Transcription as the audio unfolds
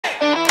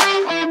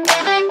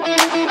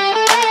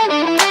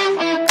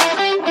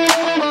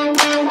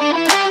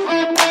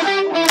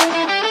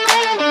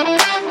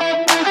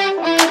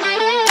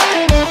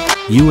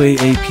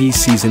UAAP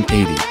Season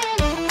 80.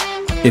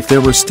 If there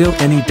were still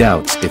any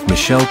doubts if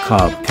Michelle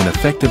Cobb can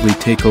effectively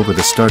take over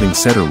the starting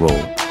setter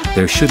role,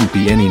 there shouldn't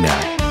be any now.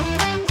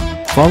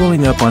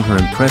 Following up on her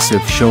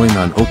impressive showing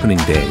on opening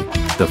day,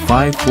 the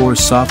 5'4"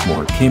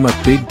 sophomore came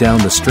up big down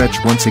the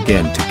stretch once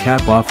again to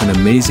cap off an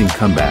amazing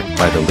comeback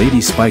by the Lady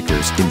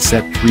Spikers in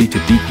Set 3 to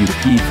beat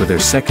UP for their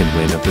second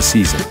win of the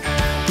season.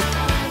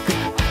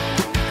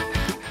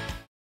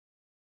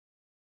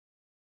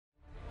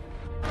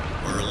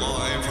 We're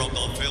live from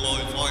the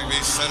Philoy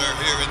Center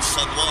here in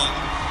San Juan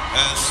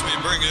as we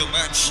bring you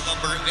match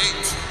number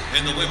 8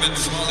 in the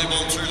women's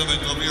volleyball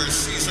tournament of your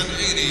Season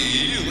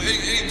 80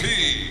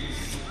 UAAP.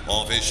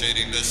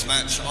 Officiating this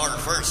match, our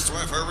first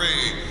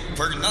referee,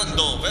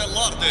 Fernando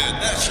Velarde,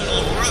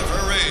 national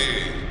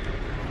referee.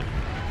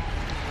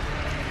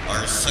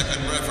 Our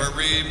second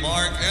referee,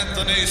 Mark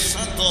Anthony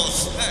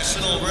Santos,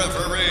 national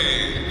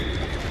referee.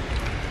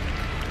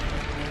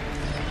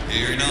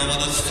 Here now are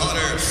the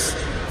starters.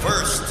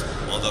 First,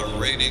 are the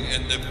reigning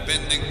and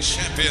defending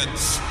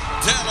champions,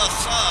 De La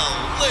Salle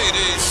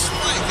Lady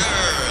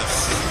Spikers.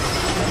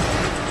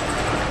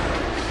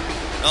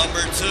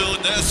 Number 2,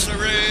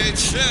 Desiree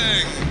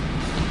Cheng.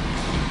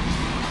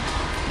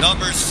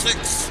 Number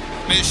 6,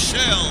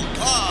 Michelle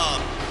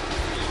Cobb.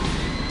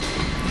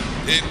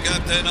 Team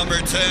captain number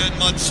 10,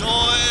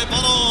 Majoy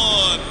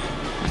Balon.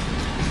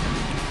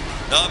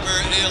 Number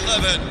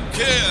 11,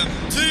 Kim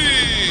T.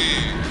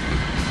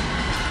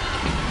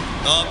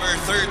 Number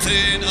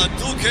 13,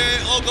 Aduke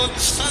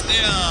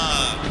Ogonsanya.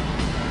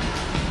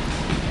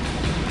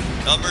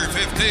 Number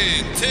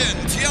 15, Tin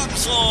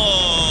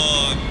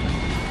Tiamson.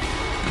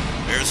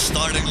 Here's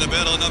starting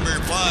libero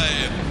number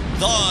 5,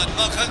 Don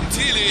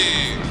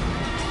Macantili.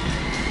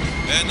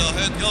 And the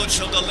head coach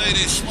of the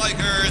Lady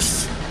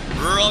Spikers,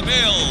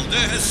 Ramil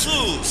De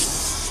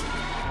Jesus.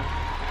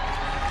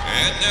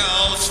 And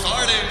now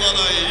starting by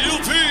the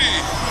UP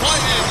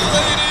Fighting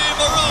Lady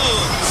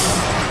Maroons.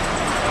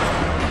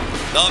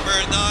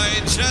 Number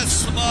 9,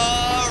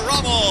 Jesma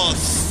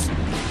Ramos.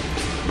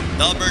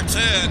 Number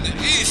 10,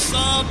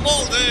 Isa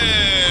Molde.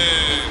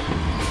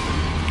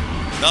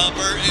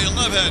 Number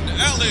 11,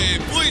 Ali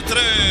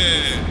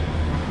Buitre.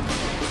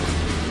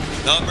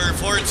 Number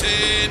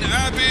 14,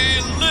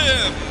 Abby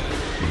Lim.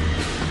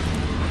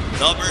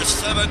 Number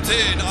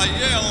 17,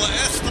 Ayel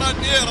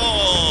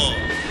Estranero.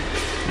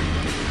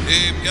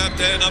 Team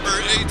captain number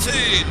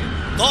 18,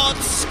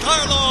 Tots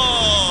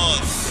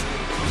Carlos.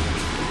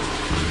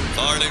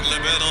 Starting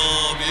libero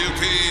of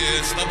UP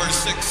is number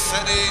 6,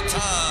 Seni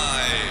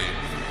Tai.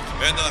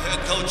 And the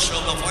head coach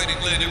of the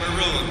Fighting Lady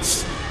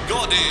Maroons,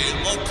 Godi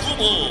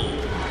Okumo.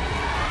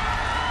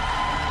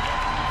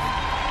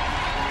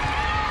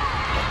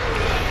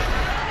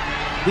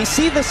 We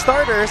see the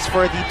starters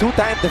for the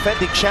two-time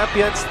defending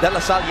champions, De La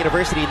Salle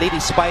University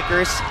Lady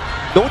Spikers.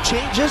 No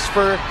changes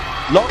for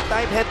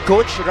longtime head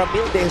coach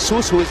Ramil De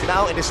Jesus, who is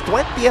now in his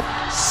 20th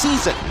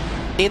season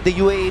in the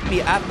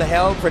UAAP at the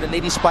helm for the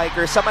Lady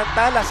Spikers.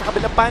 Samantala, sa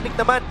kabilang panig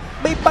naman,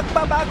 may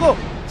pagbabago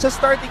sa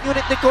starting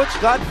unit ni Coach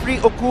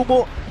Godfrey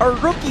Okumo. Our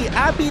rookie,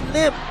 Abby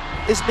Lim,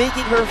 is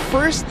making her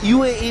first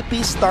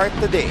UAAP start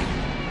today.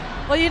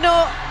 Well, you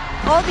know,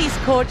 all these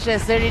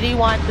coaches, they really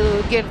want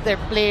to give their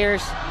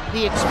players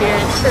the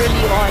experience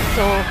early on,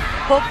 so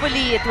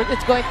hopefully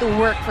it's going to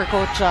work for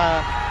Coach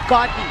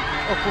Godfrey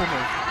Okumo.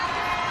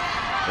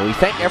 And we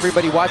thank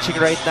everybody watching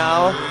right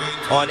now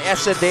on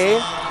SNA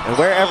and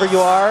wherever you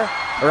are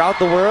around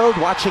the world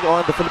watching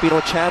on the Filipino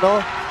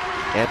channel,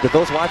 and to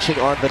those watching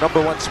on the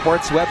 #1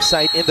 sports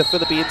website in the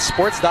Philippines,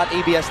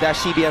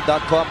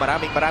 sports.abs-cbn.com.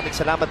 Maraming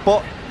salamat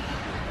po.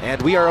 And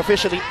we are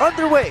officially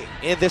underway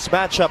in this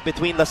matchup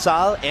between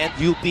LaSalle and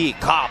UP.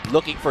 Cobb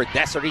looking for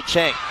Desiree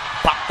Cheng,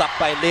 popped up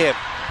by Lim.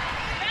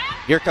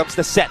 Here comes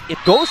the set. It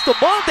goes to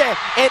Molde,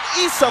 and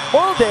Isa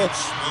Molde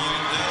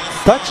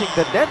touching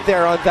the net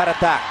there on that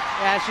attack.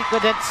 Yeah, she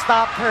couldn't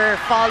stop her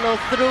follow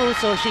through,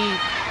 so she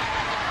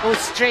goes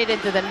straight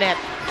into the net.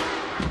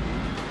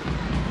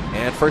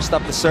 And first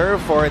up to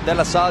serve for De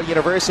La Salle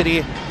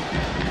University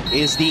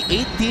is the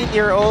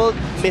 18-year-old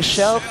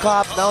Michelle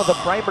Cobb, now the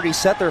primary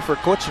setter for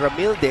Coach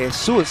Ramil De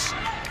Jesus.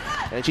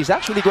 And she's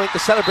actually going to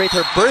celebrate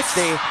her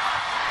birthday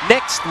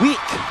next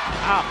week.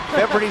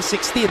 February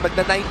 16,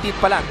 magna-19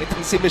 pa lang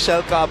itong si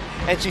Michelle Cobb.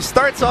 And she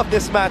starts off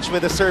this match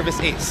with a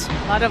service ace.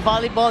 A lot of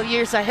volleyball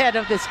years ahead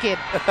of this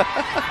kid.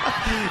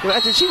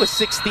 Imagine, she was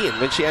 16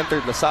 when she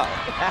entered LaSalle.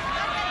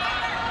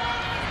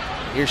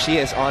 Here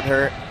she is on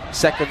her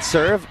second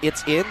serve.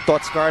 It's in.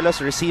 Tots Carlos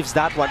receives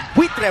that one.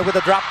 Buitre with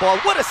a drop ball.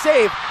 What a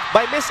save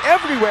by Miss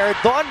Everywhere,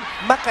 Don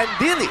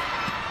Macandili.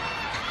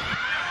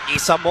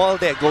 Isa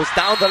Molde goes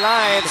down the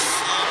line.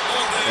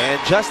 And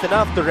just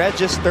enough to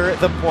register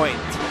the point.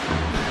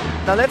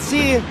 Now let's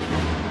see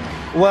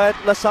what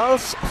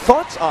LaSalle's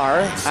thoughts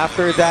are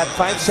after that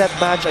 5-set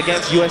match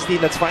against USD.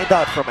 Let's find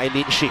out from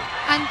Eileen Shi.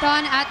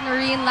 Anton at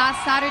Marine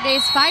last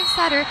Saturday's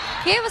 5-setter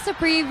gave us a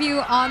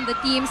preview on the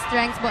team's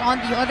strengths, but on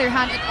the other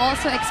hand, it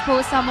also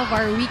exposed some of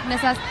our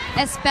weaknesses,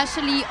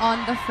 especially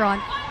on the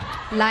front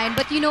line.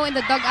 But you know, in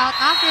the dugout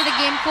after the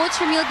game, Coach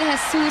Ramil De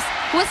Jesus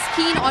was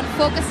keen on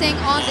focusing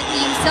on the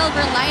team's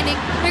silver lining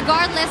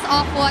regardless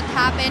of what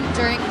happened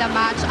during the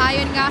match.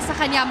 Ayon nga sa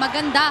kanya,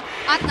 maganda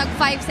at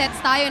nag-5 sets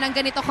tayo ng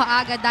ganito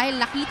kaagad dahil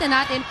nakita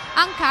natin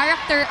ang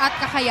character at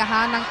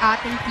kakayahan ng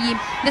ating team.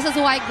 This is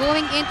why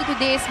going into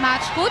today's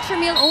match, Coach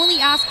Ramil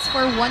only asks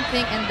for one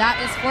thing, and that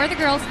is for the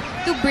girls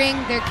to bring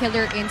their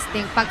killer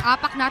instinct.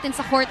 Pag-apak natin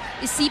sa court,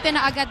 isipin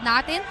na agad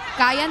natin,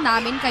 kaya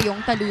namin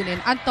kayong talunin.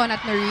 Anton at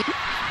Noreen.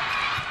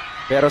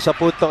 Pero sa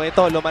puntong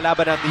ito,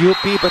 lumalaban ang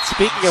UP. But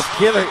speaking of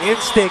killer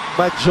instinct,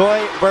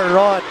 Majoy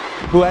Baron,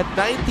 who had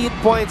 19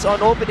 points on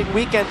opening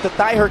weekend to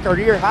tie her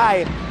career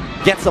high,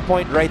 gets a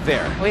point right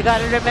there. We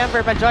gotta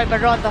remember Majoy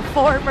Baron, the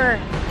former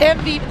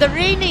MVP, the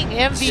reigning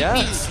MVP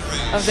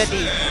of the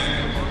league.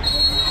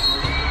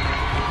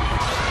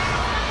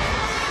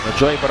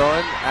 Majoy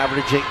Baron,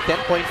 averaging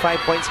 10.5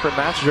 points per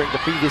match during the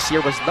previous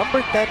year, was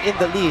number 10 in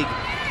the league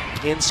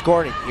in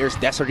scoring. Here's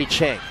Desiree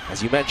Cheng,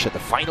 as you mentioned, the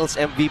finals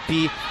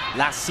MVP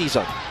last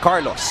season.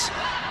 Carlos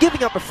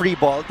giving up a free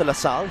ball to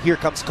LaSalle. Here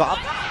comes Cobb,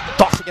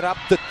 tossing it up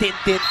to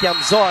Tintin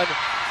Tiamzon.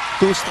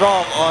 Too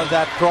strong on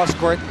that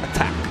cross-court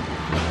attack.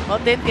 Well,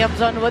 Tin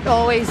Tiamzon would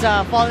always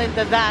fall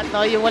into that,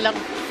 no? Yung walang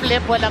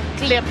flip, walang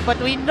clip. But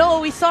we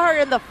know, we saw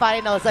her in the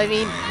finals. I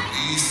mean,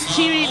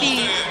 she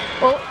really,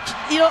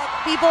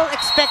 people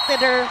expected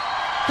her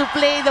to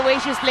play the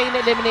way she was playing the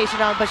elimination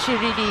round, but she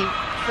really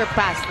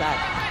surpassed that.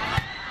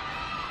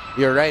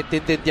 You're right,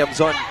 Tintin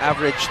Tiamzon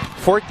averaged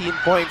 14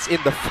 points in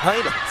the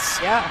finals.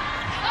 Yeah.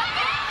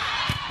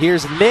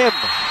 Here's Lim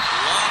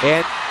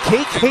and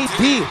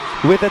KKD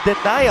with a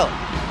denial.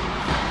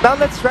 Now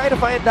let's try to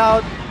find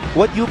out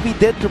what UP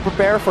did to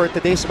prepare for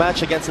today's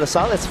match against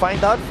LaSalle. Let's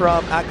find out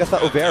from Agatha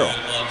Overo.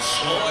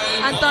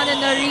 Anton and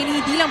Noreen,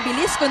 hindi lang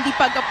bilis kundi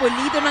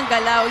pagkapulido ng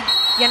galaw.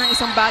 Yan ang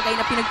isang bagay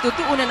na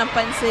pinagtutuunan ng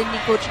pansin ni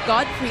Coach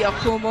Godfrey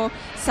Okumo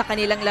sa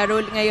kanilang laro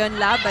ngayon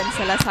laban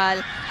sa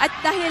LaSalle. At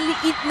dahil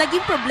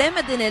naging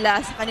problema din nila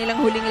sa kanilang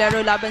huling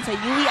laro laban sa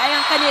UE ay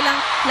ang kanilang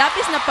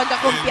lapis na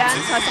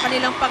pagkakumpiyansa sa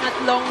kanilang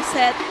pangatlong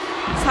set.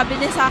 Sabi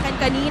niya sa akin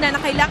kanina na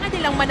kailangan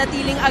nilang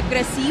manatiling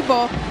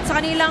agresibo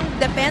sa kanilang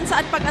depensa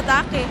at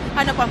pag-atake,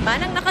 ano pa man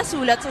ang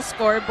nakasulat sa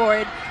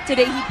scoreboard.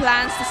 Today, he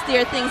plans to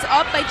steer things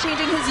up by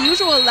changing his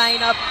usual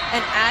lineup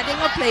and adding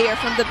a player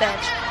from the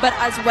bench, but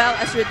as well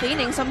as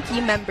retaining some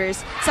key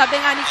members. Sabi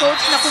nga ni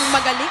Coach na kung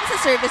magaling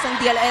sa service ang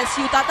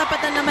DLSU,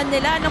 tatapatan naman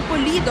nila ng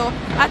pulido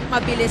at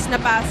mabilis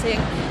na passing.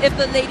 If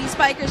the Lady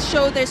Spikers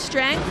show their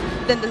strength,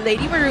 then the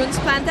Lady Maroons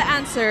plan to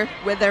answer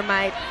with their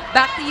might.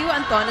 Back to you,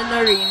 Anton and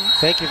Noreen.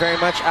 Thank you very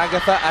much,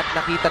 Agatha. At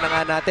nakita na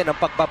nga natin ang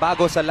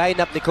pagbabago sa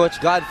lineup ni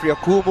Coach Godfrey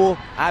Okumu.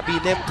 Abby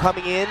Lim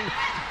coming in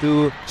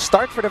to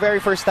start for the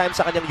very first time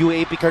sa kanyang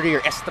UAAP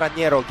career.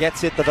 Estranero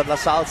gets it to the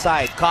LaSalle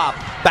side. Cobb,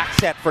 back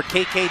set for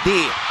KKD.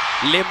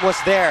 Lim was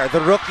there,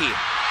 the rookie.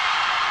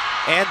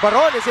 And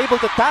Baron is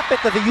able to tap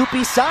it to the UP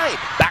side.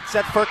 Back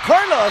set for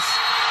Carlos.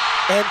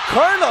 And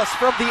Carlos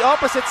from the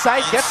opposite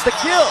side gets the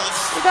kill.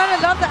 You gotta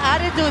love the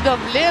attitude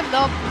of Lim,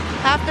 no?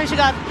 After she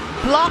got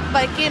blocked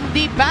by Kim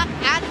D, back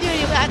at you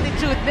yung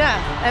attitude niya.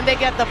 And they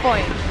get the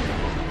point.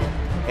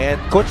 And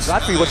Coach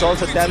Godfrey was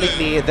also telling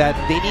me that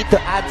they need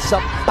to add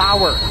some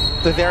power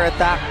to their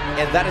attack,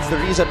 and that is the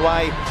reason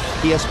why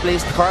he has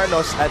placed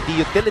Carlos at the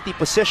utility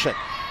position.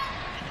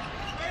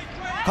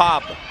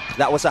 Cobb,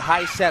 that was a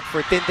high set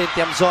for Tintin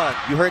Tiamzon.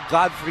 You heard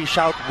Godfrey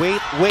shout,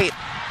 wait, wait.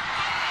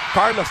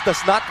 Carlos does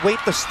not wait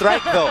to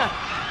strike though.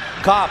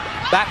 Cobb,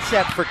 back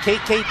set for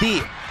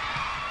KKD.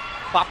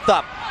 Popped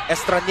up,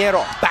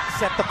 Estranero, back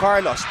set to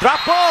Carlos. Drop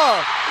ball!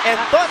 And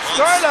thus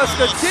Carlos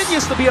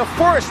continues to be a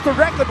force to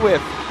reckon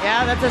with.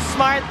 Yeah, that's a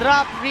smart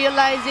drop,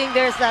 realizing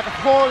there's that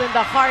hole in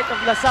the heart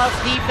of LaSalle's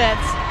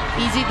defense.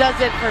 Easy does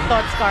it for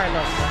Tots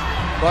Carlos.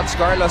 Tots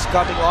Carlos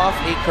coming off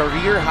a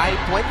career-high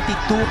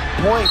 22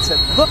 points,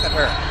 and look at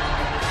her.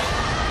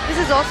 This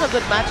is also a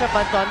good matchup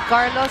on Don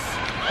Carlos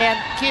and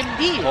Kim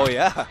D. Oh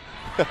yeah.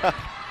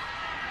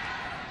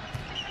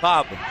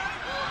 Cobb,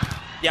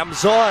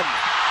 Tiamzon,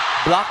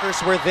 blockers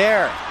were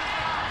there.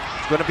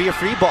 It's going to be a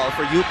free ball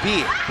for UP.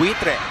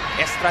 Buitre,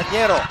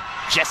 Estranero,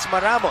 Jesma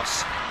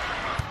Ramos.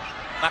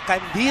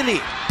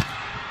 Macandili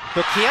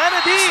to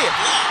Kiana D.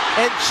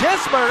 And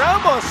Jesma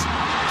Ramos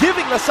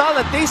giving LaSalle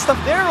a taste of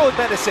their own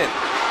medicine.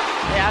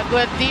 Yeah,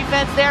 good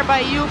defense there by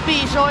UP,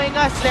 showing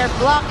us their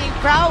blocking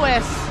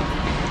prowess.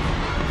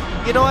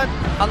 You know what?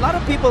 A lot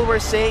of people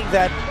were saying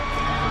that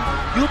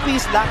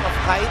UP's lack of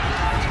height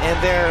and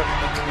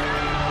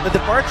the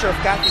departure of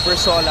Kathy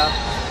Bersola,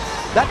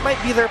 that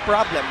might be their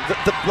problem,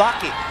 the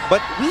blocking.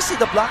 But we see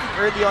the blocking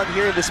early on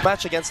here in this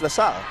match against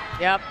LaSalle.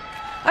 Yep.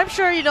 I'm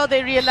sure,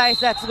 they realize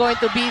that's going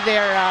to be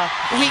their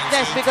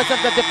weakness because of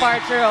the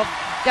departure of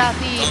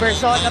Kathy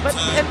Bersola.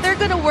 And they're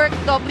going to work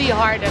doubly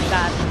hard at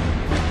that.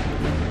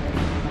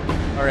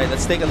 All right,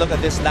 let's take a look at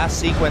this last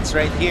sequence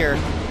right here.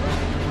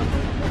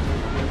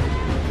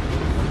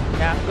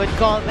 Yeah, good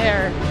call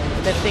there.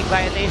 Lifting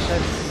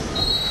violations.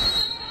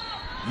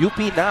 UP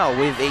now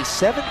with a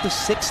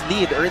 7-6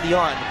 lead early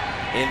on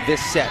in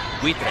this set.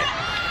 Buitre.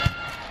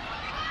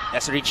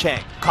 Desiree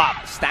Cheng.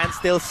 Cobb,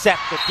 standstill set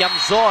to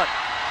Tiamzon.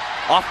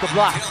 off the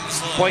block.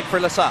 Point for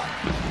LaSalle.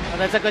 Well,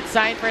 that's a good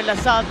sign for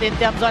LaSalle. Tin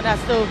Tiamzon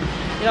has to,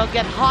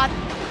 get hot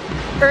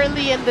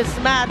early in this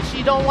match.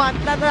 You don't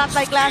want, not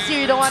like last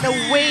year, you don't want to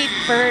wait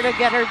for her to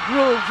get her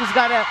groove. She's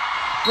got to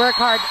work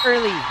hard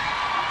early.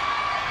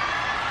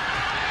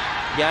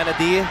 Yana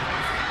D,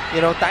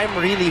 time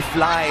really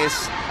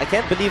flies. I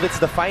can't believe it's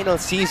the final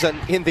season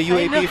in the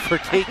UAAP for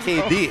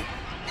KKD.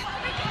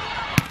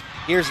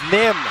 Here's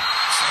Lim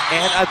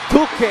and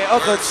Aduke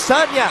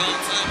Ogunsanya.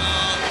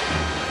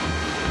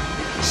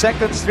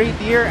 Second straight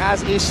year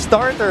as a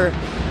starter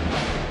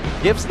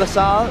gives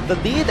LaSalle the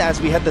lead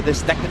as we head to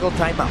this technical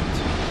timeout.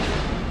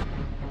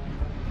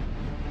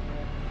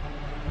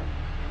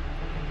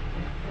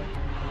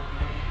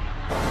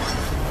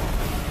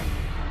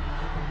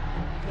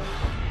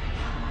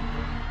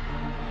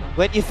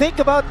 When you think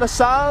about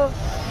LaSalle,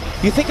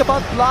 you think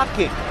about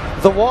blocking.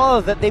 The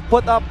wall that they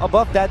put up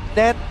above that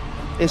net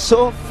is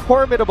so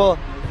formidable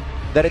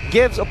that it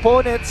gives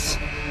opponents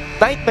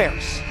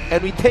nightmares.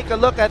 And we take a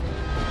look at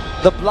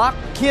the block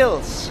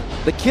kills,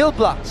 the kill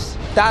blocks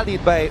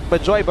tallied by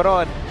Majoy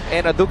Baron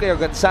and Aduke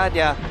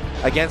Ogunsanya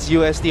against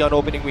UST on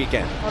opening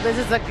weekend. Well, this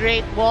is a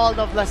great wall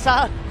of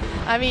LaSalle.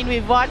 I mean,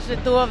 we've watched the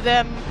two of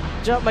them,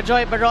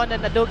 Majoy Baron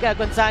and Aduke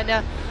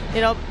Ogunsanya,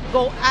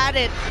 go at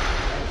it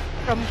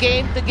from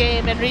game to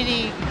game, and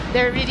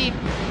they're really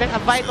a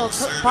vital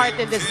part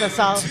in this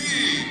LaSalle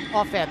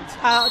defense.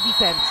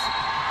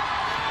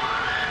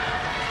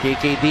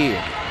 KKD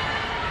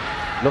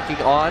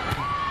looking on.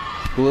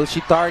 Who will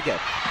she target?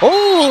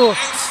 Oh!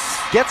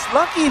 Gets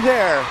lucky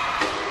there.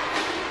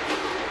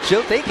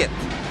 She'll take it.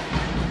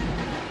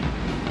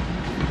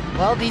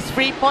 Well, these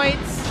free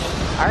points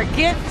are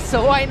gifts,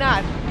 so why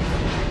not?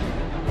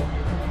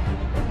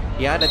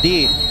 Yana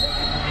D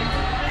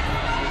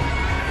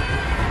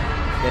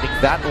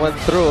getting that one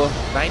through.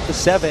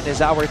 9-7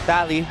 is our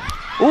tally.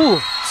 Ooh!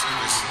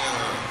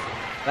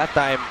 That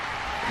time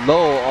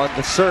low on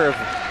the serve.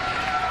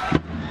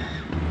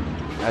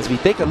 As we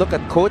take a look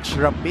at Coach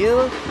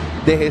Ramil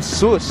De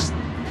Jesus,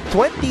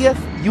 20th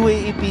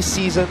UAAP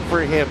season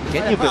for him.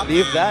 Can you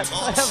believe that?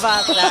 What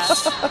about that?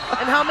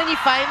 And how many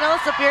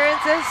finals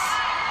appearances?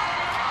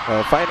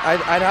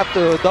 I'd have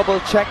to double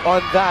check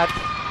on that.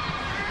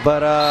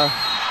 But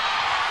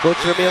Coach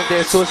Ramil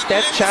De Jesus,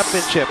 10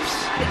 championships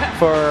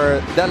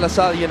for De La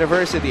Salle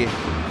University.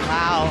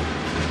 Wow.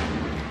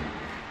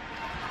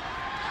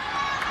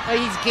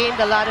 He's gained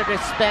a lot of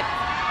respect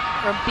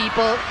from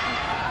people,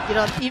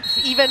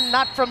 even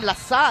not from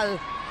LaSalle.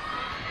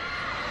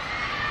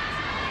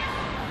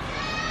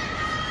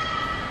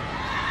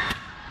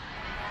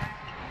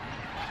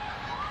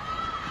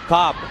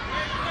 Cobb.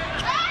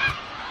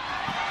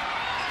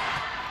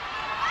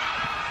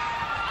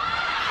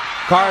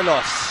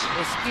 Carlos.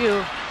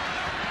 Rescue.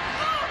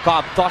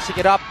 Cobb tossing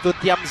it up to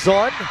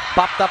Tiamzon.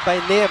 Popped up by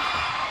Lim.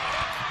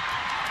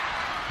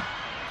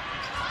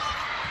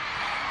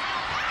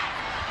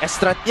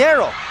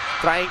 Estranero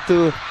trying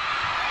to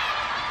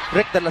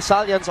trick the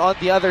LaSallians on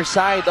the other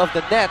side of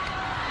the net.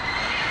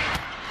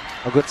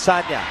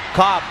 Ogunsanya.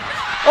 Cobb.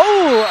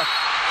 Oh!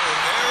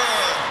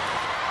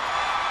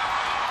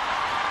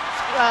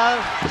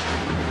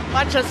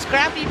 Bunch of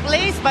scrappy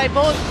plays by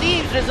both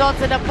teams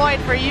results in a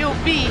point for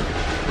UP.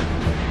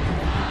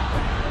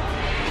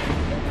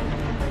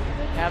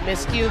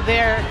 Miscue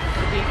there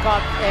between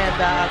Cobb and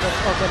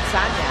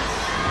Ogunsanya.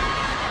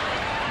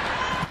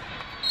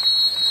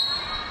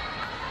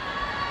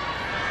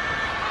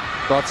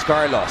 Tots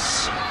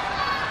Carlos.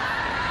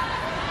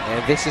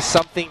 And this is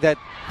something that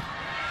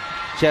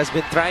she has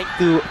been trying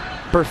to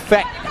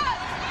perfect.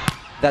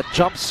 That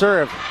jump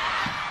serve.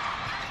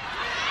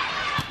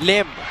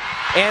 Lim.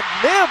 And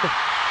Lim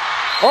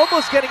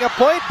almost getting a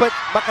point, but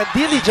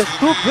Makandili just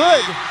too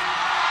good.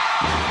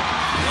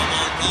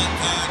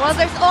 Well,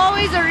 there's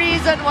always a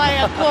reason why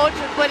a coach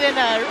would put in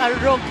a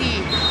rookie.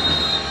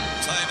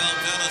 Timeout,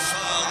 De La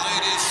Salle,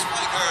 ladies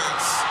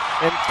strikers.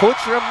 And Coach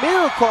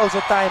Ramil calls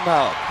a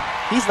timeout.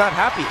 He's not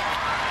happy.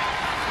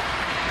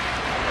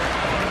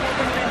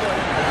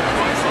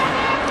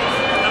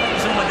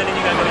 Gusto mo madali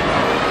niyo gagawin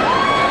mo.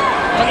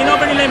 Pag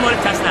in-over nila yung more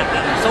chance natin,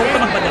 so huwag ka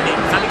magpadali.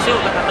 Sabi ko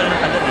sa'yo, huwag ka tatalo ng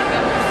padali.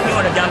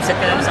 Yung na-jump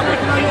set ka lang sa quick.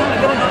 Yung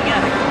gano'n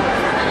nangyari.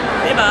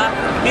 Diba?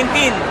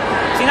 Bintin.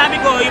 Sinabi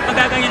ko, yung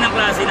pagkaganyan ng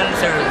klase ng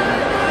serve,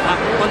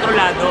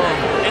 kontrolado.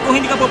 Eh kung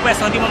hindi ka po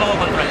pwesto, hindi mo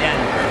makokontrol yan.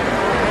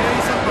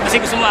 Kasi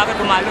gusto mo agad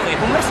pumalo eh.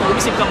 Kung pwesto,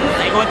 umisip ka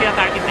muna. Ikaw ang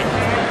tina-target eh.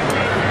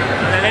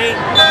 Madali.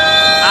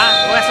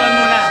 Pwestoan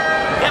muna.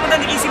 Kaya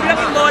kung isip lang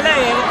yung bola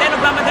eh. Huwag tayo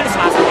nagmamadali.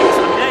 Sumasabay ka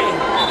sa kabila eh.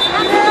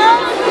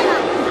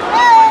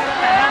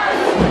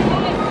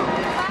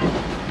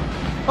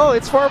 Oh,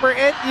 it's former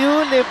NU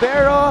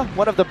libero,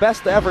 one of the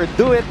best to ever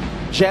do it,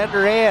 Jen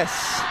Reyes.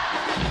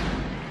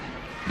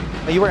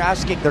 You were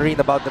asking, Doreen,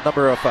 about the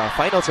number of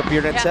finals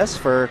appearances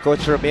for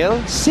Coach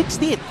Ramil.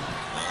 16.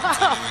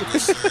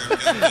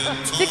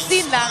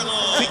 16 lang.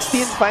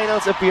 16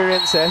 finals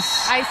appearances.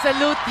 I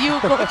salute you,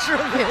 Coach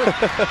Ramil.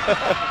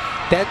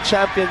 10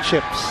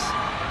 championships.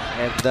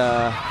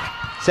 And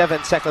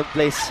 7 second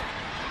place.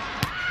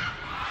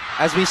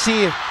 As we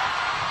see,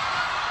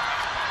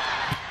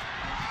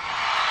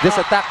 This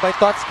attack by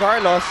Tots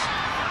Carlos.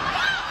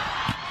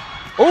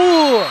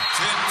 Ooh!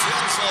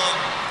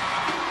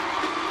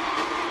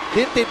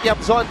 Tintin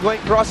Tiamzon going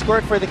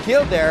cross-court for the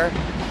kill there.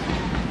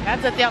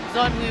 That's a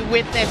Tiamzon we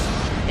witnessed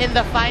in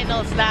the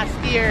finals last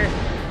year.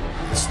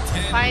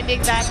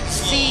 Finding that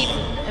seam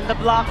in the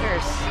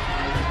blockers.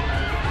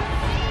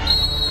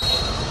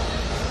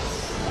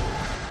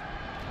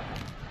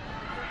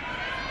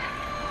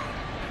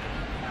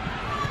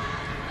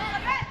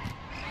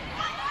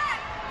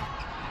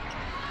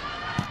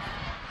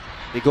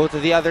 We go to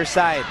the other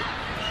side.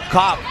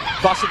 Cobb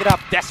tossing it up.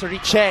 Desiree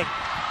Cheng.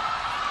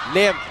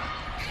 Lim.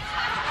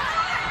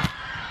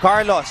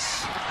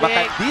 Carlos.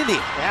 Macandili.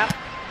 Yep.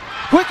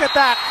 Quick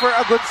attack for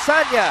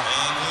Agunsanya.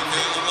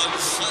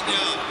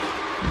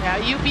 Yeah,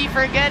 UP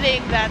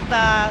forgetting that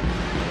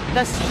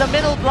the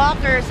middle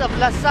blockers of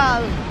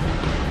LaSalle,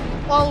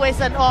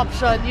 always an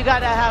option. You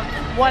gotta have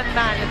one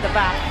man in the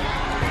back.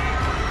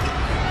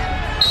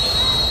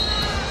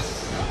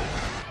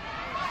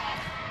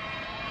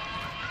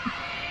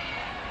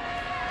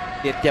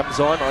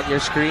 Tiamzon on your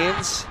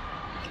screens.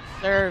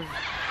 Serve.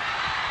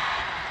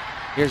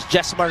 Here's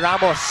Jesma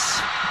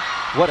Ramos.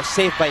 What a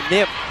save by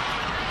Nim.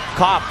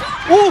 Cobb.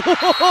 Ooh!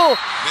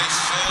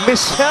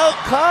 Michelle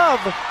Cobb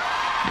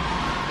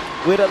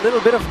with a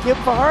little bit of Kim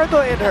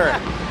Fajardo in her.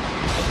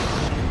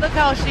 Look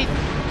how she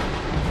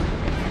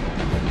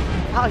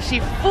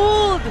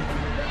fooled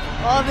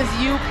all these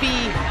UP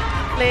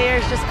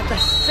players just at the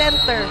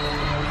center.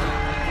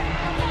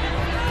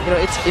 You know,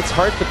 it's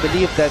hard to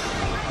believe that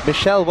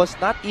Michelle was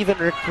not even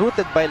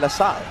recruited by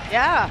LaSalle.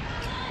 Yeah.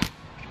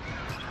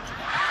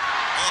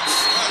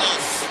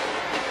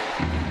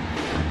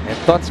 And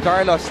Tots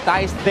Carlos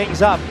ties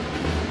things up.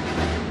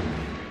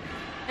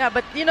 Yeah,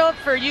 but you know,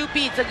 for UP,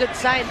 it's a good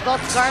sign.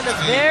 Tots Carlos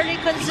very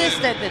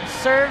consistent in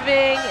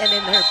serving and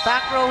in her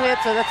back row hit,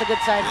 so that's a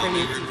good sign for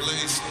you.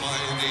 Replaced by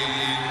the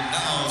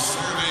now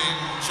serving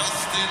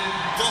Justin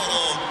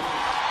Doro.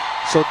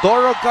 So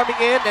Doro coming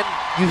in, and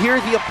you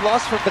hear the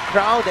applause from the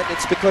crowd, and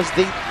it's because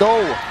they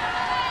know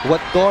what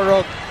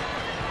Doro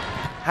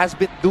has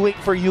been doing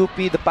for UP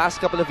the past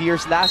couple of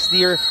years. Last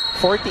year,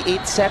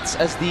 48 sets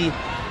as the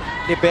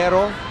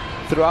libero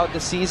throughout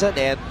the season,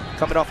 and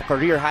coming off a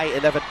career-high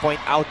 11-point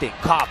outing.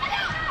 Cobb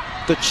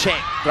to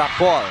Cheng, drop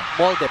ball.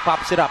 Molde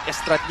pops it up.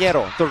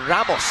 Estranero to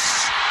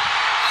Ramos.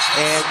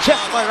 And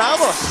Jesma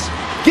Ramos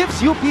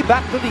gives UP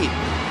back the lead.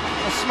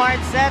 A smart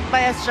set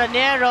by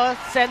Estranero,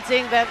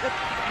 sensing that,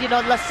 you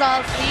know,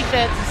 LaSalle's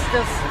defense is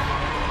just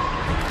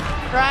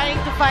trying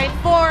to find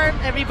form.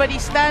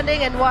 Everybody's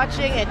standing and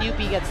watching, and UP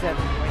gets them.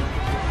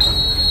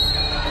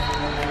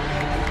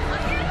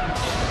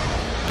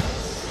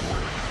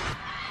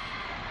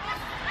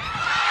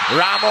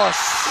 Ramos.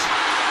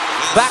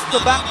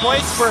 Back-to-back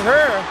points for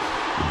her.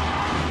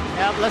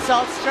 Yeah,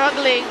 LaSalle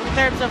struggling in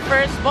terms of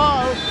first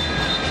ball.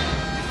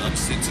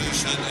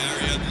 Substitution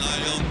area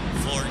Nayo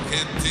for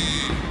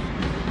Kempty.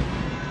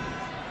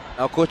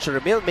 Now Coach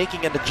Ramil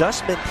making an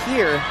adjustment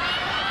here.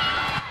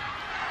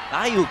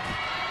 Ayug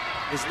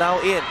is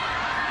now in.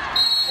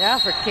 Yeah,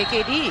 for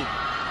KKD.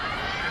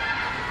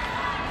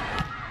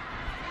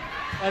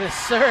 What a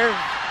serve.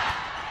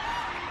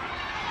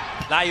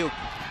 Ayug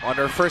on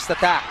her first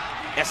attack.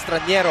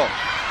 Estranero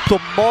to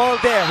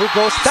Molde, who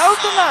goes down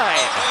the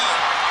line.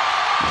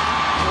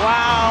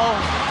 Wow.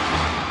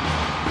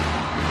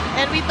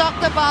 And we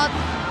talked about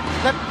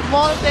the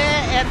Molde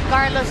and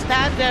Carlos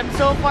tandem.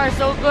 So far,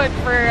 so good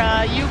for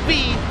UP.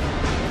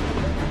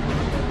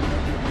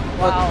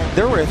 Wow.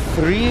 There were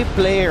 3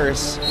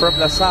 players from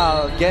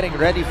LaSalle getting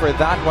ready for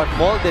that one.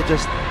 Molde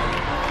just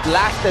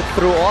blasted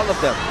through all of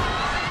them.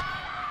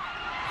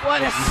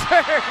 What a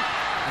serve.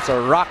 It's a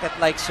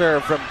rocket-like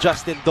serve from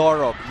Justin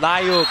Doro.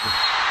 Layug.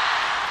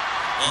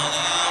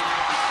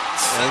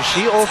 And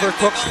she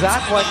overcooks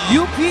that one.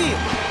 UP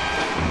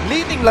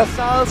leading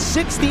LaSalle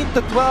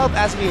 16-12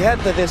 as we head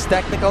to this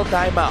technical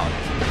timeout.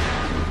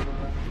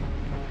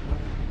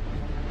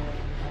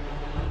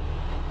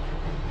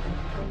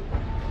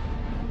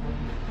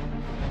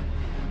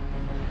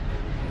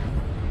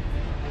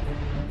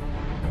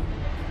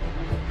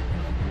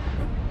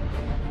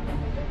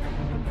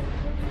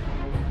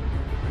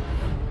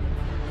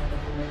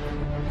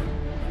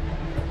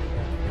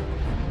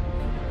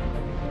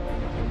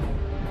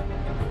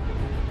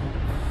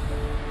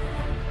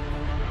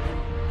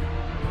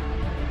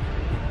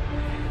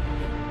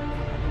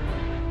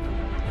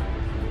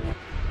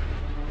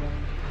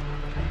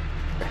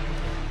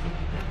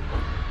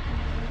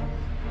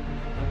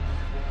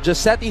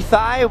 Josetti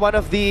Thai, one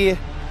of the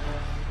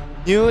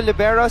new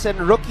liberos and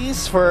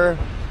rookies for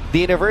the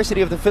University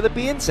of the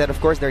Philippines, and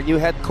of course their new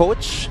head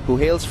coach, who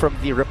hails from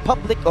the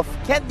Republic of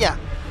Kenya,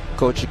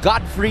 Coach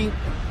Godfrey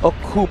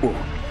Okumu.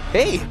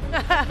 Hey,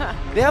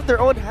 they have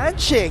their own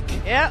handshake.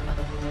 Yeah,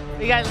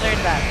 we gotta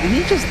learn that. Did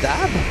he just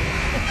dab?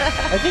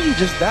 I think he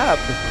just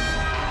dabbed.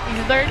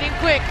 He's learning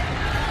quick.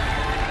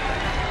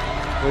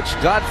 Coach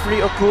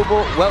Godfrey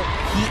Okumu, well,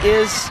 he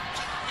is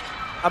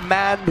a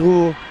man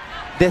who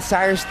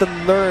desires to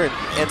learn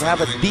and have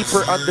a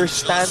deeper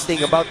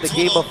understanding about the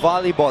game of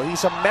volleyball.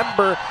 He's a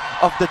member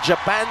of the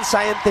Japan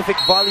Scientific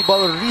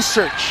Volleyball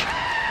Research,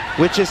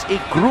 which is a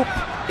group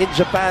in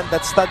Japan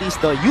that studies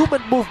the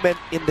human movement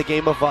in the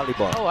game of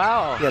volleyball. Oh,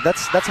 wow. Yeah,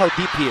 that's how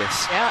deep he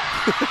is. Yeah.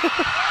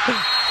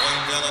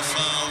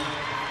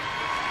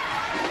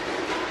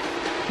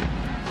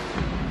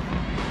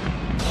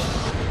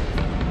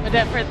 Good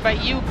effort by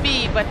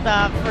UP, but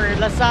for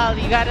LaSalle,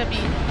 you gotta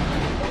be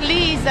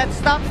pleased. That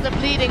stops the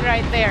bleeding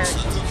right there.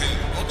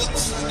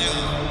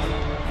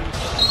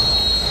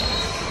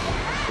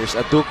 Here's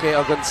Aduke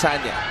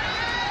Ogonsanya.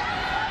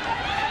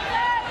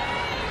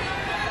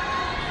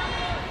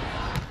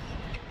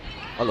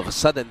 All of a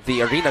sudden,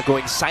 the arena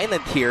going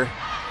silent here.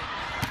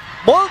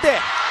 Molde!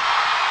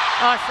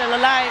 Oh, still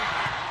alive.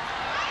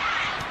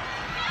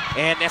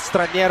 And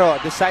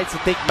Estranero decides to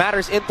take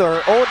matters into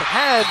her own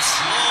hands.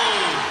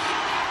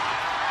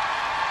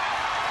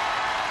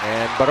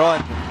 And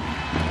Baron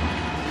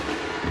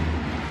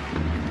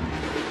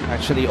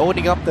actually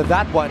owning up to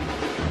that one.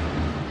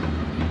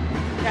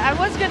 Yeah, I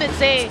was gonna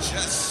say,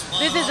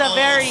 this is a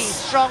very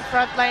strong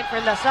front line for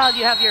LaSalle.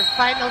 You have your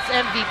finals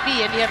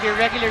MVP and you have your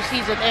regular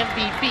season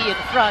MVP in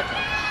front.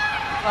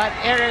 But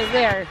error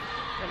there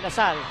for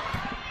LaSalle.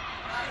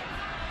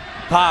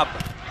 Cobb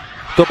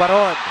to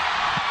Baron.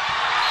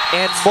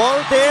 And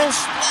Moldes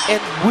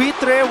and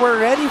Buitre were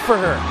ready for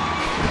her.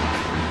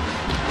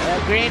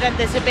 Great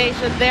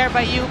anticipation there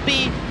by UP.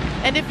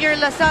 And if you're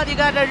LaSalle, you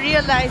gotta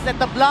realize that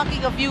the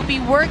blocking of UP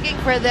working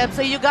for them,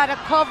 so you gotta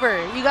cover.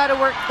 You gotta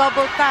work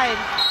double time.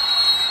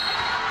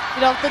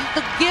 You know,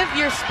 to give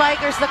your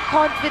spikers the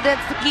confidence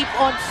to keep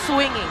on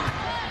swinging.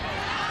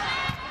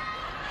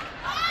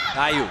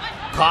 Ayu,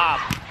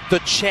 Cobb to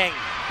Cheng.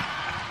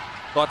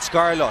 Tots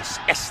Carlos,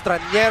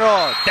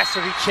 Estranero,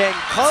 Desiree Cheng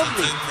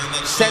calmly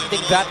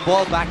sending that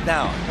ball back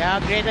down.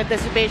 Yeah, great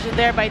anticipation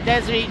there by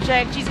Desiree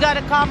Cheng. She's got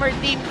to calm her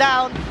team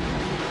down.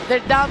 They're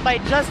down by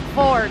just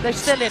 4. They're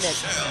still in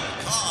it.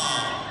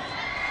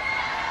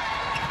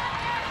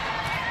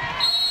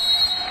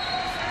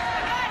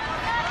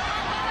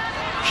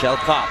 Michelle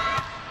Cobb.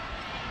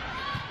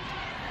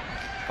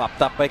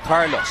 Popped up by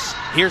Carlos.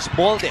 Here's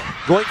Molde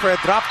going for a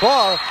drop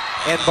ball.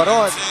 And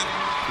Baron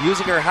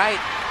using her height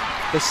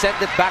to send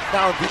it back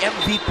down. The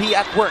MVP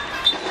at work.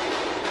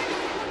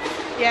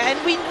 Yeah,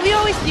 and we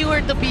always knew her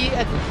to be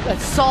a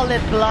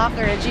solid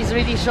blocker, and she's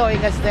really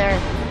showing us there.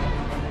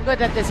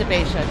 Good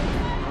anticipation.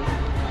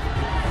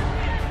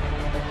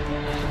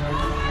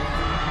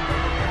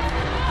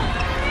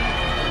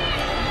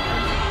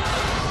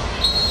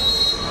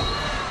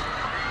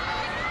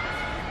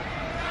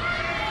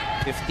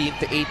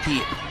 (15-18)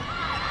 in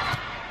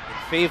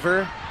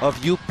favor of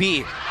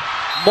UP.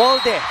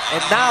 Molde,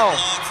 and now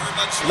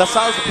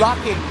LaSalle's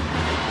blocking.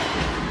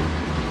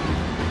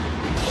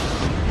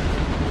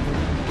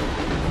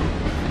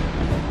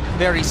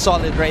 Very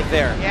solid right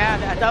there. Yeah,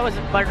 that was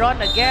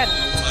Baron again.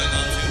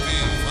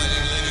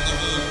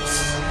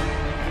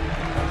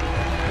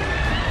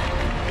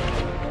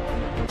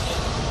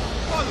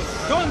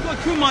 Don't go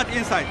too much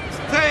inside.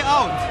 Stay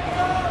out.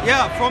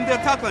 Yeah, from the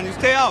attack line, you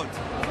stay out.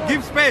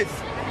 Give space,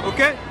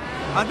 okay?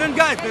 And then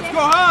guys, let's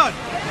go hard.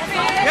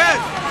 Yes.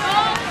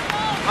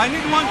 I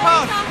need one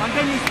pass, and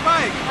then you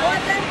spike.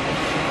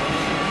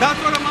 That's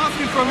what I'm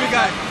asking from you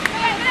guys.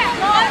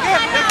 Okay,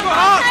 let's go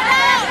hard.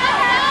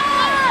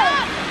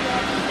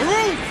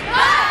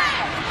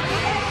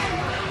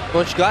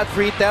 Coach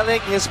Godfrey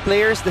telling his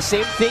players the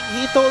same thing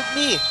he told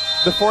me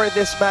before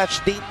this match.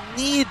 They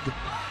need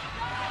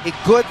a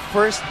good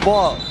first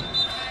ball.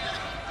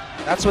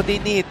 That's what they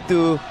need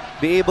to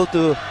be able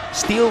to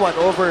steal one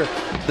over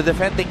the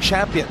defending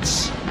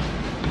champions.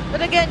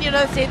 But again, you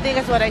know, same thing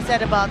as what I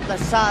said about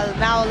LaSalle.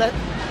 Now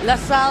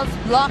LaSalle's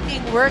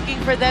blocking, working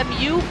for them.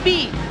 UP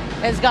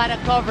has got to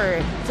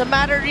cover. It's a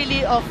matter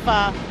really of,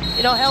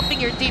 you know,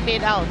 helping your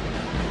teammate out.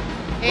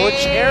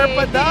 Coach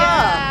Erpada.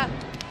 Yeah.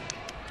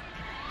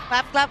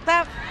 Clap, clap,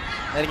 clap.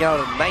 Letting out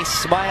a nice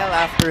smile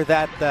after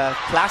that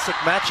classic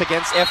match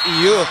against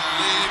FEU,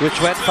 which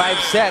went 5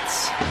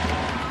 sets.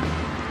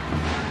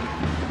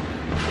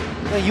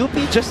 UP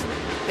just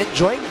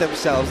enjoying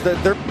themselves.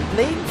 They're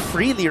playing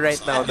freely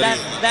right now.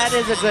 That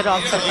is a good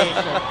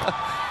observation.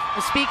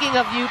 Speaking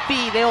of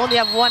UP, they only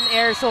have 1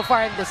 error so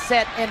far in the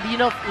set, and you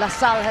know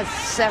LaSalle has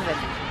 7.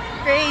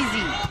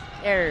 Crazy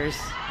errors.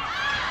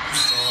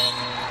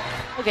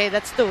 Okay,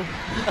 that's 2.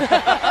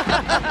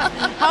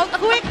 How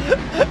quick?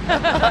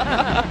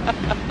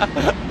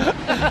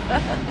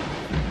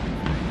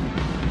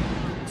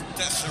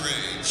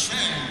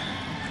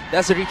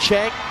 Desiree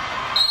Cheng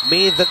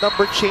made the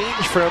number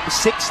change from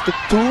 6 to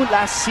 2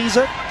 last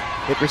season.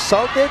 It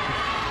resulted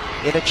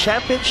in a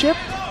championship.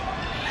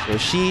 So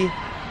she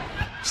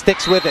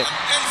sticks with it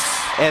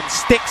and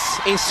sticks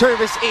a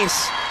service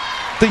ace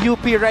to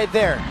UP right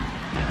there.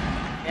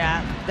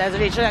 Yeah,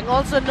 Desiree Cheng,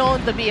 also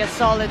known to be a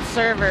solid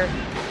server.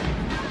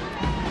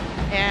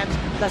 And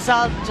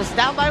LaSalle just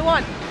down by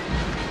 1.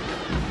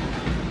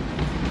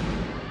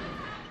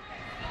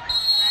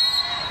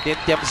 Tin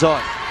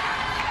Tiamzon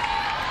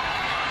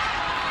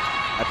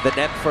at the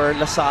net for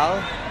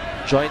LaSalle,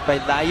 joined by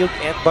Layug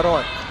and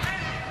Baron.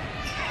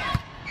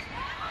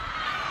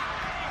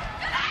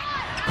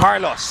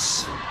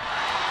 Carlos.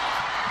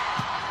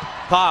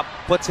 Cobb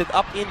puts it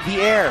up in the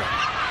air.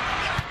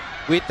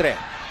 Buitre,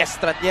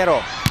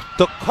 Estranero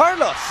to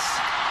Carlos.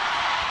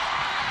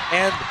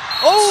 And,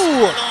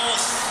 oh!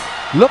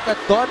 Look at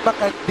Don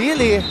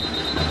Macandili.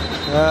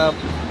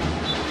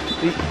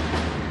 You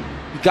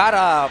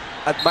gotta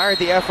admire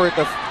the effort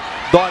of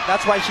Don.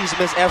 That's why she's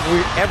missed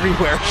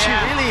everywhere. Yeah. She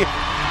really,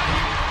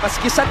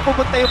 maski saan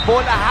pumunta yung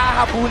bola,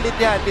 hahabulin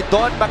yan ni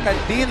Don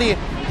Macandili.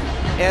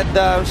 And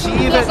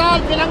she even... Salle,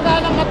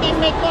 pinangga ng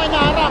teammate ko,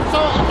 inaharap. So,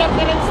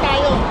 interference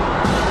tayo.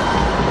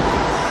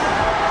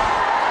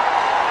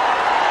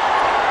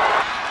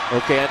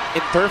 Okay, and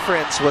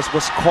interference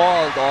was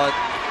called on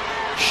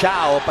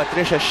Xiao,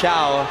 Patricia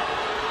Xiao.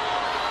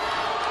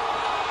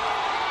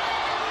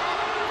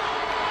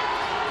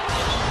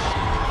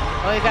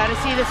 Oh, you gotta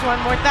see this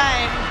one more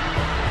time.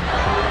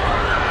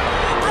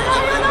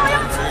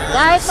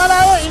 Kahit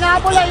malayo,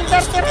 inaabol ang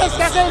interference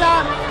kasi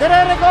na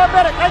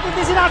nire-recover. Kahit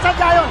hindi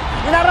sinasadya yun,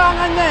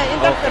 nilarangan niya eh.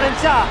 Interference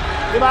siya.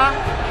 Di ba?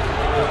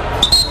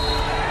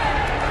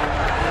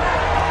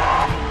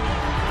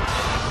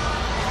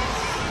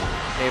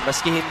 Okay,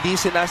 maski hindi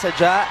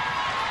sinasadya,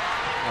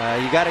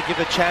 you gotta give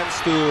a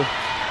chance to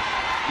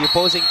the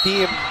opposing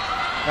team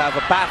to have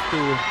a path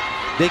to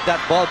dig that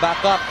ball back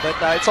up. But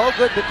it's all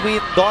good between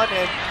Dawn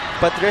and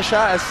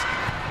Patricia as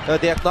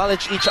they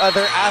acknowledge each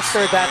other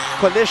after that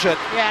collision.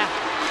 Yeah.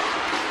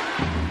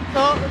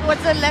 So,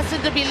 what's the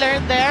lesson to be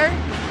learned there?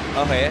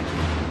 Okay.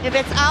 If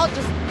it's out,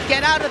 just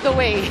get out of the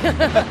way.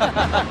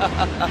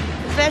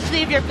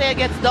 Especially if you're playing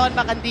against Don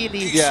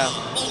Macandili. Yeah.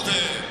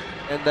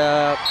 And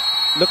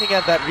looking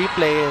at that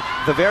replay,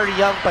 the very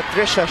young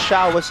Patricia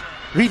Xiao was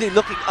really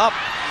looking up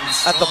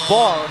at the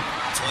ball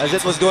as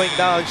it was going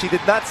down. She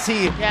did not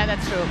see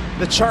that's true.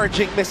 the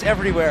charging miss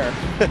everywhere.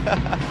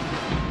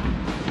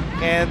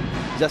 And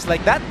just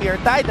like that, we are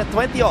tied at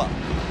 20 all.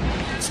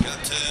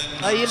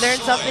 Oh, you learn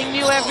something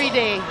new every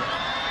day.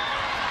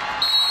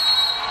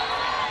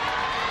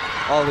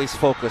 Always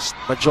focused,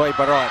 Majoy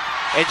Baron.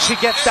 And she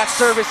gets that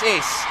service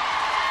ace.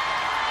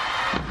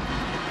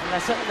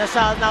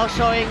 Salle now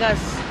showing us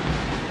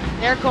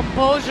their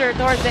composure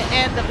towards the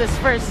end of this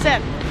first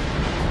set.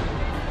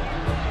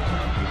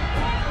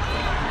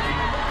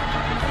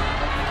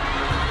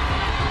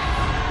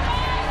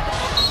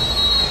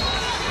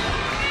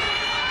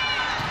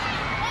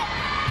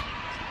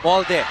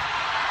 Molde.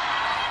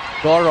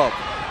 Dorog.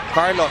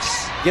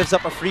 Carlos gives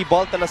up a free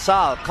ball to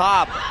Salle.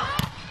 Cobb.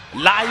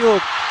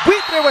 Layug.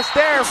 Buitre was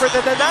there for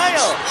the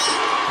denial.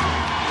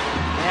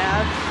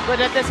 Yeah,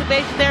 good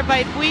anticipation there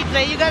by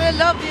Buitre. You gotta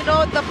love,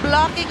 the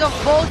blocking of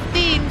both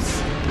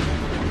teams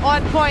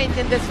on point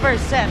in this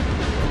first set.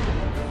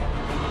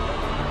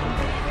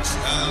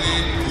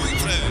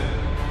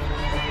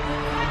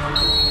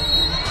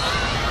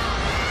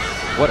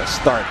 What a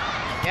start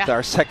to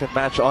our second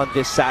match on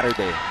this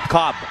Saturday.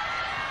 Cobb.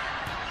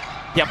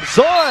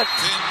 Yapzon!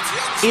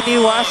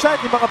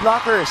 Iniwasan yung mga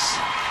blockers.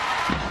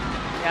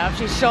 Yeah,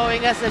 she's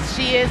showing us that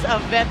she is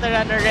a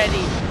veteran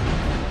already.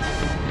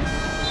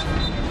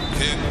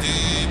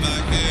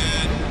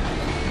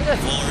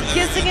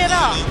 Kissing it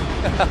off.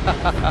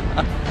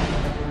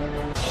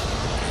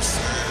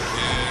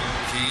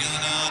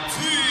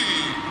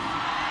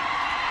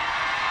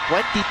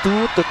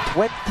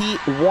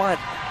 22-21.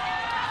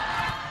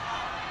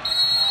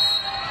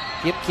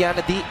 Kim Kiana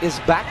D is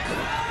back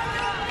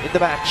in the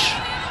match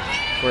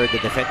for the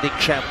defending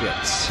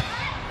champions.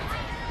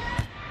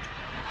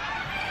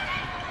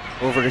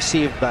 Over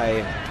received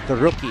by the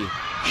rookie,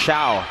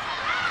 Xiao.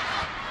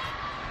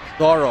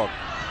 Dorog.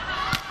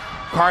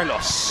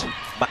 Carlos.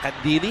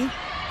 Macandili.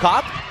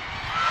 Cobb.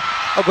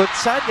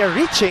 Agonsanya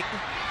reaching.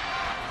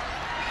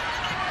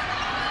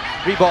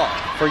 Free ball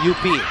for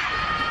UP.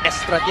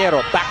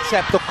 Estranero. Back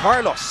set to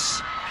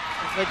Carlos.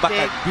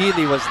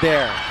 Macandili was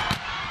there.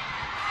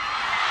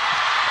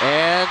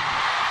 And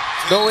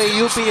no way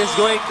UP is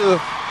going to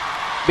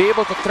be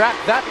able to track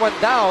that one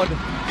down.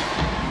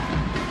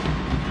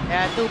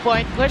 Yeah,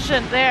 2-point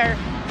cushion there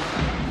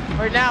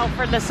for now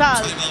for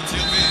Salle.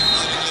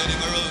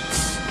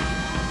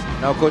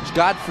 Now Coach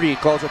Godfrey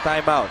calls a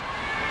timeout.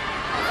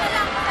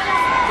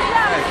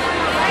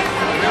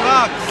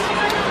 Relax.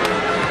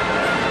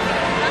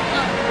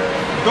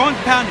 Don't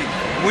panic.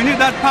 We need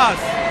that pass.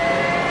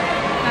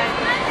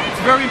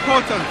 It's very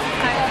important.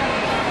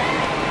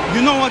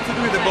 You know what to do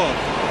with the ball.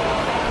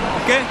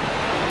 Okay?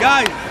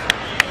 Guys,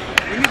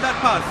 we need that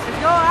pass. Let's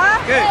go,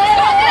 huh? Okay.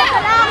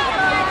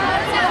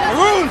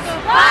 Rules!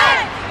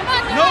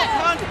 No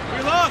panic.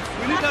 Relax.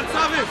 We need that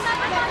service.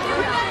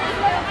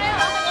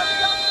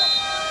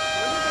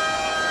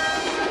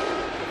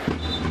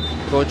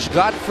 Coach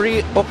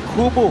Godfrey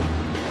Okumu,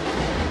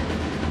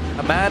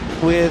 a man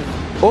with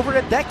over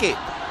a decade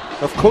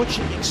of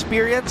coaching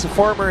experience, a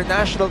former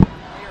national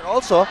player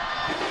also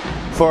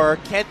for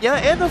Kenya,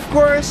 and of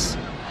course,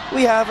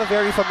 we have a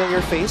very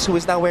familiar face who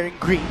is now wearing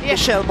green,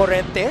 Michelle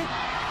Morente.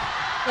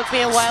 Took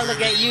me a while to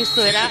get used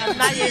to it. I'm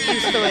not yet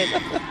used to it.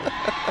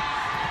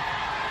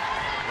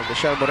 And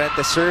Michelle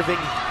Morente serving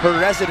her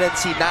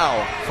residency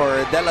now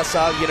for De La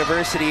Salle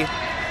University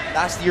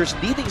last year's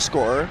leading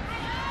scorer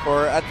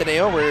for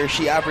Ateneo, where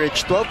she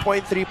averaged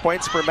 12.3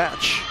 points per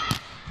match.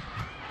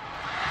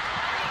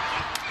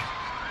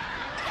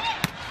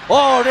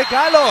 Oh,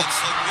 regalo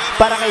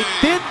para kay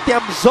Tin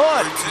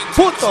Tiamzon.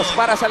 Puntos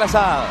para sa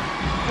Lasal.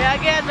 Yeah,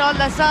 again, on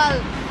Lasal,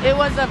 it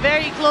was a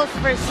very close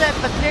first set,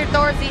 but near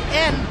towards the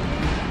end,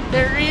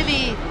 they're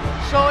really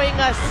showing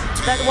us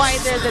that why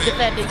they're the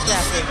defending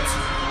champions.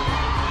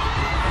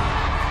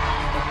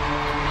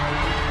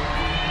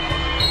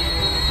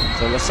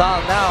 So Lasal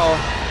now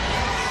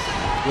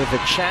with a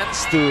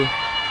chance to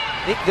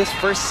take this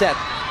first set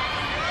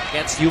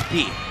against UP.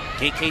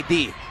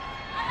 KKD,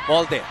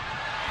 Molde,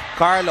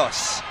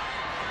 Carlos.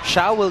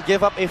 Shao will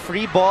give up a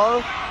free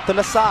ball to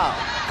Lasal.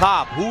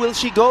 Cobb, who will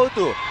she go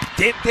to?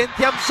 Tin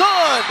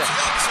Tiamzon!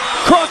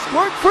 Cross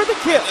court for the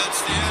kill.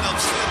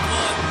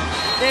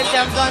 Tin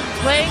Tiamzon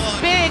playing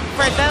big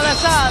for De La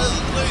Salle,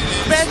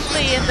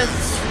 especially in the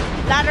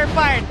latter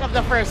part of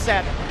the first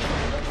set.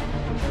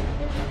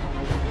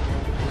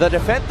 The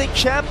defending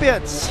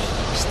champions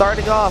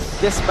starting off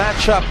this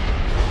matchup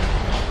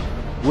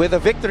with a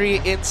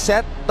victory in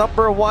set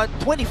number 1,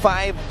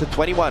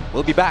 25-21.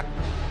 We'll be back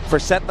for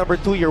set number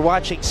 2. You're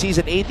watching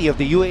season 80 of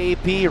the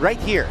UAAP right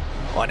here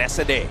on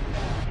SNA.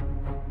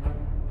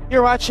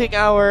 You're watching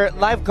our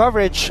live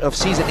coverage of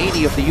season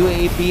 80 of the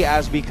UAAP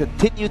as we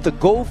continue to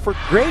go for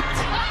great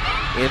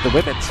in the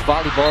women's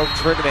volleyball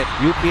tournament.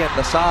 UP and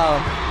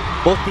Lasal,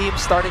 both teams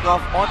starting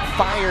off on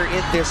fire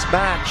in this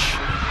match.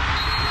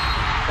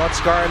 Mons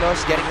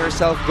Carlos getting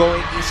herself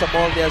going. Isa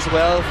Molde as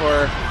well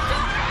for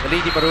the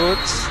Lady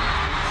Maroons.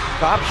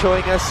 Cobb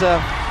showing us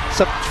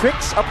some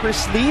tricks up her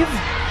sleeve.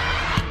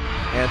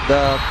 And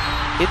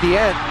in the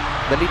end,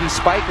 the Lady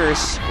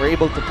Spikers were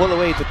able to pull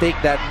away to take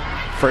that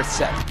first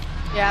set.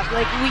 Yeah,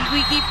 like we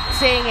keep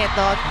saying it,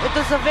 no? It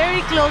was a very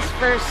close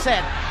first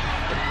set.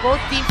 Both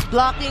teams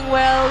blocking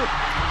well,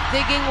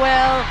 digging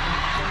well.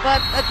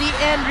 But at the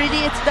end,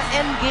 really, it's the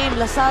end game.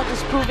 LaSalle is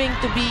proving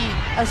to be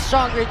a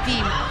stronger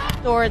team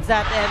towards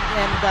that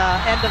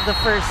end of the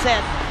first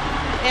set.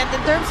 And in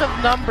terms of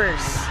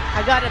numbers,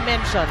 I gotta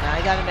mention.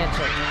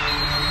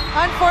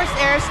 Unforced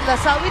errors,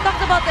 LaSalle. We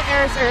talked about the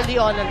errors early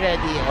on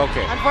already.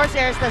 Okay. Unforced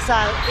errors,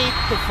 LaSalle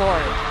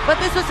 8-4. But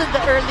this was in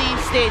the early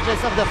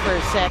stages of the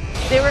first set.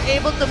 They were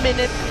able to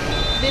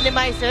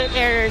minimize their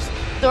errors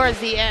towards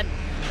the end.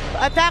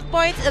 Attack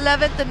points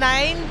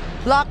 11-9,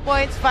 block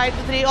points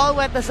 5-3, all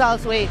went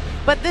LaSalle's way.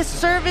 But this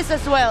service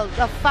as well,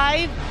 the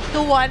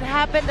 5-1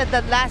 happened at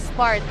the last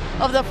part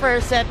of the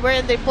first set,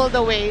 wherein they pulled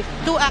away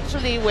to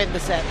actually win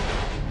the set.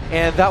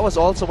 And that was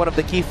also one of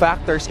the key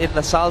factors in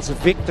LaSalle's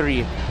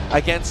victory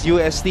against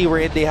UST,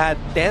 wherein they had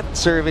 10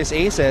 service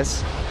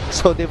aces.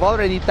 So they've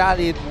already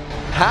tallied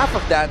half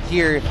of that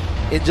here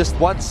in just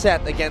one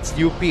set against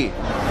UP. Yeah,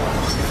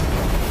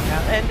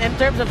 and in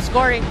terms of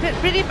scoring,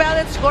 pretty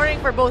balanced scoring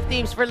for both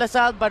teams. For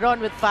LaSalle, Baron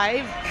with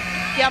 5,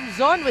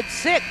 Tiamzon with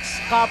 6,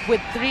 Cobb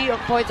with 3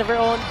 points of her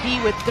own, D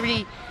with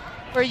 3.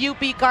 For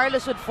UP,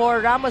 Carlos with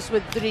 4, Ramos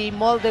with 3,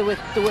 Molde with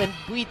 2, and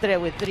Buitre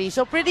with 3.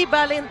 So pretty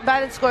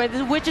balanced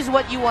scoring, which is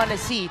what you want to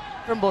see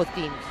from both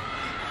teams.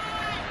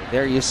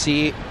 There you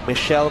see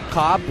Michelle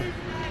Cobb,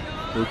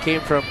 who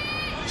came from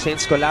St.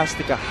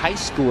 Scholastica High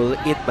School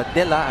in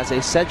Manila. As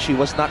I said, she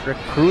was not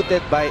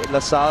recruited by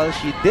LaSalle.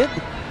 She did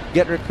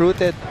get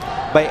recruited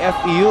by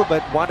FEU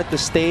but wanted to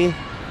stay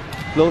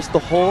close to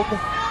home.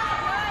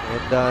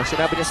 And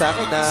sinabi niya sa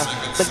akin na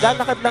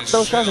naglalakad lang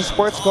daw siya sa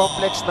sports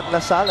complex ng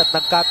Lasal at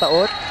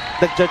nagkataon,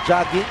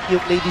 nagja-jogging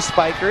yung Lady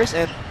Spikers,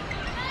 and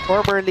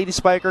former Lady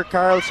Spiker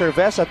Carl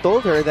Cerveza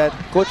told her that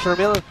Coach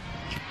Ramil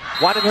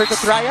wanted her to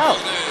try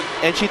out.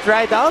 And she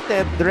tried out,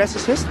 and the rest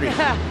is history.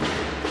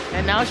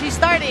 And now she's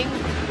starting.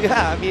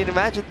 Yeah, I mean,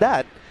 imagine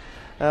that.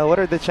 What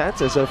are the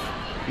chances of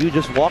you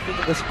just walking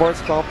in the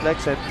sports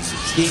complex and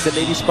seeing the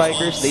Lady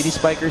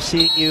Spikers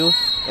seeing you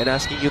and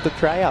asking you to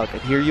try out, and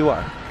here you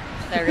are.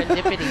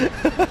 Serendipity.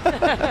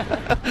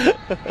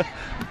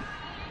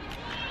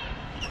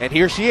 And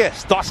here she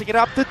is, tossing it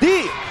up to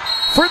D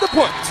for the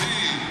point.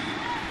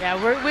 Yeah,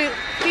 we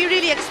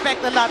really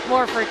expect a lot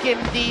more for Kim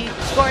D,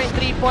 scoring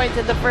 3 points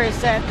in the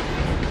first set,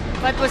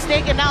 but was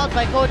taken out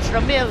by Coach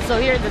Ramil.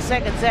 So here in the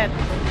second set,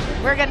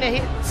 we're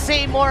gonna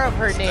say more of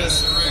her name.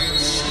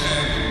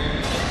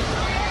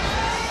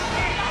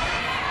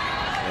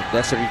 And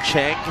Desiree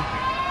Cheng,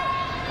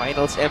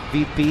 Finals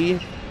MVP,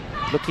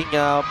 looking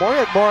more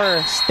and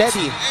more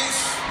steady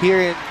here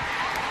in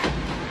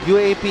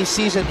UAAP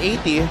Season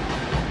 80.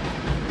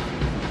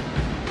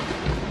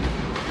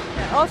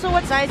 Also,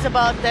 what's nice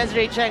about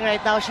Desiree Cheng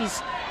right now,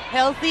 she's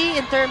healthy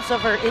in terms of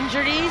her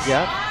injuries.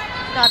 Yeah.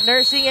 Not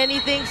nursing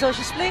anything, so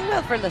she's playing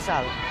well for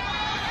LaSalle.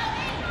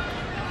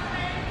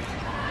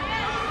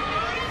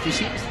 She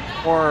seems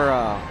more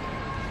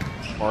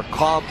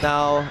calm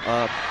now,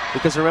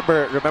 because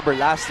remember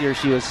last year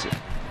she was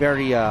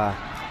very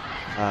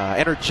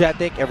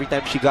energetic every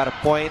time she got a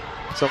point.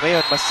 So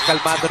ngayon, mas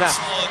kalmado na.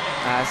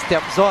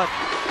 Tiamzon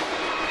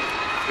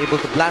able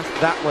to blast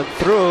that one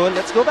through.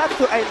 Let's go back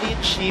to Eileen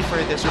Shi for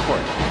this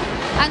report.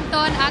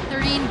 Anton at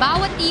Noreen,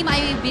 bawat team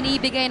ay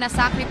binibigay na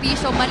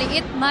sakripisyo,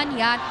 maliit man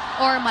yan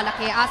or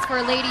malaki. As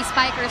for Lady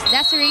Spikers,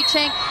 Desiree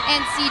Cheng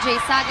and CJ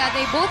Saga,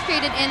 they both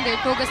traded in their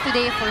togas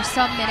today for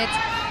some minutes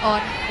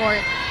on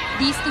court.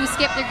 These two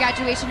skipped their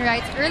graduation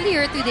rites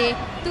earlier today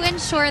to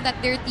ensure that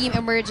their team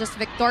emerges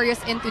victorious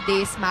in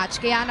today's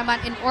match. Kaya naman,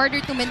 in order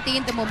to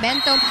maintain the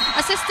momentum,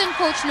 assistant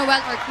coach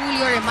Noel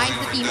Orculio reminds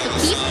the team to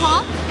keep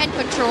calm and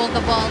control the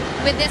ball.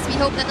 With this, we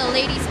hope that the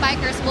Lady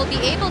Spikers will be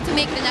able to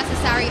make the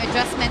necessary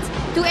adjustments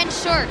to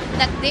ensure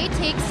that they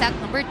take set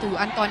number 2.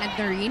 Anton and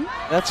Noreen.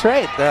 That's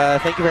right.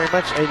 Thank you very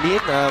much, Eileen.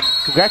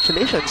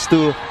 Congratulations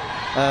to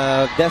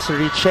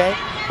Desiree Cheng.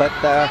 But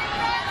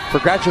for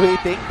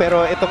graduating,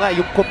 pero ito nga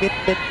yung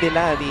commitment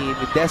nila ni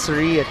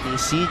Desiree at ni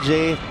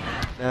CJ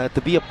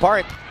to be a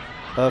part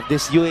of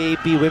this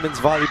UAAP women's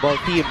volleyball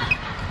team.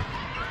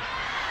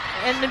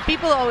 And then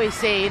people always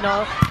say, you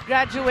know,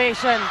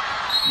 graduation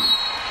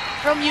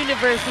from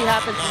university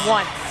happens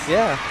once.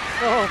 Yeah.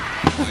 So,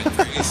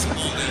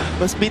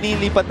 mas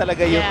pinili pa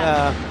talaga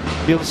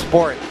yung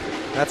sport.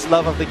 That's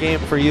love of the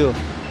game for you.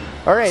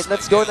 All right,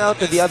 let's go now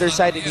to the other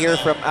side and hear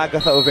from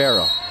Agatha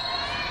Overo.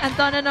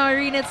 Anton and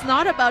Noreen, it's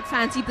not about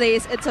fancy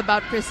plays, it's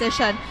about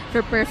precision for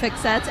perfect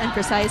sets and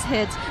precise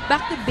hits.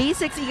 Back to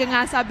basics, ika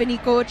nga sabi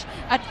ni Coach,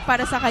 at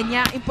para sa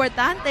kanya,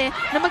 importante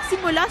na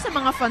magsimula sa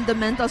mga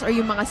fundamentals or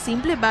yung mga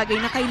simple bagay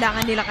na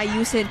kailangan nilang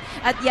ayusin.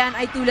 At yan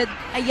ay tulad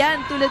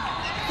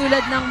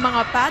ng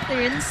mga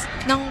patterns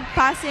ng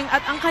passing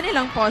at ang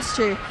kanilang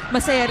posture.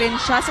 Masaya rin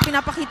siya sa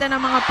pinapakita ng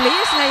mga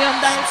players ngayon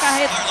dahil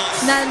kahit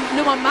na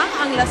lumamang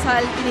ang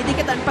Lasal,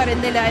 dinidikitan pa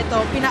rin nila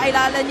ito.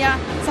 Pinailala niya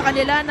sa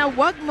kanila na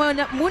huwag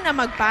muna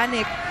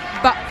mag-panic.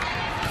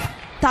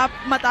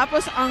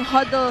 Matapos ang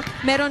huddle,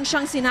 meron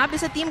siyang sinabi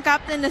sa team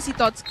captain na si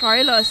Tots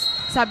Carlos.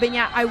 Sabi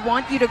niya, I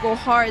want you to go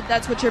hard.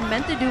 That's what you're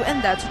meant to do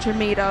and that's what you're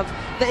made of.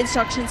 The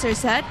instructions are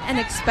set and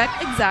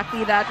expect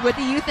exactly that. What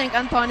do you think,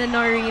 Anton and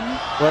Noreen?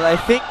 Well, I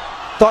think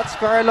Tots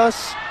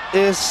Carlos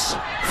is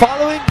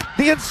following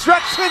the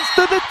instructions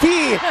to the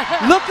T.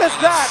 Look at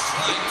that.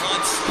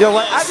 You know,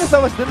 when Agatha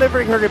was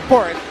delivering her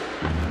report,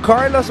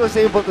 Carlos was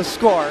able to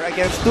score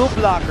against 2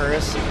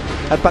 blockers.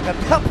 At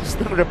pagkatapos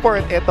ng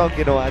report, ito ang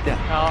ginawa niya.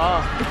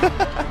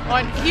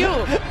 On cue.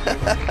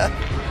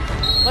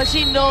 Well,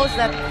 she knows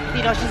that,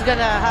 you know, she's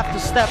gonna have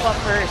to step up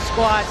her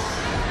squad.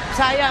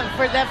 Sayang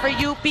for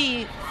UP,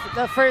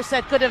 the first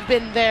set could have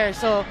been there.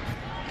 So,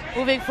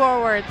 moving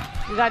forward,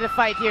 we gotta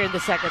fight here in the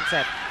second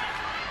set.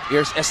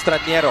 Here's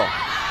Estraniero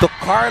to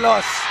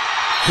Carlos,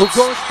 who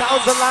goes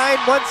down the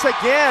line once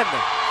again.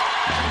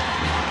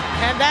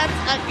 And that's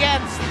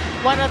against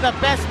one of the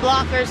best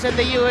blockers in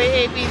the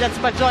UAAP, that's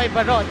Majoy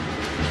Baron.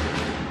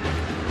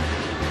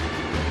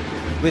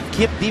 With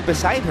Kim D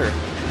beside her.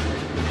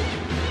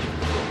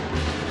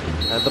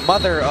 And the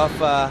mother of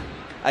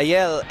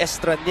Ayel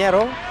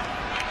Estraniero.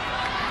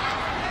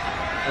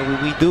 And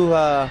we do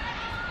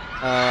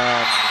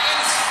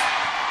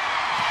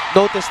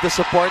notice the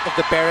support of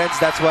the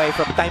parents. That's why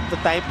from time to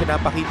time,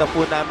 pinapakita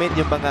po namin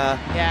yung mga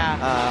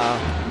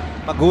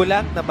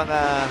magulang na mga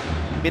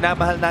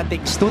minamahal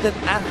nating student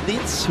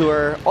athletes who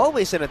are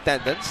always in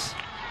attendance.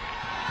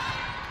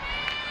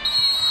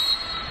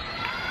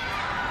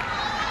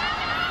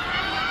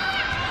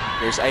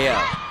 Here's Ayel.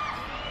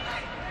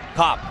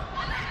 Cobb.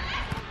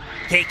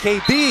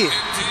 KKD.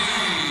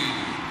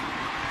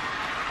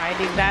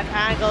 Finding that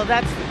angle.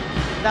 That's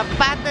the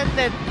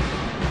patented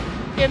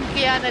Kim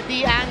Kiana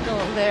D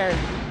angle there.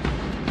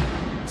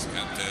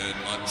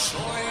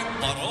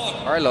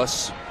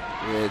 Carlos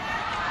with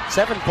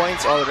 7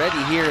 points already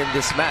here in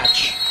this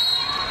match.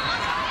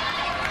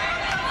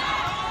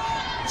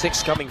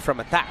 6 coming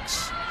from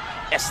attacks.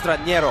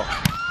 Estraniero.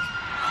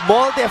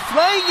 Molde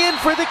flying in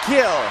for the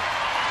kill.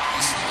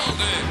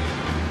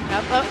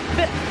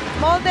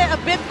 Molde a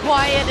bit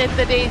quiet in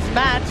today's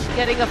match,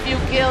 getting a few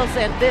kills,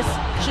 and this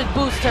should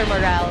boost her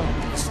morale.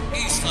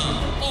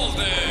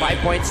 5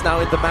 points now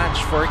in the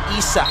match for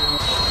Isa.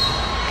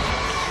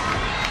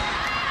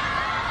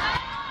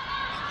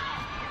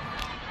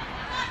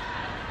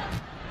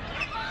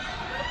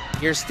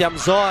 Here's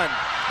Tiamzon,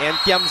 and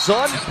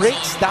Tiamzon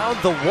breaks down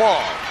the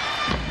wall.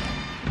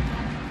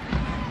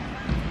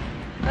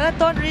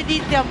 Don't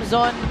really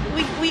Tiamzon.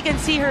 We can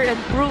see her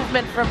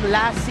improvement from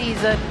last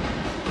season.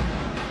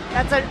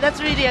 That's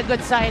really a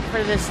good sign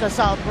for this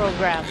Salle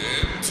program.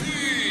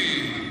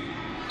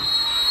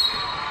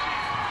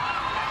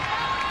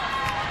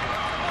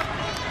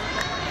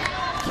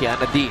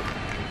 Kiana D.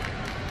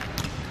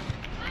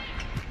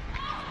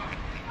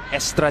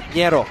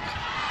 Estraniero.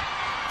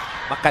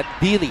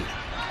 Macandili.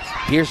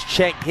 Here's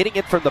Cheng hitting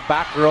it from the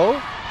back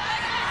row.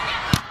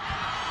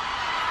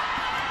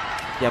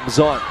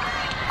 Tiamzon.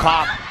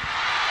 Cobb.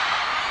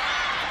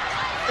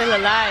 Still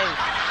alive.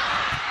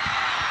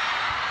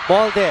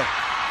 Molde.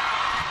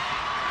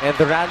 And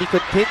the rally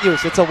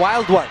continues. It's a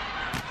wild one.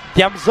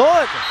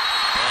 Tiamzon.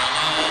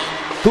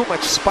 Too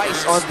much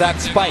spice on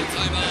that spike.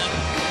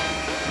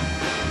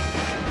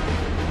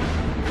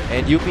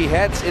 And UP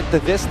heads into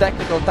this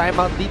technical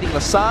timeout leading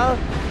LaSalle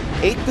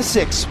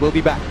 8-6. We'll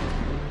be back.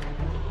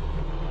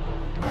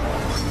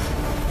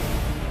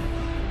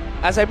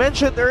 As I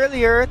mentioned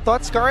earlier,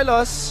 Tots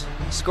Carlos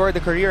scored the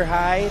career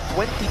high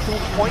 22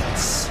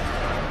 points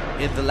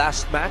in the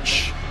last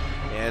match.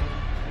 And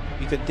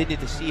we continue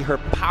to see her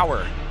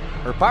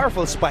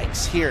powerful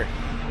spikes here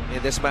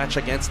in this match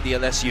against the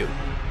LSU.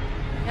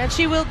 And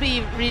she will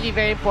be really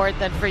very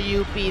important for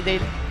UP.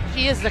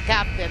 She is the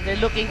captain. They're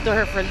looking to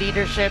her for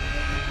leadership.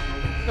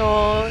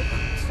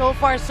 So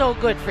far, so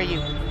good for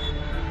you.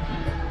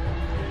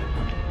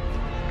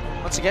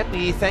 Once again,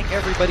 we thank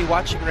everybody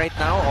watching right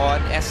now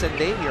on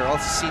SNA. We are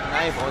also seen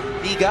live on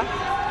Liga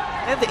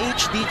and the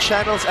HD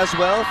channels as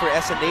well. For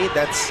SNA,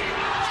 that's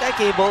Sky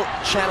Cable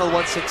channel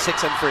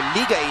 166, and for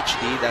Liga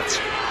HD, that's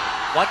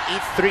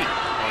 183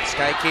 on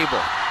Sky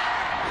Cable.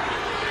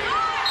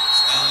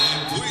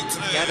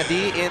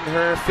 Yanadi in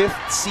her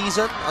 5th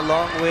season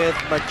along with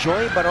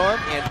Majoy Baron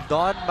and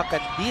Dawn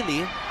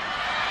Macandili.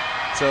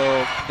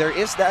 So there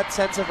is that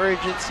sense of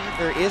urgency,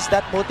 there is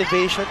that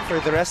motivation for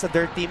the rest of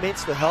their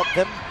teammates to help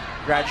them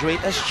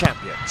graduate as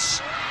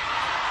champions.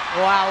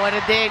 Wow, what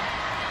a dig.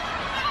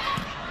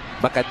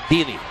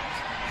 Macandili.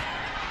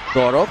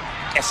 Doro.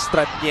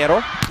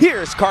 Estraniero.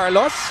 Here's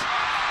Carlos.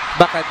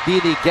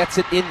 Macandili gets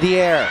it in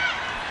the air.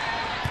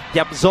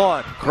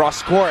 Yamzon,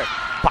 cross court.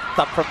 Popped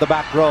up from the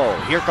back row.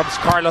 Here comes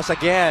Carlos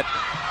again.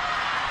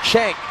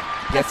 Shank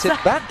gets it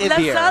back in the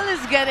air. Salle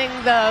is getting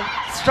the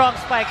strong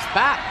spikes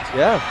back.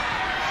 Yeah.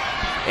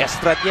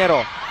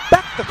 Estraniero.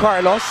 Back to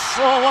Carlos.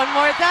 Oh, one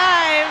more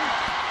time.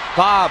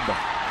 Cobb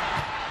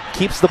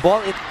keeps the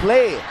ball in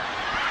play.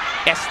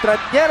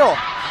 Estraniero.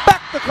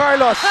 Back to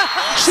Carlos.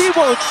 She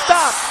won't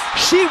stop.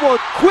 She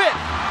won't quit.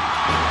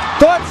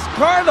 Tots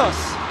Carlos.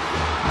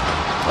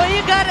 Well,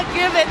 you gotta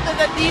give it to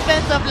the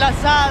defense of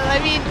LaSalle.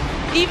 I mean,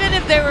 even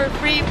if they were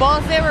free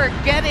balls, they were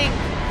getting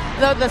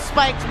the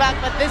spikes back.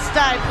 But this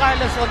time,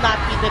 Carlos will not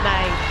be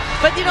denying.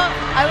 But you know,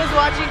 I was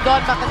watching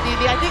Dawn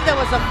Macandili. I think that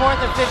was the 4th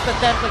or 5th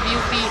attempt of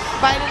UP.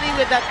 Finally,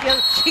 with that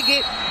kill, she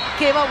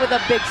came up with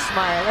a big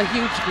smile, a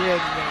huge grin.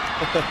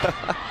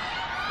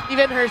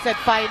 Even her said,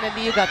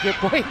 finally, you got your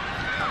point.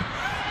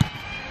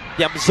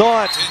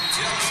 Yamzon.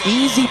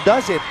 Easy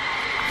does it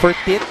for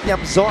Tin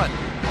Yamzon.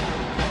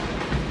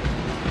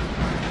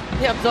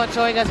 Yamzon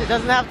showing us it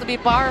doesn't have to be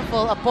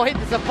powerful. A point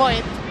is a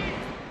point.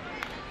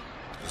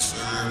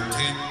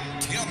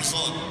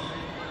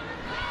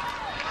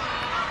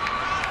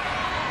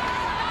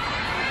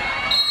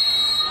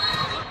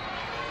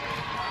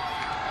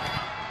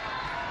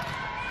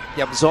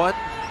 Yamzon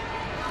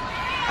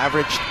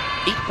averaged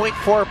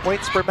 8.4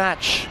 points per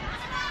match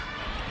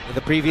in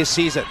the previous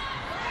season.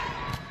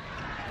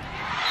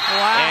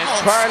 Wow. And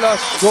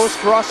Carlos goes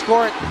cross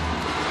court.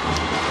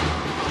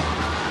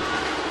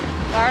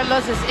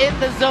 Carlos is in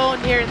the zone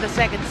here in the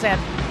second set.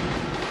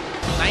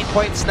 9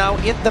 points now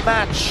in the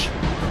match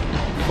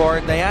for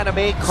Diana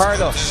May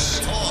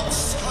Carlos.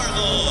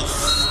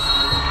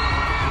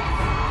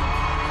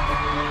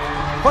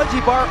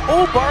 Bar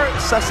Obar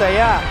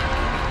Sasaya.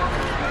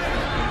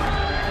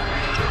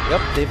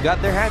 Yep, they've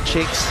got their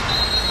handshakes.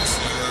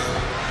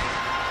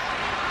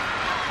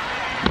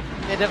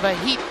 Bit of a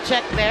heat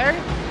check there.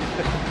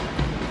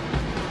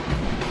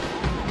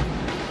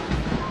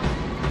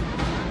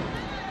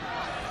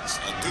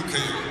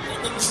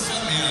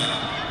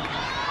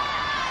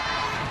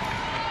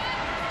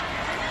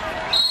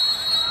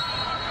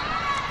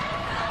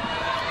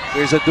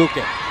 Here's a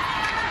Duque.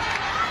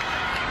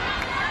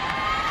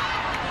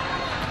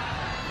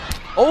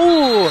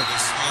 Oh!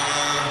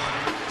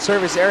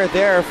 Service error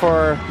there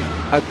for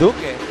a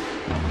Duque.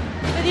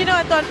 But you know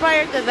what, Don,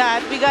 prior to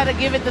that, we gotta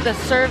give it to the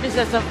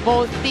services of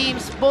both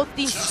teams. Both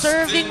teams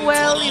serving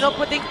well, you know,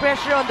 putting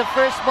pressure on the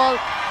first ball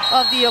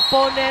of the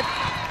opponent.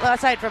 Well,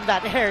 aside from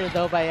that error,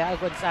 though, by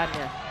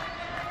Gonzania.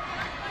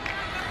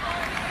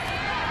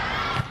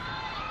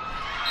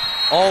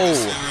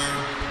 Oh!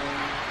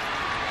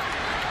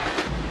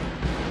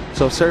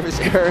 So service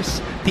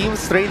errors,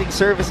 teams trading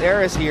service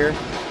errors here.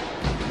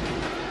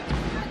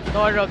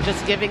 Norog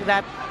just giving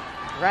that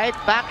right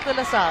back to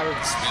LaSalle.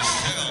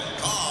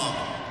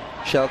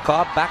 Michelle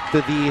Cobb back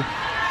to the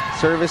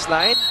service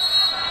line.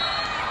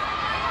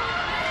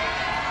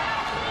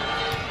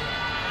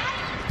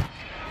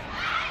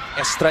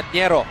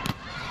 Estraniero.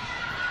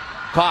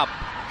 Cobb.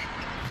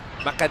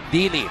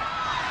 Macandili.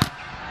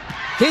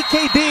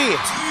 KKD.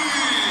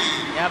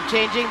 Yep,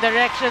 changing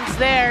directions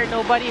there.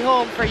 Nobody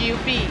home for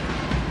UP.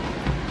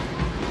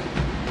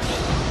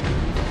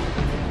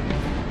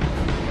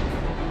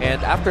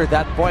 And after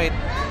that point,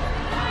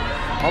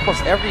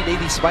 almost every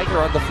lady spiker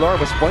on the floor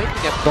was pointing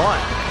at Dawn,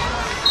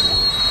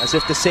 as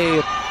if to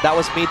say that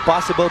was made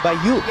possible by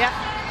you. Yeah.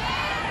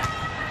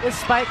 This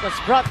spike was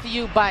brought to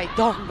you by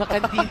Dawn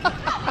Macandili.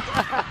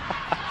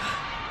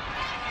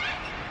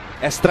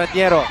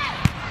 Estraniero.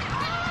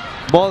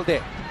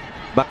 Molde.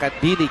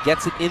 Macandili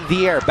gets it in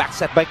the air. Back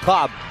set by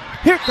Cobb.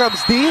 Here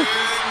comes D.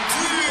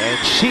 And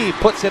she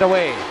puts it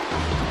away.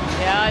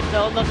 Yeah,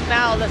 don't look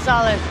now.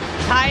 LaSalle has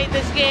tied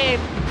this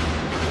game.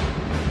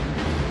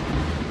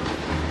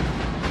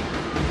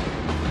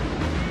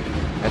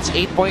 That's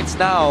 8 points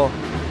now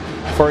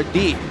for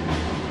D.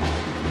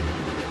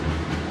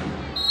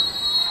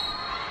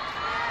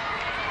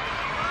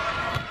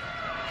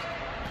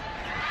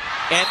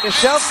 And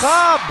Michelle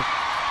Cobb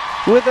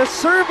with a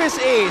service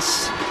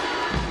ace.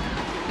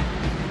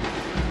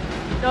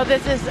 No,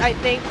 this is, I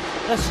think,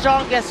 the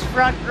strongest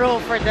front row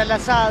for De La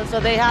Salle, so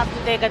they have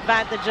to take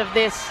advantage of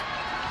this.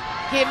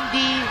 Kim D,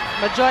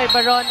 Majoy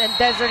Baron, and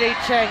Desiree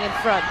Cheng in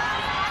front.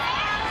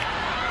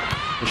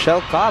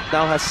 Michelle Cobb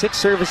now has 6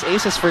 service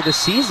aces for the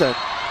season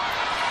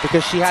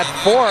because she had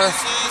 4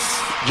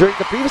 during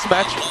the previous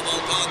match.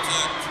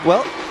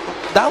 Well,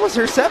 that was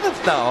her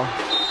 7th now.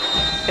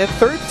 And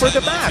 3rd for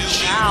the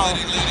match. Wow.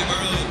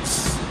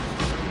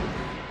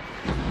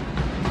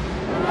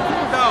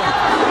 Down.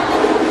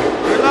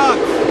 Relax.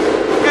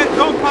 Okay,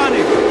 don't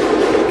panic.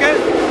 Okay?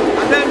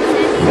 And then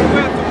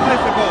where to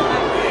place the ball.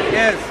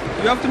 Yes,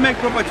 you have to make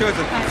proper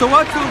choices. So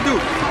what you'll do,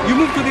 you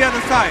move to the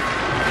other side.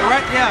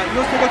 Alright? Yeah,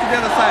 you also go to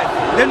the other side.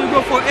 Then you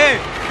go for A,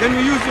 then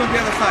you use you on the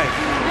other side.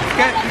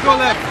 Okay? You go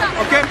left.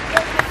 Okay?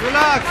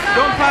 Relax,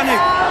 don't panic.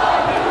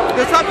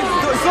 The service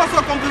is also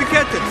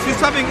complicated. She's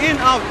serving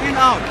in, out, in,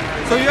 out.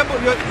 So you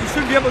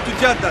should be able to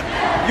judge that.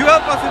 You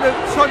help us with the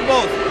short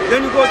balls,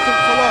 then you go to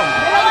long.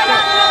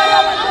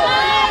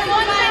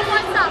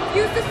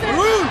 Use the service.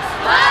 Rules!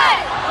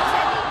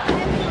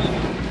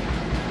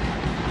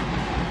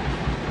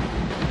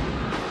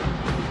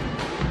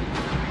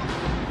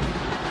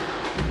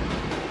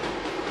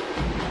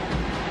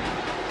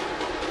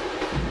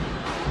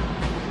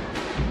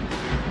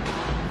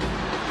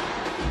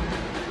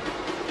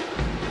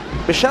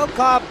 Michelle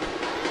Cobb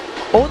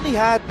only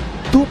had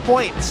 2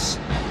 points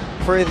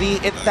for the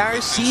entire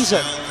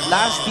season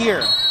last year.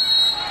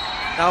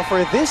 Now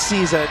for this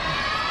season,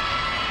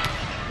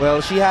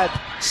 well, she had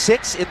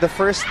 6 in the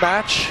first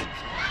match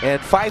and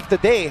 5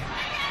 today.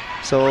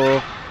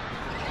 So,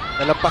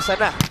 nalampasan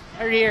na.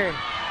 Career.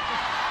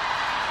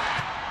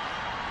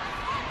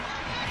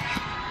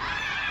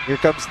 Here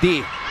comes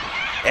D.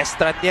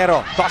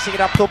 Estraniero tossing it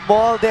up to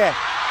Molde.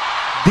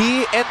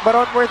 D and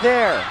Baron were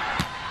there.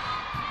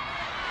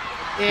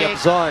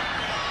 Yabzon.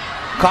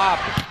 Cobb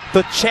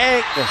to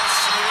Cheng.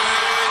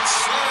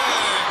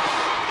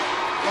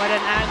 What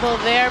an angle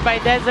there by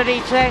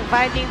Desiree Cheng,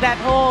 finding that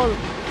hole.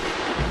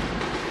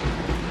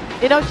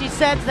 You know, she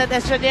says that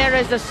Estraniero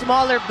is the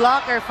smaller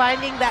blocker,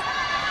 finding that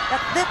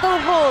little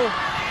hole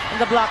in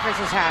the blocker's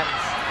hands.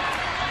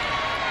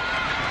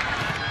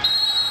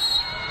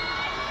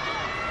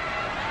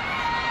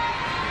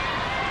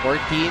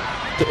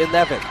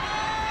 (14-11).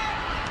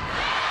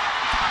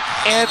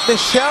 And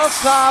Michelle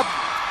Cobb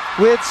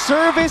with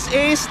service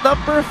ace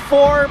number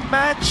 4,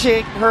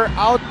 matching her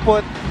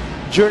output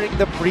during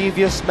the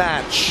previous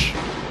match.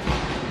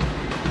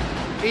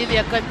 Really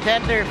a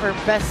contender for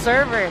best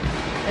server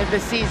in the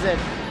season.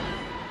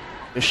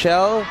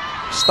 Michelle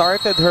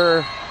started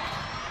her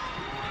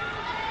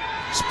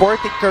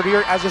sporting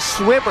career as a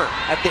swimmer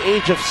at the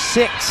age of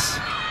 6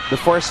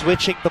 before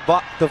switching to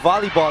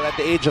volleyball at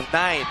the age of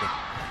 9.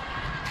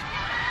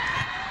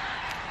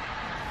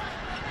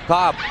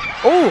 Cobb.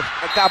 Oh,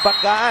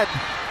 nagkabanggaan.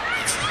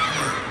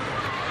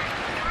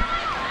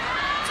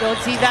 Don't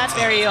see that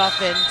very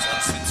often.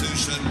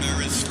 Substitution,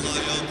 Maris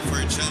Layog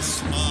for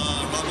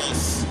Chesma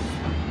Ramos.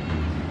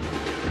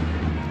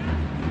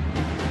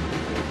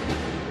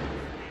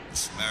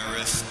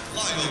 Maris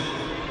Layog.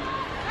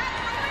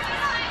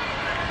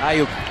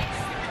 Ayub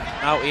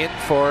now in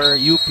for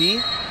UP.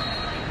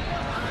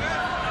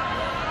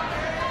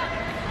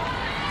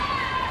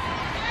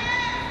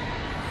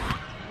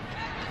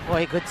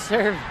 Boy, good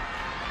serve.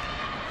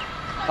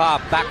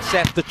 Back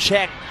set to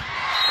Cheng.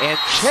 And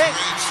Cheng.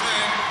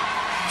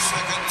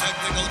 Second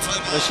technical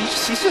time.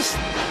 She's just,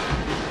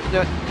 you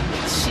know,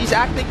 she's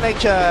acting like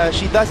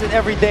she does it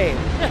every day.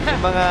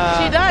 Yung mga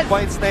She does.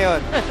 points na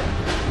yun.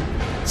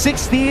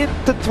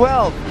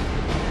 16-12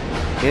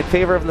 in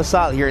favor of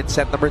LaSalle here in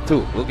set number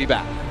 2. We'll be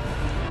back.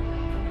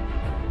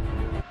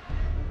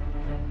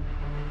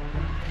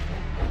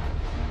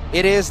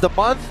 It is the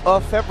month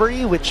of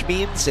February, which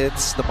means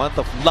it's the month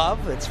of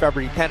love. It's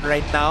February 10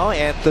 right now.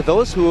 And to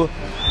those who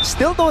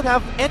still don't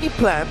have any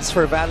plans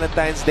for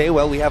Valentine's Day,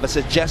 well, we have a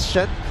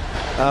suggestion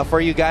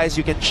for you guys.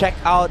 You can check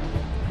out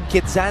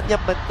Kidzania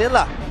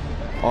Manila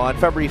on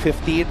February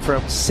 15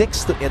 from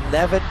 6 to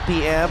 11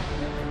 p.m.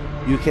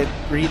 You can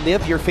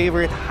relive your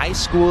favorite high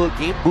school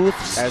game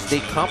booths as they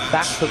come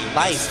back to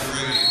life.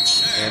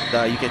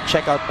 And you can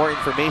check out more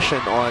information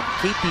on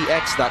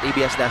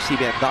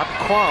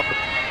ktx.abs-cbn.com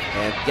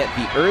and get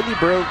the early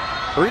bird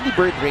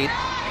rate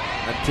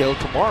until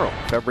tomorrow,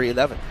 February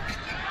 11th.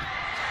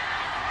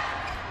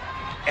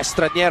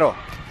 Estraniero.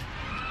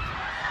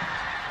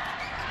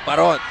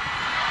 Baron.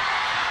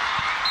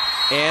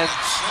 And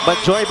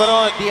Majoy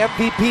Baron, the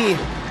MVP,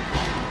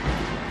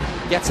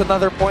 gets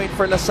another point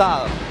for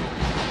LaSalle.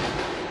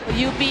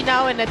 UP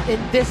now in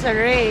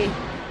disarray.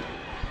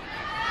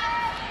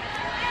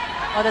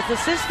 Oh, that's the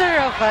sister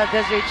of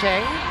Desiree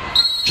Cheng.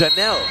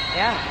 Janelle,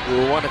 Yeah.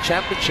 who won a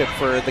championship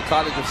for the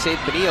College of St.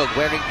 Benilde,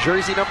 wearing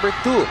jersey number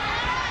 2.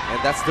 And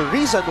that's the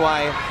reason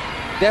why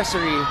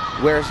Desiree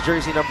wears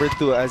jersey number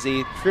 2 as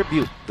a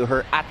tribute to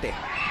her ate,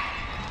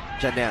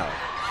 Janelle.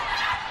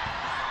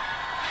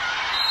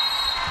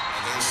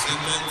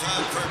 Second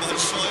time for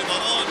Machoy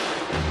Baron.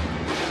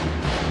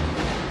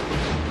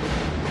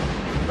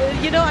 Well,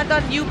 you know,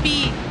 Anton, UP,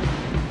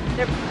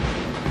 they're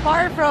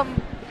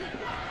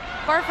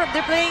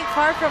they're playing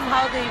far from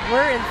how they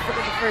were in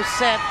the first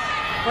set,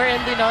 wherein,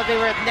 you know, they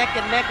were neck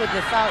and neck with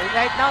the Salle.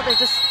 Right now, they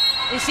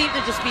seem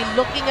to just be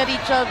looking at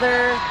each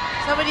other.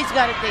 Somebody's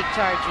got to take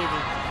charge,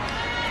 really.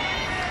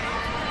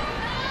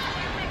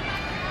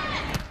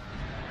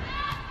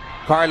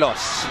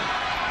 Carlos.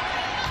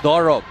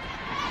 Dorob.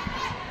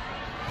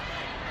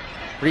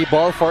 Free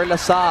ball for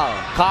LaSalle.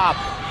 Cobb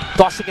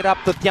tossing it up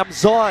to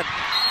Tiamzon.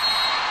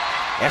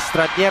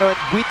 Estranero and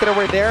Buitre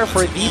were there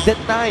for the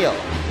denial.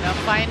 Now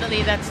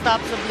finally, that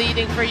stops the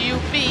bleeding for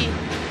UP.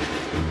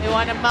 They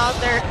want to mount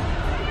their,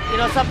 you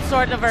know, some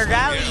sort of a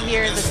rally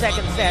here in the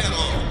second set.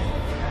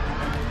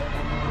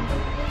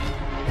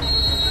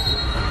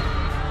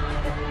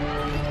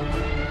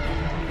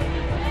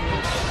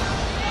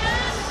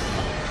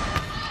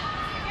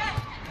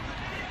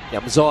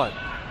 Tiamzon.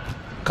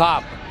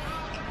 Cobb.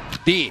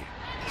 D.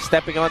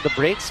 Stepping on the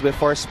brakes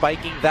before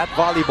spiking that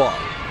volleyball.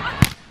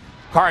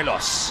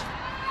 Carlos.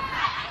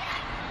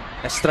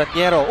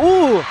 Estranero.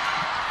 Ooh!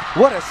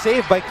 What a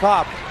save by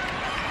Cobb.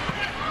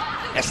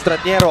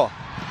 Estranero.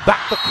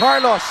 Back to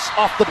Carlos.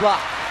 Off the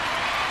block.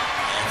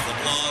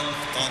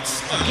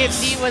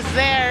 Gibney was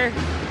there.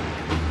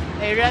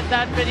 They read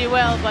that pretty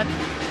well, but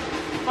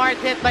smart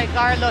hit by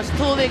Carlos,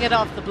 tooling it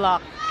off the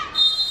block.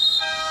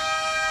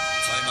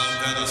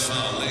 Timeout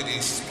Denison, Lady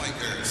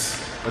Spikers.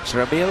 Coach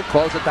Ramil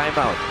calls a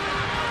timeout.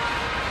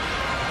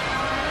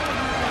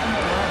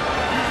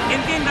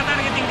 Hindi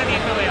na-targeting ka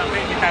dito eh.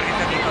 Hindi target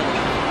ka dito.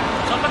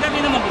 So pag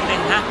hindi na mabutin,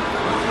 ha?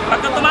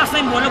 Pagka tumaas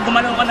na yung bola,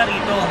 gumalaw ka na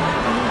rito.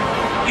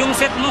 Yung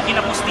set mo,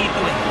 kinapos dito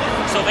eh.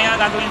 So kaya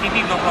gagawin dito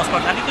yung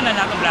cross-court. Nandito na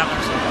lahat ng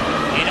blockers.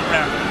 Yan ang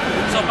player.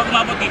 So pag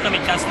umabot dito,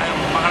 may chance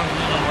tayong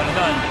makarunod ng bola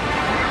doon.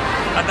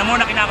 Pag na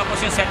muna kinakapos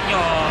yung set nyo,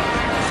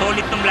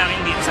 solid tong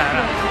blocking dito sa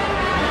harap.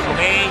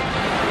 Okay?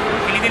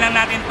 Pilitin lang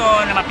natin to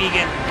na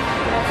mapigil.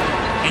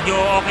 Medyo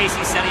okay si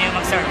Salle yung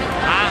mag-serve.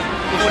 Ha?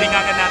 Tutuling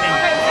agad natin.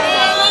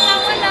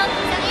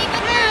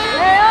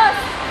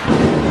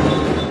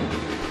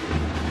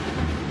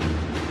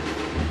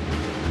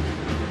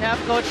 Yeah,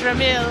 Coach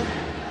Ramil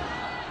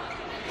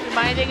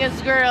reminding his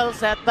girls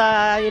that,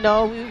 you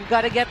know, we've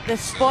got to get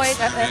this point.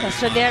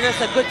 Estranero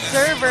is a good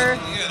server.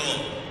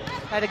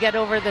 Try to get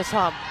over this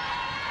hump.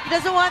 He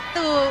doesn't want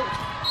to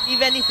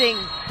leave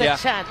anything to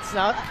chance.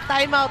 No?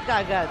 Timeout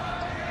ka agad.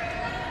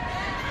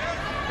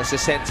 Kasi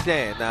sense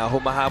niya eh, na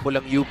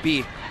humahabol ang UP.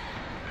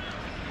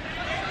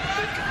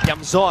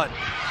 Tiamzon.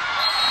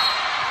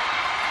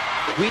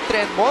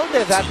 Buitre and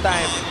Molde that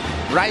time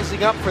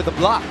rising up for the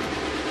block.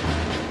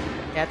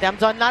 Yeah,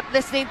 Tiamzon not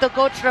listening to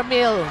Coach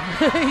Ramil.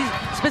 He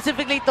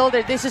specifically told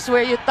her, this is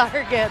where you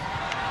target.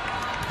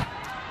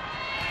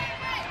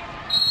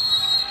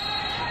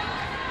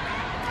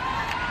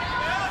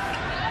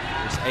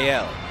 Here's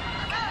AL.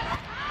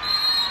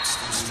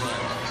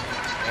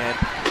 And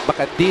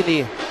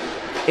Macandini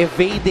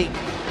evading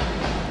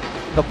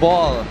the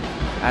ball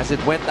as it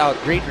went out.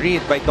 Great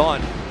read by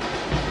Don.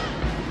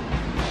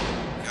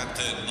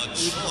 Captain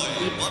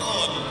Machoy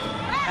Baron.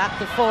 Back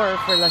to 4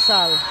 for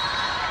LaSalle.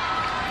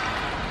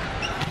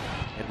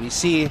 And we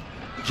see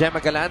Gemma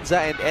Galanza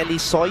and Ellie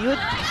Soyud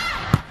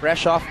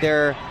fresh off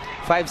their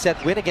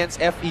 5-set win against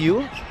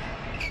FEU.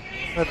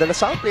 The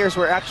LaSalle players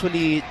were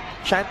actually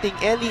chanting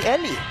Ellie,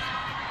 Ellie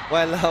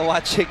while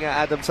watching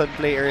Adamson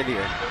play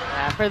earlier.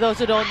 For those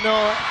who don't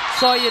know,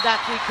 Soyud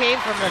actually came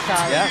from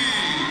LaSalle. Yeah.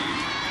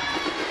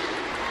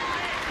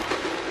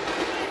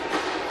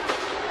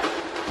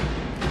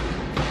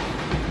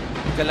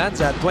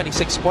 Galanza had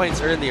 26 points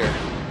earlier.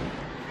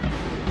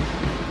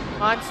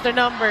 Monster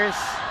numbers.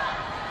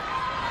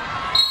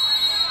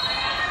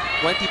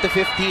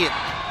 20-15 in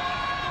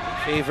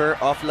favor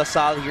of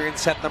LaSalle here in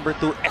set number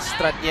 2.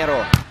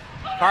 Estranero.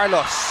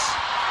 Carlos.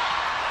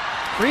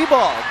 Free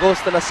ball goes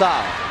to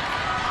LaSalle.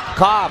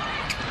 Cobb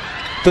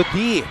to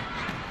D.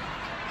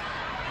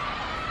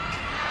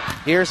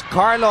 Here's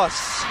Carlos.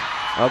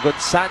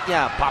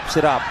 Gonzania pops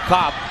it up.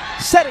 Cobb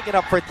setting it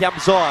up for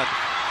Tiamzon.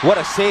 What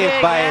a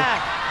save by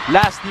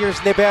last year's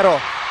libero.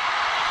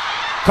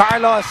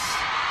 Carlos.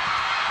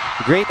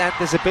 Great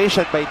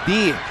anticipation by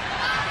D.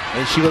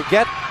 And she will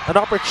get an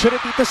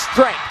opportunity to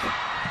strike.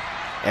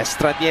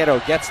 Estranero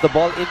gets the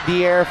ball in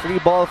the air. Free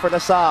ball for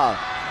LaSalle.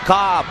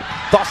 Cobb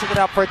tossing it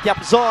up for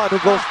Tiamzon, who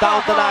goes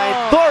down the line.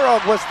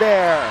 Dorog was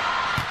there.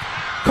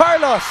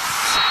 Carlos.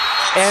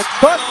 And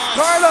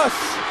Carlos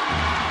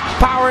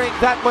powering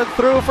that one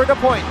through for the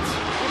point.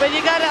 But you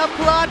gotta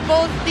applaud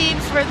both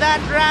teams for that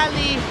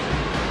rally.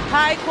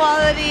 High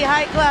quality,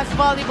 high class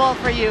volleyball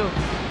for you.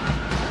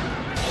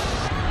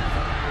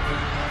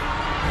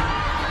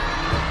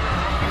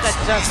 That's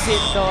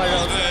Justin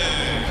Dorog.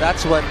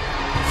 That's what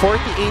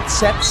 48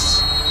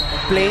 sets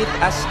played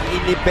as a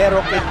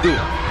libero can do.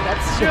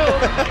 That's true.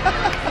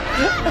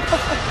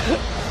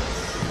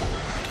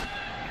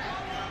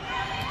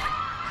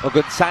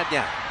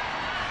 Gonzania.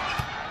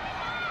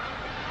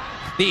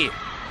 D.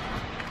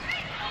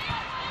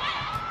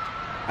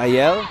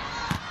 Ayel.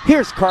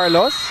 Here's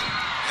Carlos.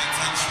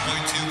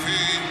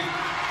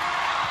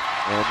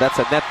 And that's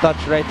a net touch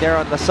right there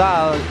on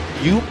Salle.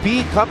 UP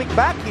coming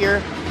back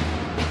here.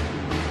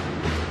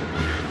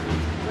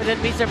 Wouldn't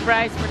be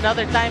surprised for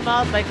another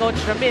timeout by Coach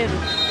Ramil.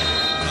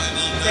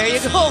 There you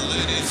go.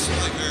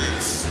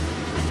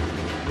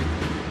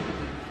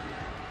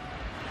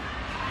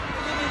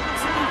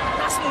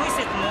 Taas mo,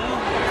 iset mo.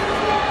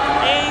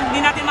 Eh,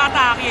 hindi natin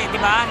matake, di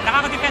ba?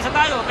 Nakakadepensa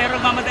tayo, pero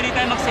mamadali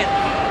tayo mag-set.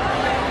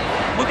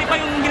 Buti pa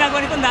yung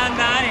ginagawa nito,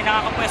 dahan-dahan eh.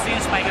 Nakakapwesto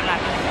yung spiker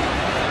natin.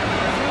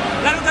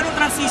 Lalo-lalo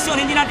transition,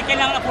 hindi natin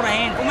kailangan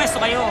apurahin.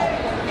 Pumesto kayo.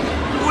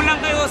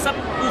 Kulang kayo sa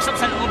usap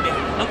sa loob eh.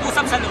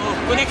 Mag-usap sa loob.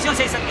 Connection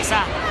sa isa't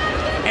isa.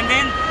 And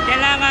then,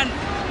 kailangan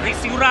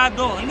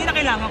sigurado. Hindi na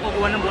kailangan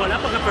kukuha ng bola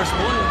pagka first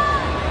ball.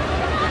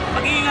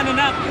 Magiging ano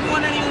na, kukuha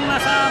na yung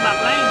nasa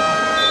backline.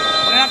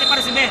 Huwag natin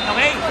para si Ben,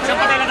 okay? Isang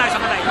patay lang tayo,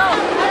 isang patay.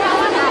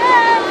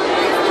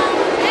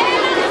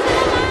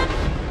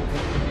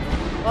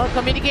 Well,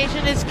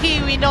 communication is key.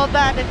 We know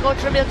that. And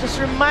Coach Ramil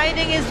just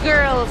reminding his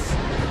girls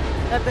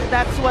that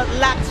that's what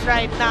lacks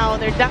right now.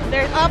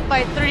 They're up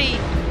by 3.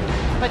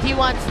 But he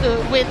wants to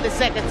win the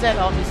second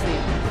set, obviously.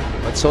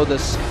 But so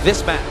does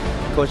this man,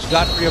 Coach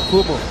Godfrey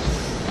Okumu.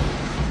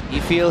 He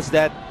feels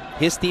that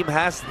his team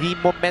has the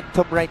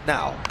momentum right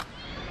now.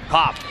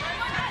 Cobb,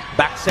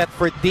 back set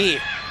for D.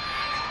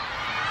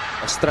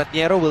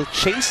 Estraniero will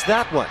chase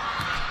that one.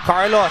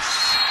 Carlos.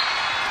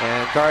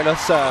 And Carlos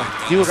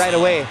knew right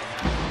away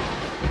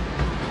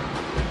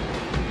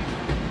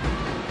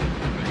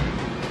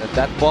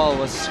that ball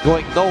was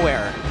going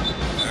nowhere.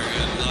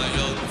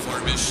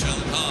 For Michelle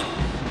Cobb.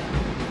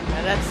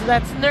 And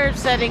that's nerve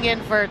setting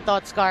in for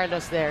Tots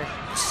Carlos there.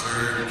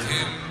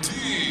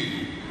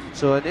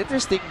 So an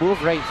interesting move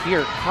right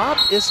here. Cobb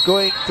is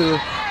going to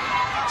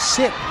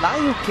sit.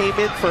 Layu came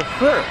in for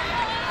her.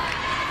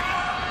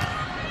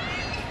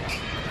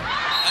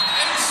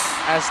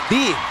 As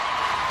D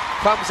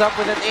comes up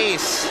with an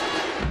ace.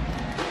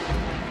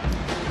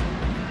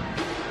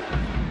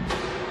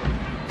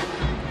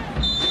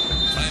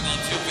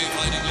 Timeout, UP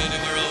fighting Lady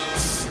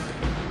Maroons.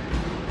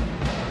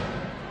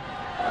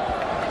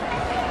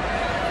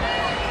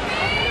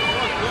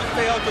 Don't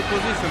stay out of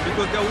position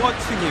because they're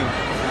watching you.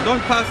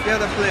 Don't pass the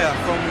other player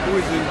from who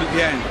is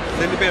behind,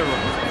 the libero,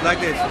 like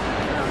this.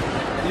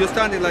 You're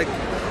standing like,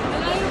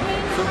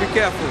 so be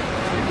careful.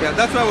 Yeah,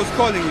 that's why I was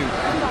calling you.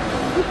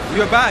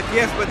 You're back,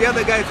 yes, but the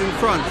other guy's in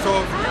front.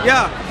 So,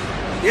 yeah,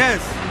 yes,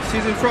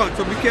 she's in front,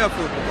 so be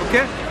careful,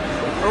 okay?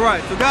 All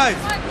right, so guys,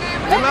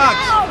 relax.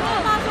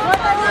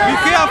 Be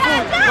careful,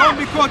 don't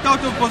be caught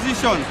out of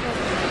position.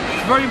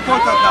 It's very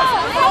important now.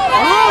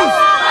 Rules!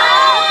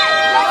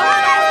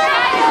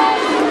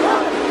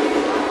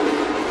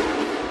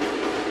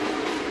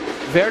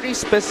 Very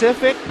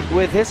specific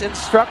with his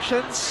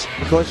instructions,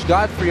 Coach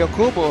Godfrey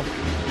Okumu.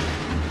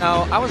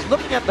 Now, I was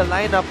looking at the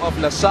lineup of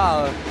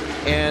Salle,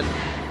 and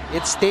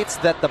it states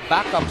that the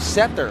backup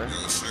setter,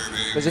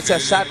 because it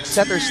says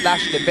setter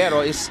 /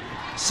 libero, is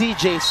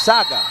CJ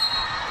Saga.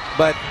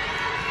 But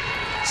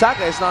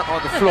Saga is not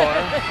on the floor.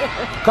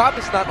 Cobb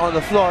is not on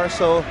the floor,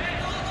 so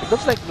it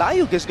looks like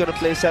Layug is going to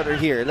play setter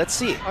here. Let's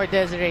see. Or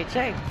Desiree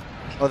Cheng.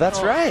 Oh,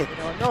 that's right. We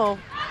don't know.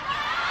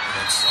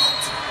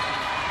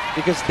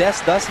 Because Des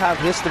does have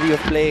history of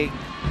playing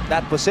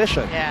that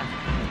position. Yeah.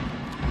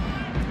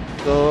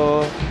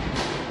 So,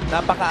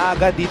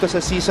 napakaaga dito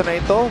sa season na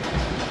ito.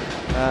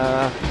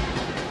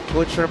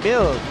 Coach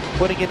Ramil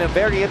putting in a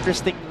very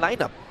interesting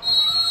lineup.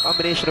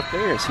 Combination of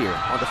players here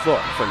on the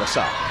floor for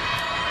Salle.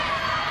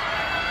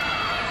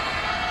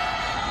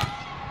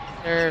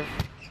 Serve.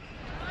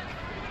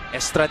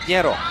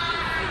 Estraniero.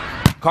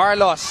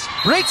 Carlos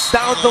breaks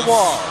down the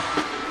wall.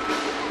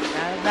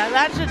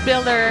 That should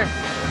build her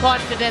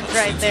confidence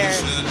right there.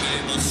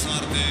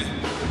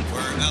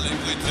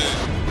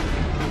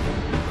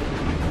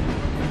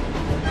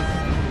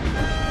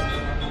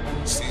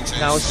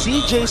 Now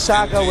CJ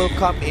Saga will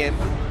come in.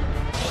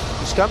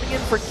 He's coming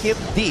in for Kim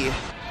D.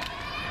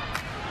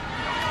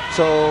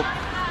 So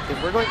if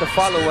we're going to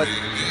follow what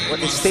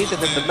is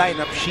stated in the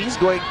lineup, she's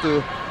going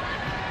to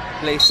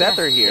play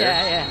setter here.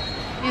 Yeah.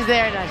 She's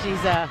there now.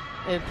 She's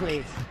in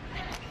place.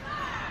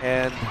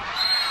 And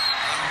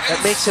that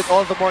makes it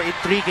all the more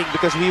intriguing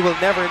because we will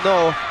never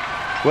know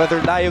whether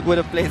Layug would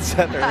have played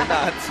center or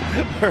not,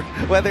 or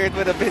whether it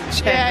would have been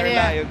Chen or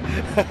Layug.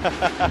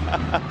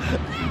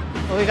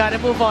 Well, we gotta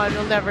move on.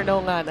 We'll never know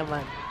nga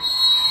naman.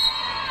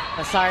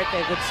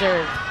 Asarte, good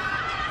serve.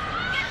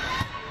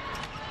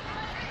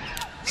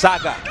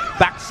 Saga,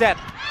 back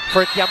set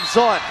for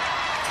Tiamzon.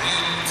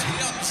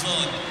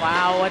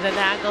 Wow, what an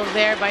angle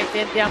there by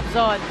Tin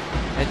Tiamzon.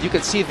 And you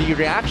can see the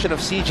reaction of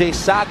CJ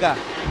Saga.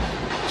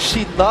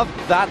 She loved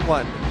that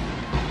one.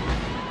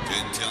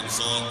 Tin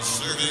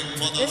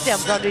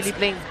Tiamzon really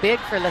playing big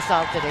for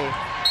Salle today.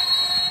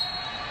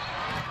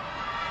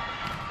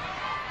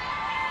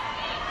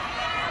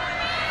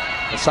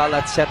 Salle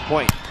at set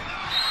point.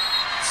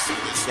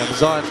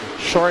 Tiamzon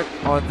short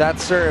on that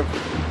serve.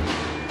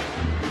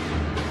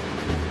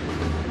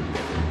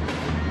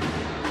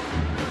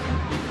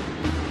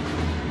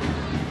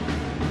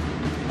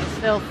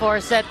 Still 4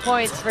 set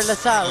points for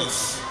LaSalle.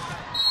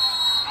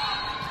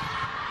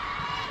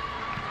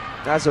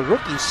 As a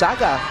rookie,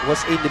 Saga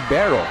was a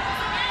libero.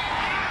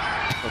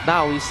 But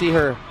now we see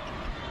her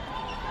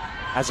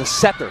as a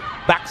setter.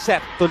 Back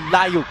set to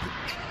Layug.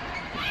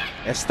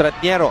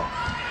 Estradñero.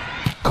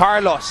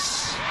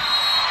 Carlos.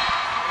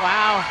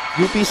 Wow.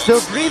 UP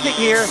still breathing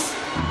here.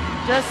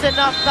 Just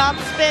enough top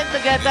spin to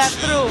get that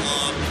through.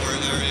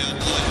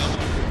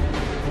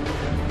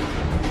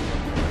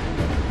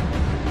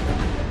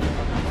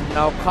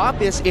 Now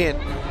Cobb is in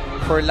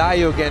for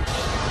Layug, and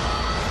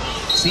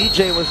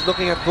CJ was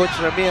looking at Coach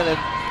Ramil, and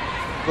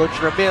Coach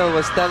Ramil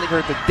was telling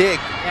her to dig.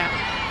 Yeah,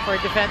 for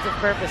defensive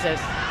purposes.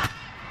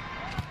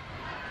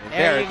 And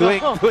there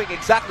doing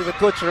exactly what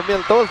Coach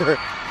Ramil told her.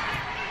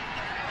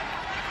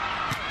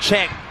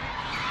 Cheng.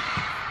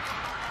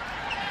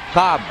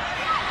 Cobb.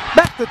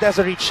 Back to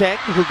Desiree Cheng,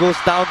 who goes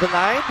down the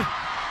line.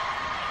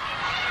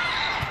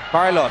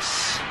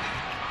 Carlos.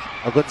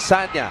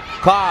 Agunsanya.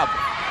 Cobb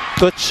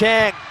to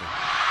Cheng.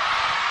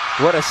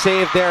 What a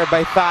save there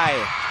by Thai.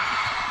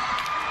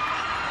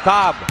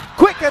 Cobb.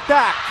 Quick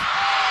attack.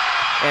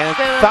 And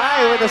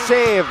Thai with a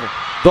save.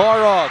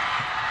 Dorog.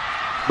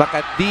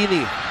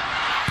 Macandini.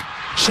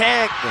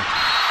 Cheng.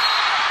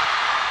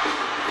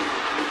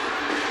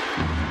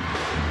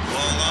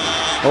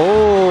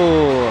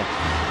 Oh.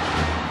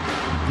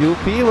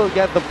 UP will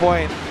get the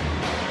point.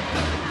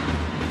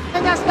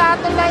 Kanya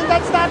starting line,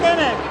 that's natin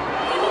eh.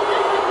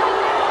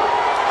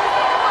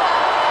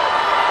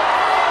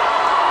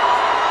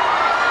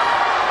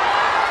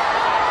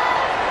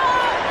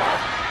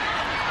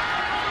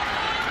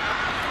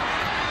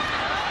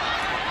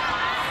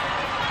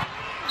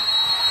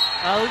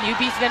 Oh,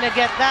 UP's gonna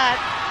get that.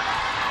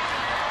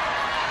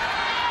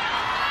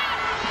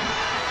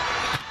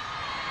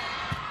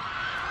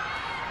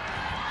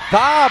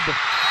 Cobb.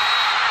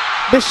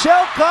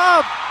 Michelle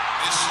Cobb.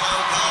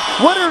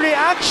 What a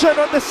reaction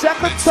on the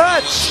second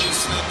touch.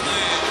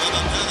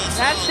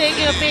 That's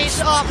taking a page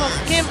off of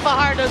Kim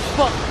Fajardo's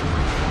book.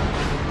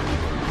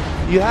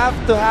 You have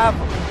to have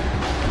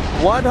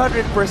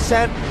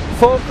 100%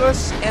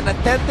 focus and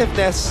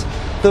attentiveness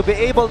to be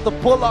able to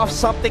pull off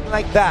something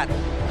like that.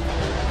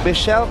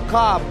 Michelle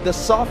Cobb, the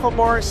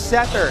sophomore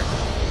setter,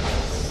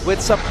 with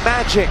some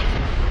magic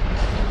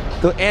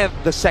to end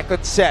the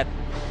second set.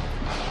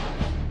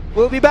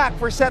 We'll be back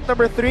for set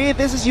number 3.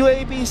 This is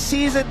UAAP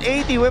Season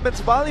 80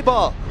 Women's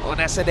Volleyball on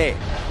SNA.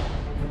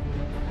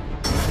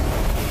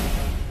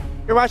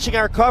 You're watching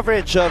our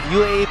coverage of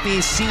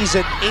UAAP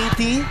Season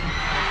 80.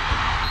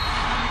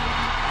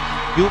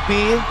 UP,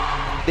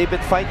 they've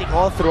been fighting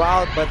all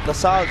throughout, but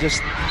LaSalle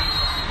just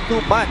too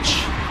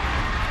much.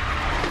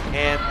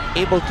 And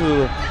able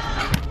to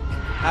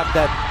have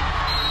that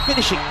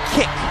finishing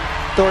kick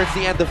towards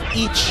the end of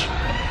each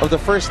of the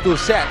first 2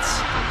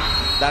 sets.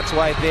 That's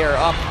why they're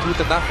up 2-0.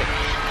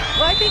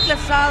 Well, I think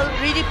LaSalle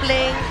really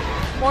playing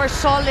more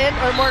solid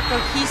or more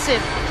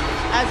cohesive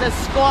as a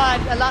squad.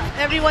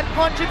 Everyone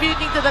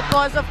contributing to the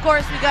cause. Of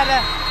course, we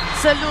gotta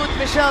salute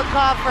Michelle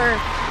Cobb for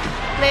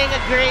playing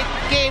a great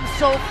game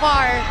so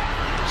far,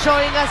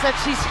 showing us that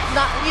she's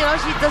not,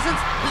 she doesn't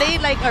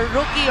play like a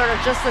rookie or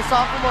just a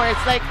sophomore.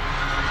 It's like,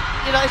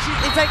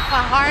 it's like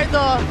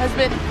Fajardo has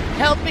been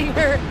helping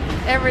her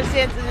ever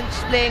since, and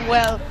she's playing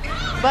well.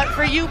 But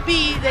for UP,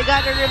 they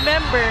got to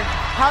remember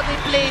how they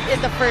played in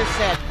the first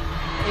set.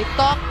 They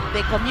talked,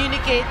 they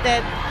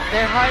communicated,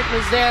 their heart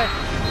was there.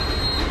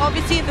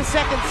 Obviously, in the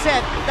second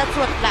set, that's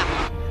what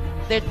lacked.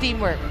 Their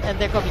teamwork and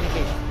their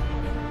communication.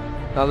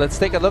 Now let's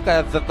take a look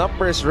at the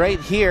numbers right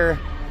here.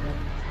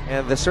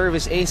 And the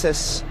service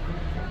aces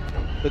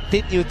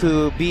continue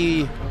to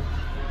be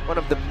one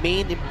of the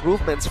main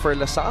improvements for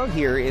LaSalle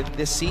here in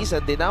this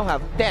season. They now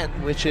have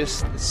 10, which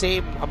is the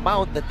same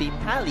amount that they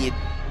tallied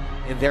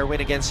in their win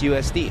against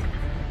USD.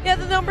 Yeah,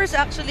 the numbers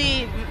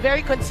actually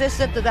very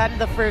consistent to that in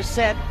the first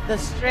set. The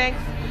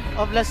strength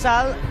of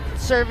LaSalle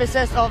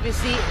services,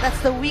 obviously, that's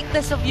the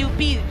weakness of UP.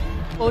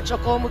 Coach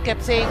Okomu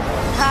kept saying,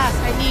 pass,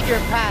 I need your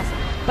pass.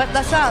 But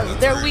LaSalle,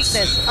 their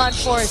weakness,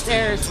 unforced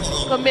errors,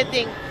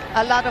 committing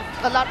a lot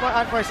more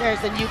unforced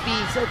errors than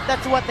UP. So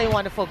that's what they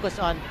want to focus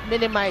on,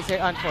 minimize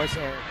their unforced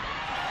errors.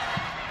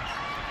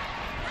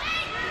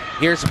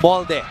 Here's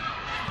Molde.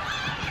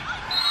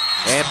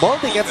 And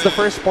Molde gets the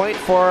first point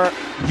for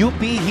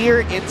UP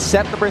here in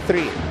set number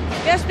 3.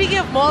 Yeah, speaking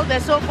of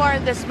Molde, so far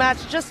in this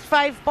match, just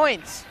 5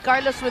 points.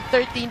 Carlos with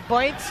 13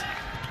 points,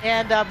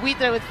 and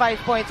Buitre with 5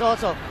 points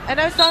also. And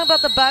I was talking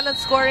about the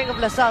balanced scoring of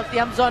LaSalle.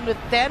 Tiamzon with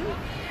 10,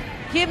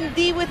 Kim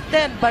D with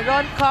 10,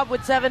 Baron Cobb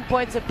with 7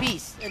 points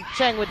apiece, and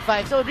Cheng with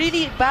 5. So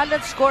really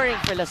balanced scoring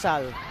for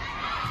LaSalle.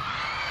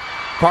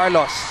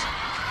 Carlos.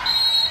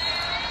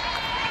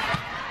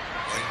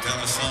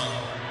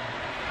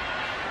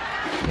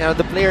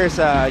 The players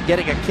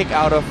getting a kick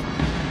out of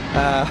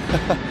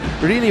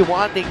really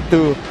wanting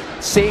to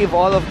save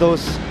all of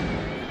those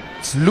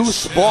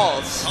loose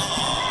balls.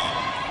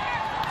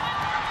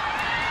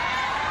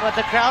 What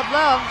the crowd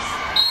loves.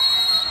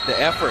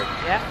 The effort.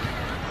 Yeah.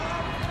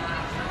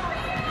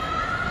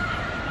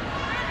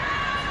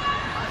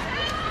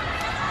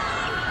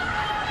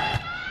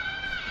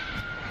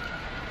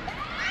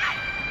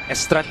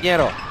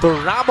 Estranero to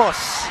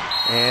Ramos.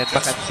 And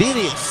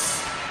Macandini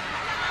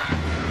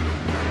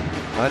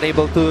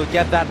unable to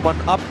get that one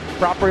up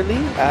properly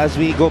as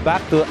we go back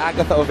to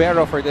Agatha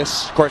Overo for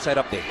this courtside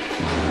update.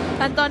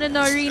 Anton and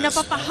Nori,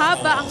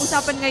 napapahaba ang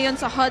usapan ngayon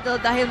sa huddle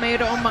dahil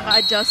mayroong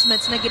mga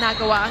adjustments na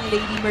ginagawa ang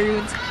Lady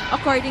Maroons.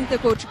 According to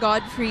Coach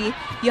Godfrey,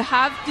 you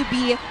have to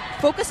be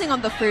focusing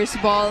on the first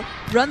ball,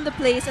 run the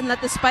plays, and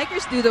let the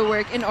spikers do the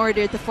work in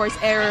order to force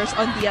errors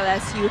on the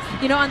LSU.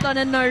 You know,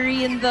 Anton and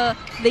Nori, the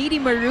Lady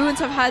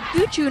Maroons have had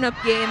 2 tune-up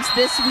games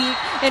this week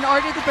in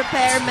order to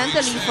prepare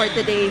mentally for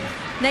today.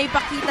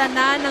 Naipakita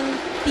na ng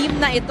team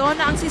na ito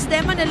na ang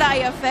sistema nila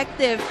ay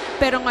effective.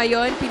 Pero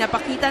ngayon,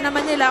 pinapakita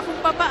naman nila kung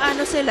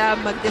paano sila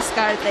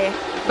magdiskarte.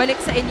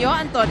 Balik sa inyo,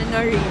 Anton and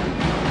Nori.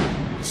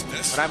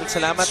 Maraming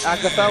salamat,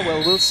 Agatha.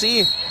 Well, we'll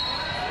see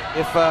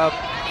if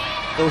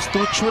those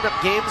 2 tune-up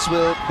games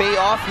will pay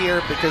off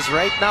here because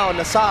right now,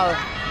 Salle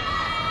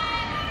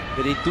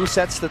with a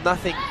 2-0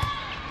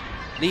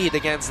 lead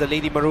against the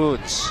Lady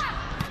Maroons.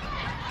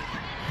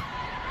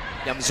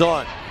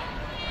 Yamzon.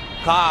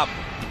 Cobb.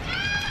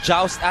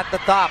 Joust at the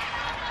top.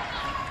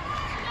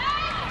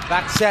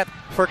 Back set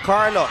for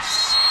Carlos.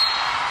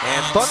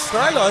 And Don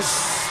Carlos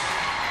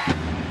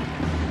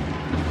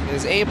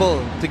is able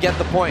to get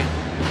the point.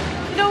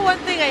 You know, one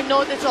thing I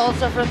noticed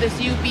also from this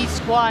UP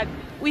squad,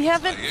 we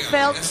haven't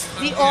felt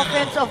the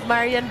offense of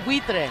Marian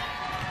Buitre.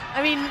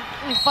 I mean,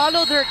 we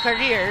followed her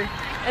career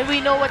and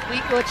we know what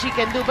she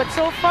can do. But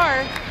so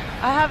far,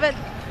 I haven't,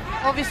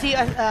 obviously,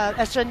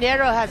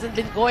 Estranero hasn't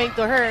been going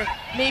to her.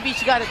 Maybe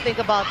she got to think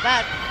about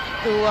that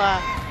to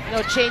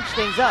change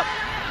things up.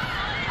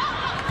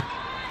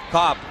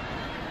 Cobb.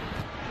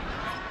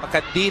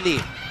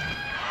 Macandini.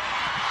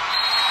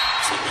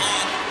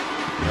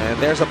 And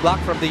there's a block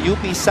from the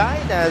UP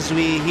side as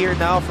we hear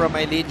now from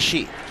Eileen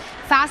Shi.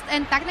 Fast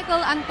and technical,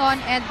 Anton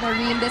and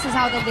Noreen. This is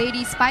how the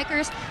Lady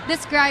Spikers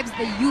describes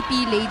the UP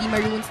Lady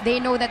Maroons.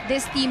 They know that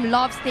this team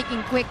loves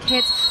taking quick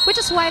hits, which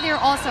is why they're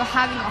also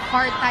having a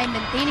hard time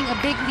maintaining a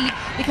big lead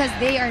because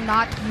they are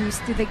not used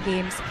to the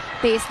game's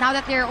pace. Now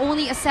that they're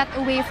only a set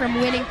away from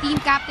winning,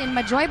 team captain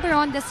Majoy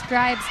Baron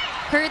describes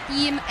her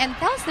team and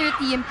tells their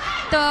team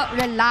to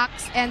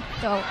relax and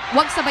to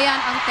wag sabayan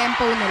ang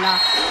tempo nila.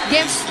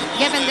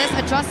 Given this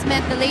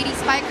adjustment, the Lady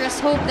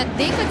Spikers hope that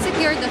they could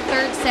secure the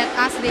 3rd set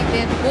as they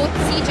bid both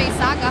CJ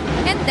Saga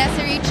and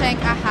Desiree Cheng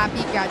a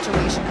happy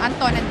graduation.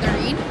 Anton and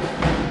Doreen.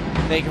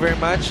 Thank you very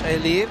much,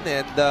 Eileen.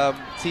 And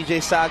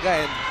CJ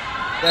Saga and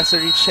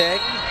Desiree Cheng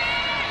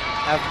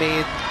have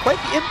made quite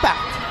the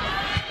impact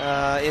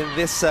in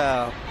this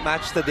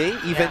match today.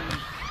 Even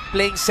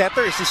playing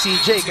setter si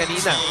CJ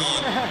kanina.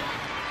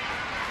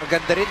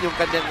 Maganda rin yung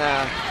kanyang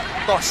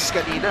toss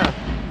kanina,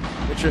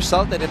 which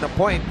resulted in a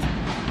point.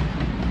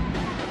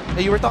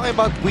 Now, you were talking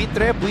about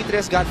Buitre.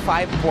 Buitre's got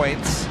 5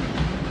 points.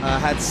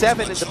 Had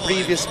 7 in the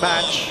previous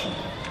match.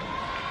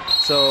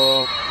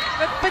 So...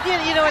 But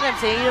you know what I'm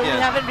saying?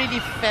 We haven't really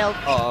felt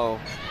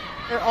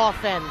their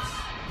offense.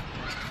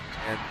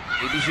 And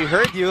maybe she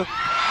heard you.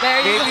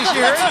 Maybe she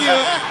heard you.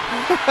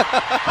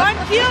 On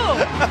cue!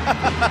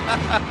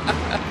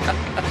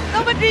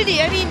 No, but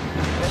really, I mean,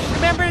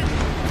 remember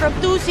from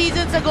 2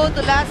 seasons ago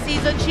to last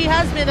season, she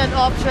has been an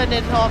option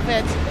in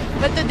offense.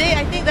 But today,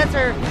 I think that's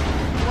her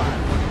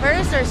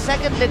first or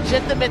second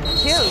legitimate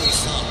kill.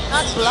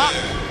 Not blocked.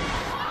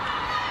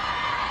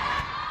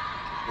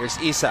 Here's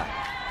Isa.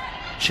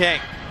 Cheng.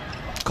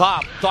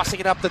 Cobb tossing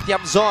it up to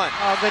Tiamzon.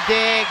 Oh, good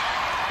dig.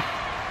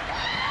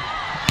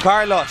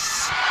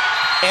 Carlos.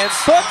 And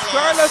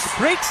Carlos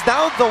breaks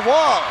down the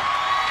wall.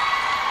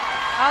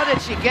 How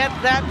did she get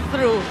that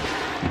through?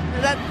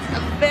 That's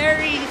a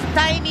very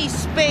tiny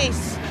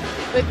space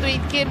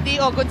between Kim D.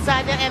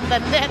 Ogunsanya and the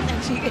net,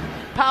 and she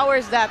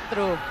powers that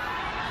through.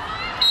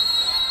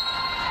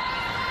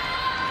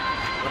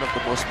 One of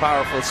the most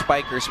powerful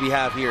spikers we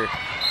have here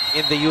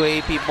in the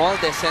UAAP.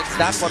 Molde sends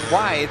that one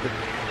wide.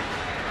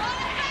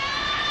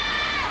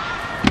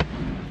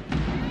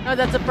 No,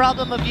 that's a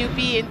problem of UP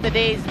in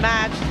today's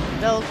match.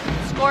 They'll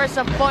score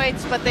some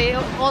points, but they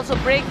also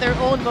break their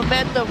own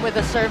momentum with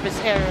a service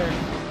error.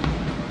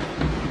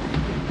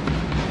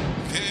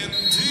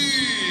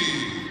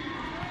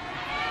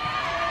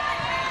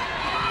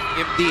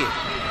 MD,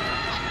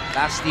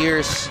 last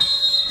year's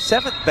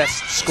 7th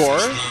best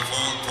scorer.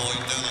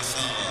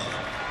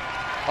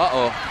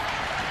 Uh-oh.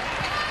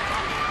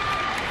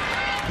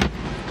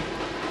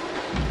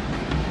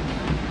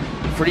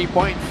 Free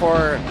point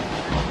for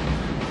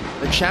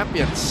the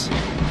champions.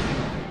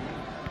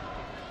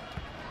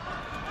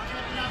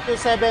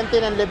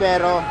 17 ang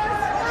libero.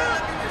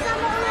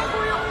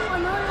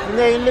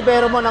 Hindi, yung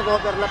libero mo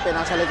nag-overlap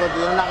nasa likod.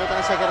 Yun ang nakita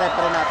ng second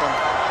referee natin.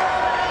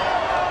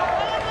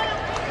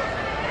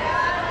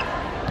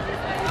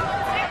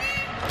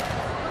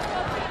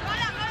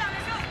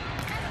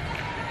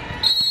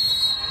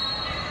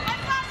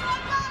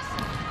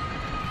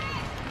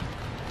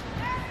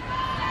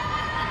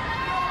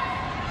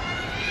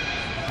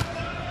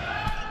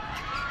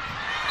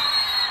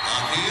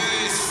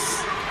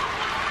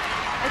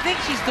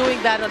 doing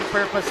that on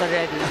purpose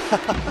already.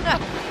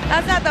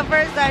 That's not the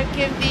first time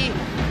Kim D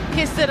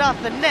kissed it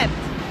off the net.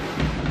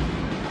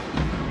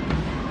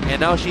 And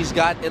now she's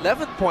got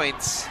 11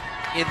 points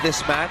in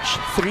this match,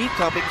 3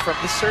 coming from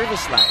the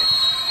service line.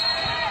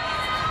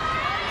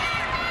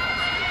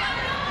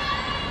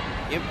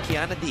 Kim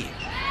Kiana D.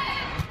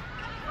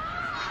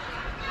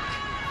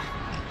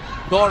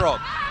 Dorog.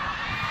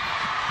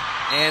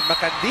 And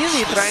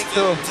Makandili trying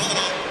to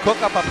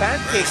cook up a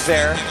pancake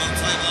there.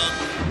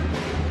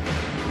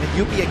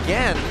 And UP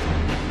again,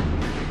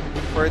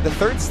 for the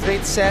 3rd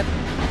straight set,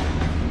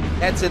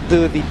 heads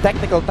into the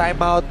technical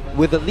timeout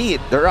with a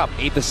lead. They're up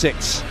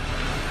 8-6.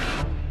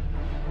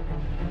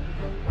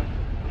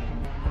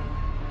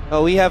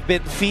 We have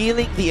been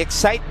feeling the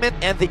excitement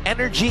and the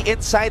energy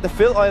inside the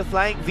Phil Oil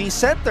Flying V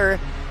Center.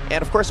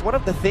 And of course, one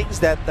of the things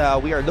that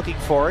we are looking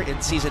for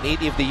in Season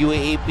 80 of the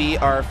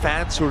UAAP are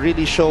fans who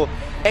really show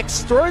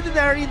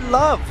extraordinary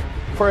love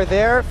for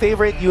their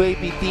favorite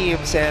UAAP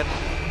teams. And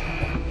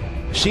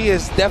she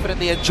is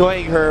definitely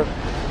enjoying her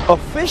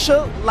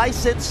official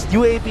licensed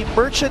UAAP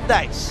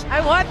merchandise. I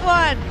want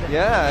one!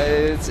 Yeah,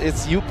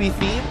 it's UP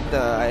themed.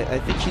 I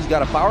think she's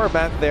got a power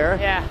bank there.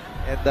 Yeah.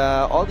 And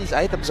all these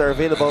items are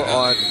available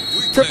on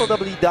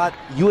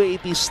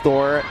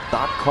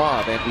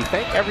www.uaapstore.com. And we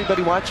thank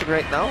everybody watching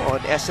right now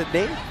on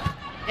SNA.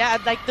 Yeah,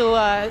 I'd like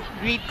to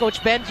greet Coach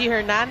Benji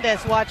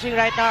Hernandez watching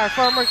right now, our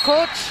former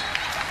coach,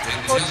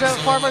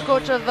 former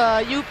coach of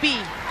UP,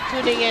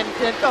 tuning in,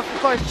 and of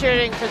course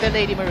cheering for the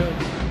Lady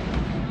Maroons.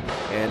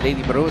 And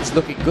Lady Maroons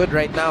looking good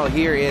right now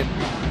here in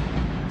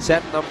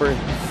set number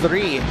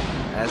 3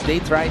 as they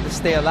try to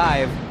stay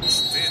alive.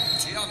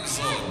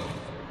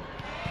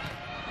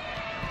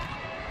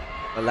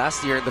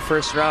 Last year in the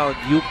first round,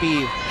 UP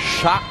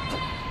shocked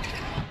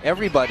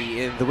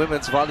everybody in the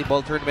women's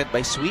volleyball tournament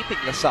by sweeping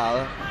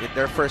Salle in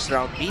their first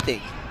round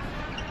meeting.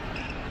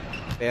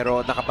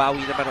 Pero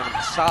nakabawi naman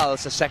ang Salle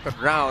sa second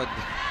round,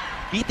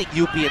 beating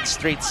UP in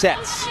straight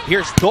sets.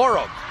 Here's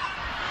Dorog.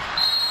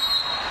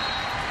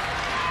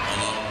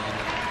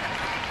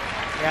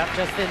 Yeah,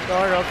 Justin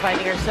Dorog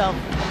finding herself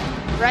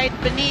right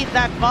beneath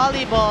that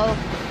volleyball.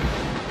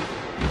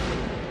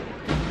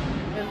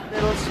 A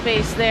little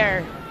space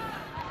there.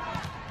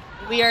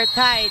 We are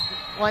tied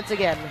once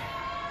again.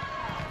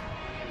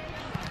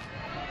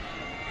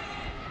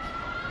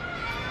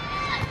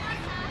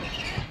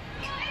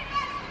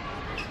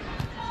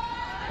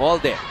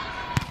 Molde.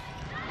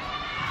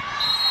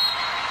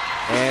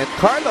 And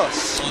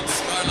Carlos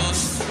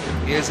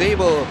is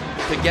able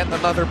to get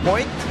another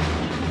point.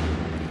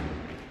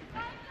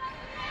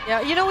 Yeah,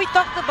 you know, we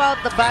talked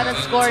about the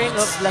balanced scoring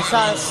of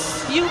LaSalle.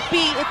 UP,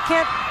 it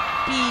can't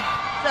be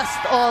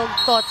just all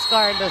Tots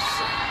Carlos.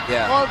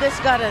 Yeah. All this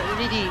gotta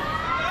really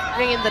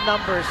bring in the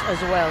numbers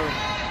as well.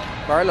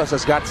 Carlos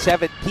has got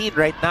 17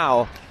 right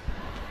now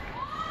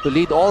to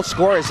lead all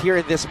scorers here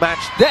in this match.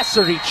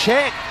 Desiree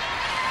Cheng.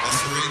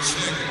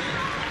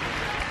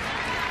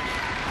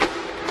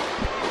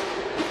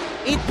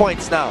 8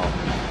 points now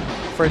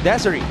for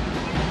Desiree.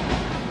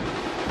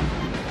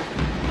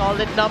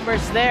 Solid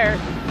numbers there.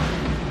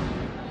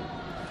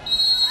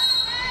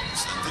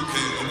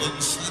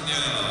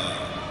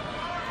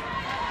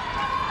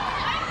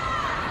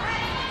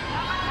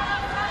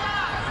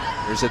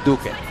 There's a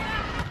Duque.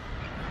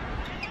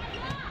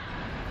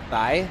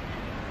 By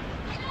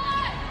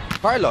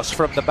Carlos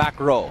from the back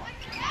row.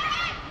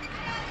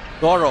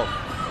 Dorog.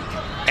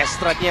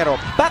 Estranero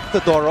back to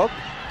Dorog.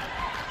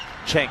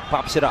 Cheng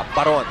pops it up.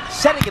 Baron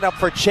setting it up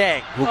for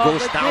Cheng, who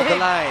goes down the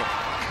line.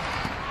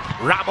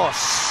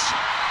 Ramos.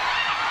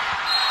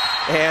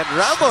 And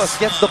Ramos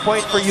gets the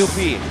point for UP.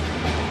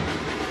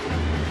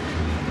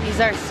 These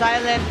are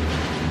silent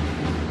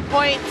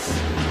points,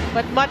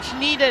 but much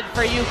needed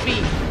for UP.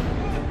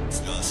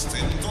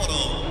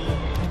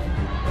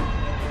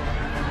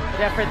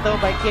 Good effort though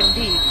by Kim D.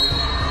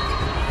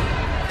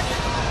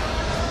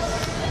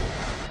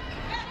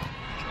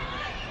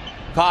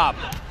 Cobb.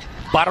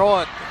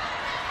 Baron.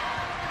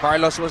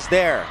 Carlos was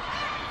there.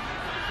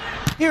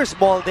 Here's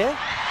Molde.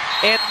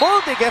 And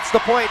Molde gets the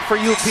point for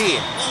UP.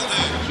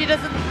 She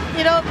doesn't,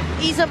 you know,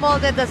 Isa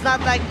Molde does not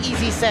like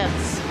easy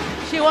sets.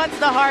 She wants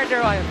the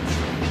harder ones.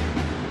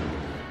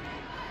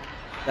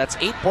 That's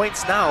 8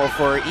 points now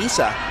for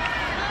Isa.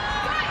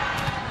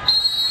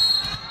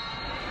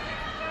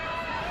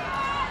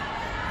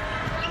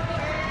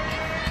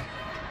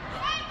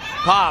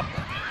 Cobb.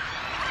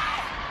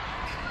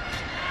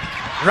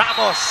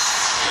 Ramos.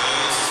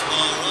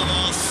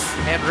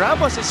 And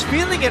Ramos is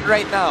feeling it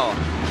right now.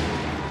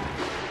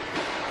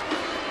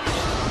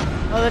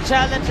 Well, the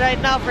challenge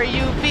right now for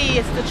UP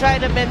is to try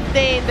to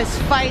maintain this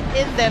fight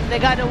in them. They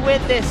got to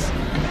win this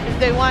if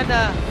they want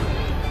to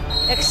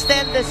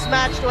extend this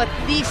match to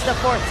at least the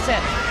 4th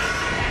set.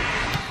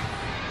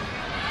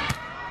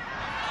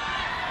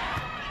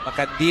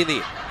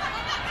 Makandili.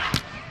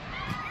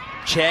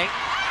 Cheng.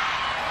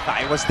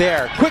 I was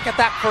there. Quick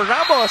attack for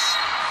Ramos.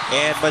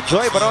 And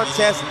Majoy Baron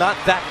says, not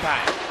that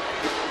time.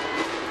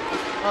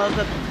 Well,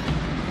 the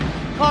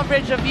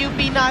coverage of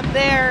UP not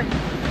there.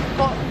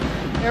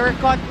 They were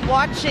caught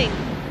watching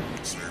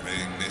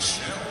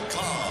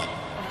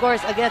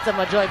course, against a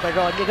Majoy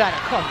Baron, you gotta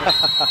cover.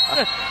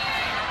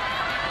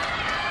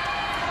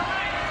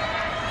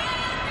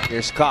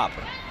 Here's Cobb.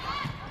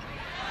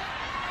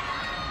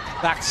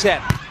 Back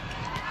set.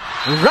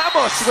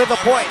 Ramos with a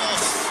point.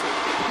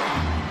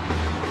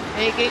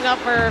 Making up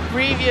her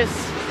previous,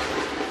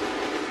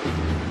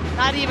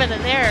 not even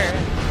an error,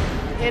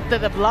 into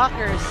the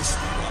blockers.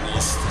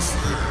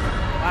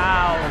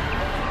 Wow.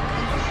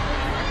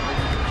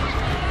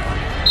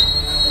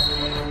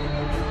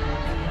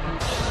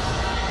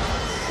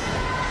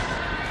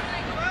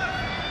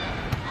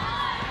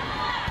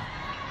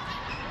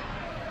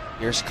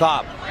 Here's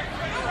Cobb.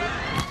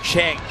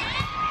 Cheng.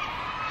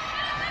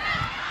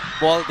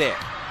 Molde.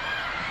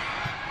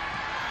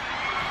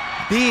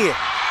 D.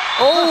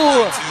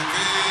 Oh!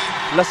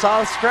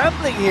 LaSalle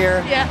scrambling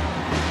here. Yeah.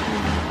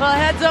 Well,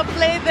 heads up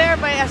play there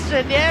by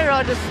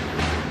Estraniero, just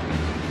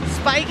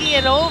spiking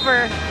it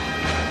over.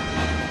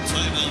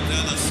 Timeout de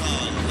La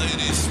Salle,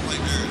 ladies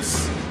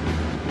spikers.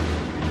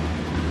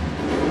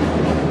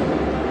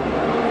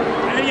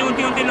 Alam niyo,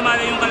 unti-unti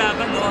lumalayo yung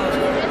kalaban, no?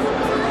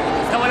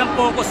 Basta walang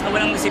focus, na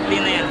walang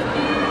disiplina yan.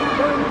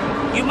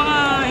 Yung mga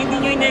hindi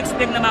nyo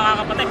ina-expect na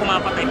makakapatay,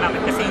 pumapatay.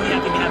 Bakit? Kasi hindi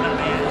natin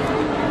binabantayan.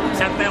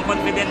 Masyado tayong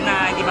confident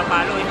na hindi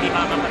papalo, hindi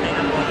makakapatay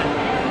ng bola.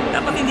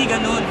 Dapat hindi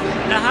ganun.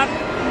 Lahat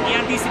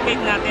i-anticipate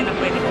natin na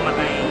pwede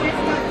pumatay.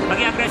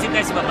 Maging aggressive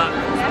tayo sa baba.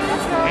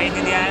 Kaya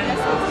hindi yan.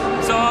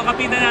 So,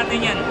 kapitan natin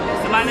yan.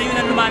 Lumalayo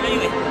na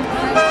lumalayo eh.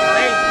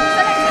 Okay.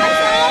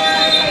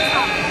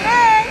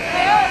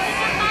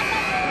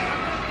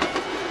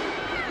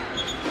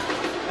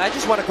 I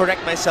just want to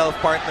correct myself,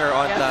 partner,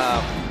 on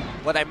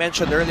what I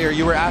mentioned earlier.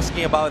 You were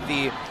asking about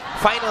the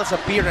finals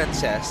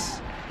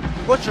appearances.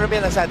 Coach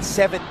Ramil has had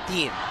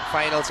 17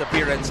 finals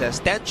appearances,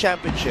 10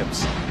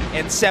 championships,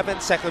 and 7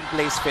 second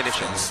place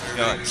finishes.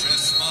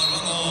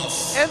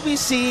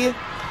 NBC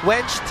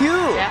Wench 2.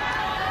 Yeah.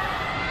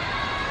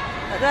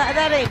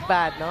 That ain't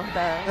bad, no?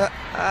 The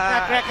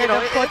track record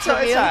of Coach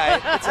Ramil.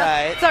 It's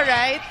alright. It's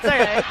alright. It's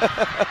alright.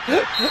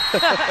 It's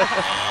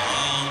alright.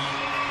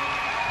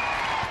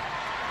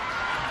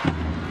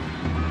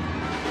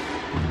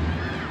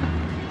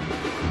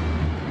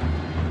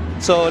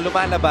 So,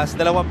 lumalabas,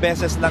 2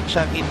 beses lang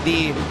siyang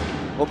hindi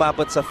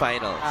umabot sa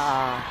finals.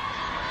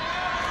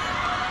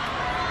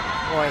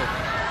 Boy,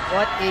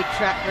 what a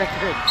track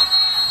record.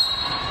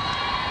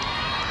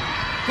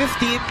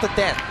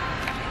 15-10.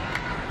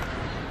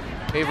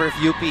 Favor of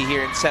UP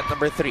here in set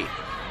number 3.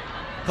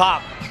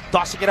 Cobb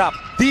tossing it up.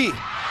 D.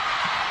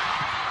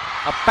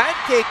 A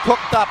pancake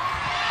cooked up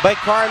by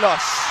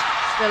Carlos.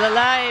 Still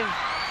alive.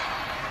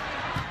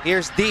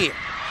 Here's D.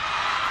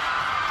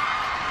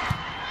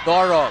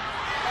 Doro.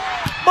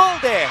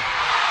 Molde.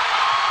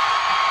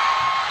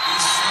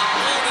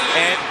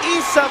 And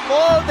Isa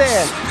Molde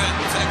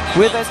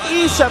with an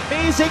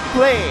amazing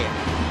play.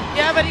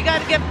 Yeah, but you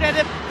gotta give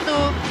credit to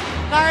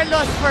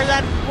Carlos for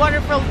that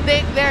wonderful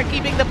dig there,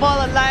 keeping the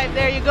ball alive.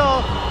 There you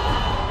go.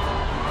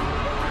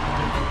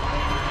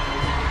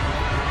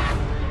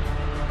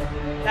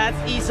 That's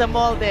Isa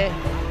Molde.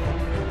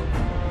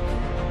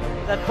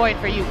 That point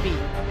for UP.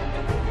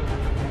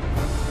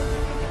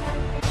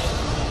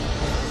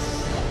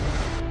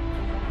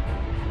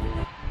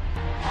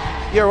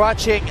 You're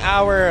watching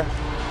our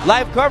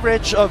live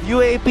coverage of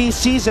UAAP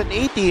Season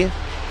 80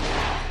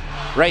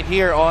 right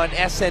here on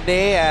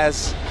SNA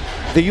as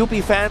the UP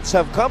fans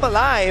have come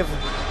alive.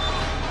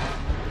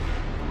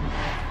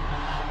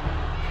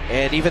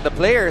 And even the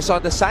players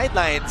on the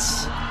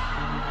sidelines,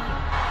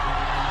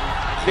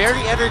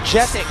 very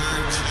energetic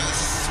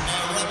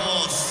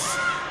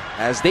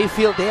as they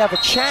feel they have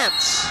a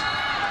chance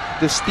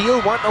to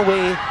steal one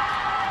away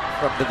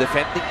from the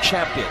defending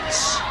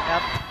champions.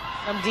 Yep.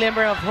 Some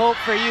glimmer of hope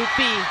for UP.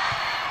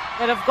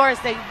 But of course,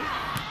 they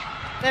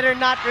better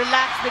not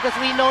relax because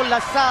we know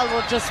LaSalle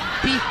will just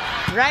be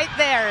right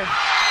there.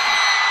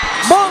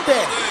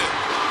 Molde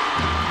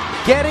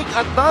getting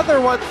another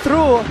one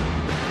through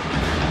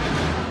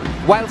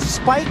while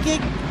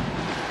spiking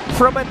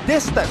from a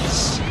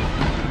distance.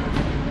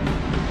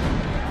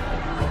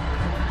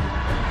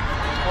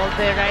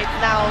 Molde right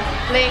now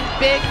playing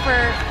big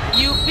for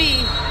UP,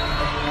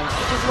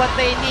 which is what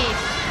they need.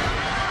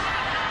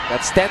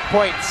 That's 10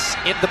 points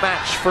in the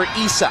match for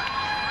Isa.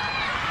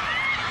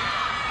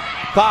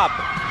 Cobb,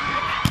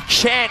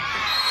 Cheng,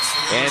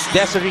 and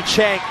Desiree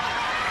Cheng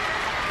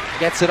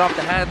gets it off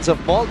the hands of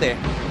Molde.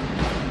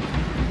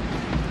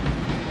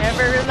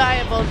 Ever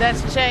reliable,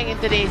 that's Cheng in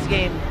today's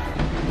game.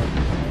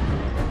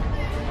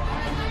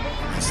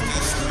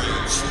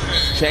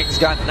 Cheng's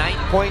got 9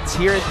 points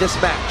here in this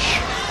match.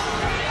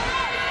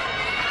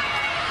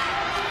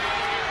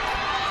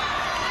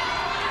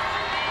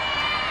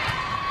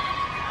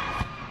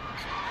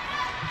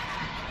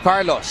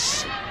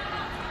 Carlos.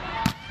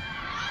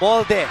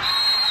 Molde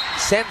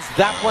sends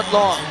that one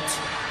long.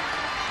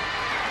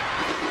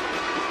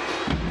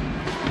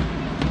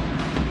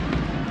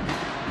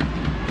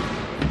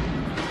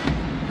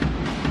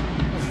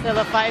 Still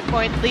a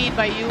 5-point lead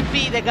by UP.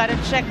 They got to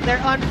check their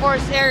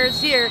unforced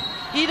errors here.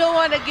 You don't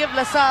want to give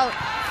LaSalle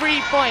free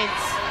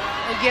points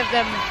and give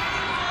them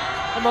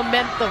the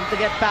momentum to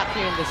get back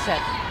here in the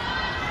set.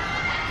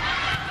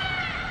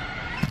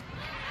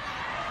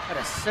 What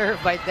a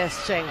serve by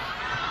Descheng.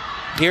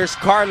 Here's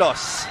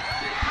Carlos.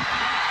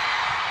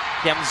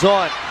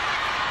 Tiamzon.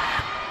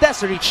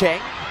 Desiree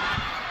Cheng.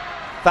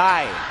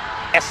 Thai.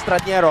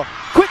 Estraniero.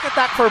 Quick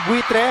attack for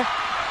Buitre.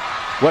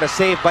 What a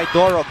save by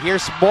Dorog.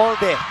 Here's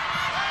Molde.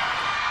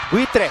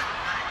 Buitre.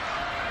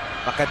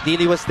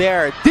 Macandili was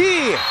there.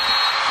 D!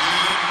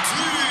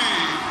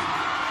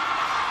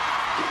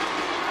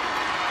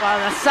 Wow,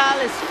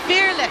 Salle is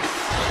fearless.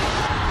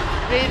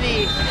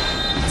 Really.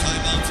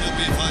 Timeout to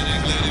be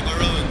fighting Lady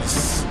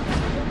Maroons.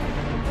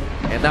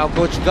 And now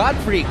Coach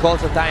Godfrey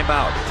calls a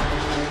timeout.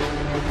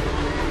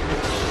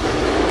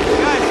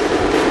 Guys,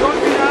 don't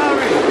be in a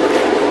hurry.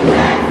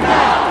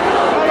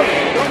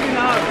 Don't be in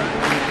a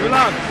hurry.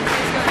 Relax.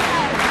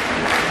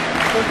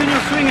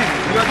 Continue swinging.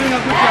 You are doing a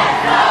good job.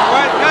 All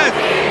right, guys,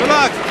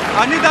 relax.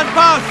 I need that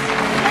pass.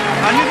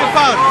 I need a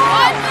pass.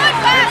 One good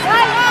pass.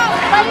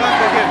 Relax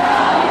again.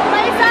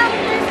 May isang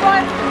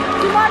baseball.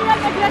 Si Mario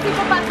nag-lati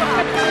ko pasok.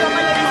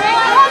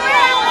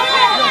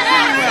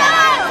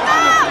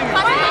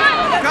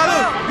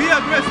 Carlos, be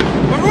aggressive.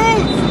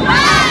 Maroons!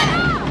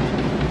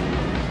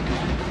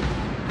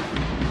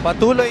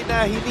 Patuloy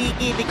na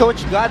hiningi ni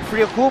Coach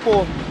Godfrey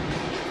Okumu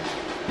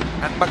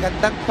ang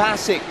magandang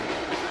passing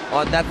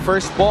on that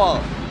first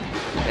ball.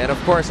 And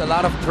of course, a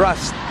lot of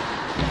trust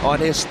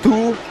on his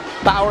two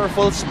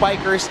powerful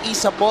spikers,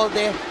 Isa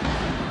Molde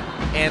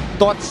and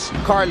Tots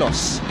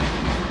Carlos.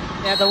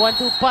 Yeah, the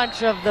 1-2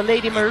 punch of the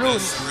Lady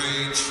Maroons.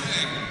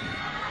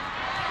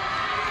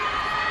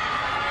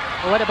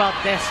 What about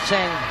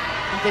Descheng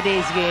in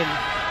today's game?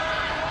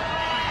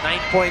 9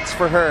 points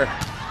for her.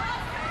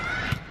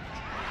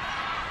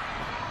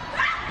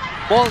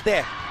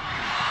 Molde.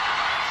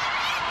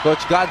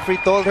 Coach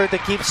Godfrey told her to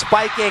keep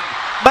spiking.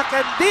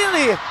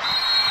 Macandili.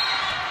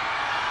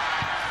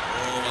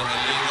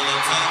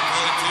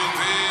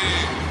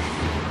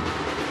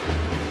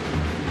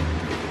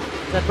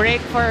 The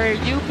break for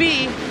UP.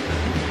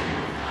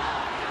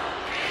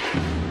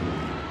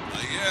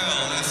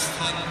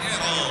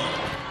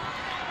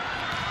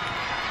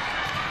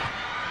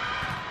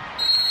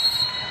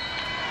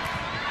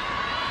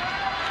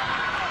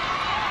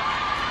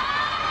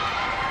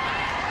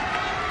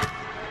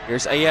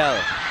 Here's Ayel.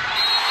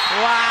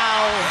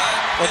 Wow.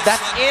 And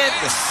that's in.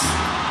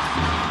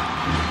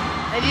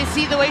 And you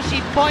see the way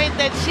she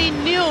pointed. She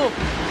knew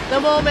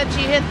the moment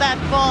she hit that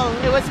ball,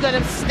 it was going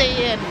to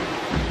stay in.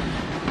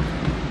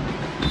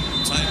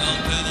 Timeout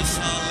to the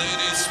Salle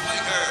Lady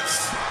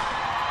Spikers.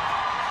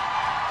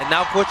 And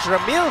now Coach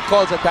Ramil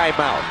calls a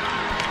timeout.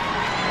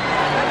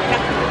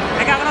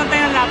 Nagkakaroon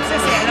tayo ng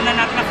lapses eh. Alam na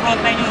natin na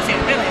frontline yung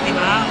center eh, di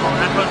ba? O,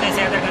 na-frontline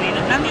center kanina.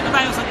 Nandito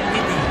tayo sa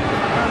edit eh.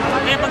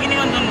 Kaya pag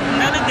iniwan doon,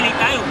 nag-delay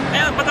tayo.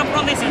 Kaya pagka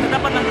frontline center,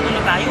 dapat nandito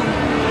na tayo.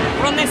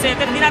 Frontline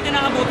center, hindi natin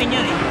nakabutin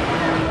yan eh.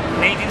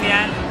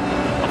 Naiintindihan?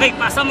 Okay,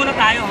 pasa muna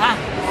tayo ha.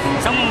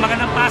 Isang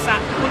magandang pasa.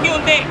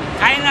 Unti-unti,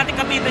 kaya natin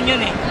kapitan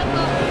yun eh.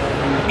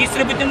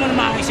 Distribute mo na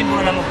maayos yung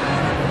bola mo.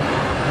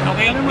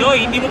 Okay? Joy,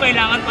 hindi mo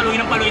kailangan paluin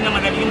na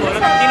madali yung bola.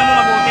 Hindi na mo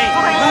mabuti.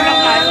 Gulang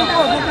tayo.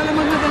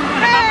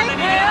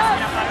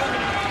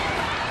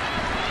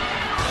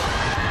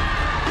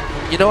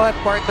 You know what,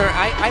 partner?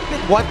 I've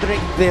been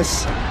wondering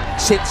this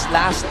since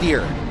last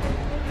year.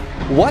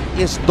 What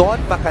is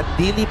Dawn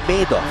Macandili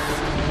made of?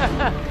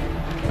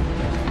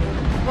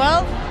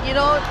 Well, you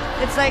know,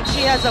 it's like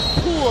she has a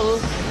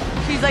pool.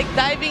 She's like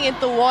diving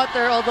into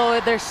water, although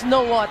there's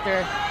no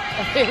water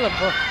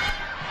available.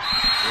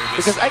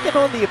 Because I can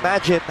only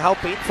imagine how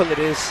painful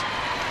it is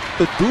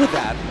to do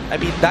that. I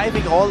mean,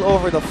 diving all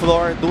over the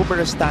floor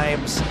numerous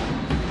times.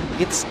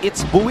 It's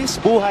buwis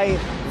buhay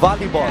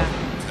volleyball.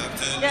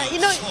 Yeah, you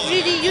know,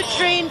 really, you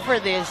train for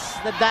this,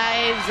 the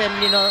dives, and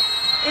you know,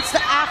 it's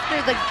the after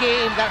the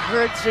game that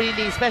hurts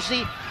really,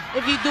 especially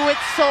if you do it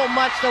so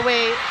much the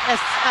way as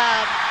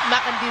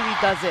Macandili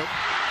does it.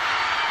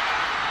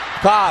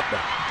 Cobb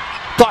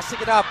tossing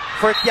it up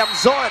for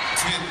Tiamzon.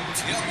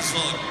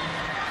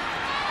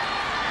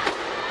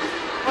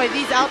 Boy,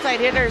 these outside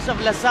hitters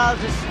of LaSalle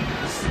just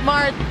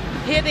smart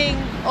hitting,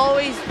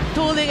 always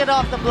tooling it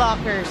off the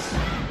blockers.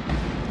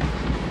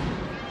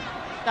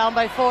 Down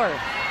by 4.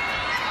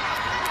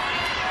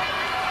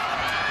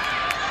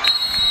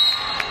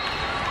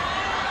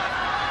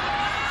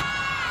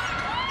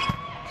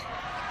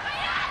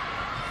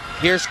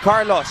 Here's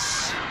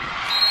Carlos.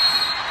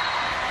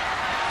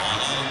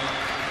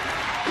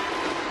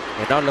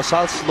 And now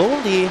LaSalle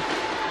slowly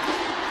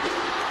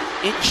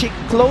inching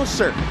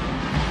closer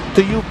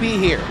to UP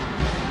here.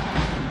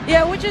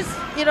 Yeah, which is,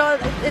 you know,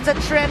 it's a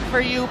trend for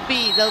UP.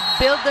 They'll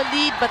build the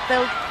lead, but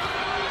they'll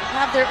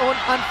have their own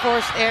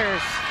unforced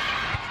errors.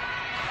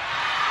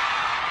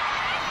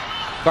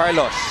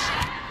 Carlos.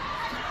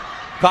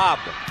 Cobb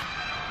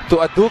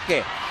to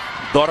Aduque.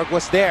 Dorog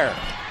was there.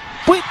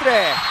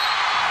 Buitre.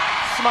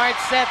 Smart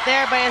set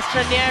there by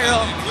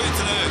Estraniero.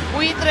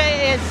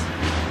 Buitre is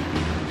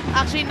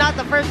actually not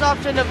the first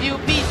option of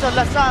UP, so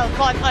LaSalle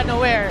caught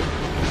unaware.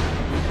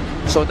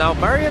 So now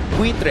Marian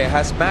Buitre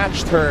has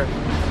matched her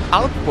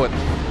output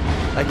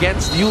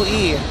against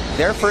UE,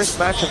 their first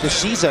match of the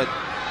season,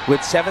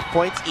 with 7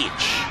 points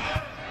each.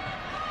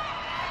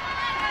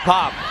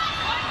 Cobb.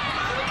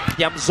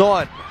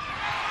 Yamzon.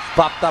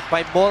 Popped up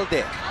by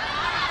Molde.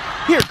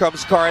 Here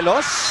comes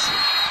Carlos.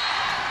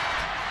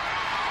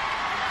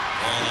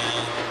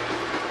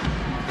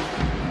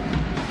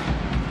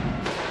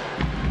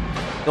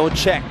 No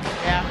check.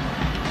 Yeah.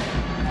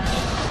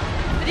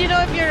 But you know,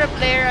 if you're a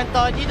player,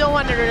 Anton, you don't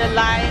want to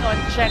rely on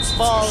check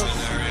balls.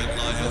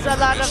 Because a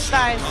lot of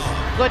times,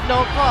 good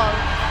no call.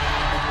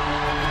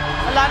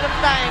 A lot of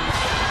times,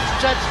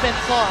 it's judgment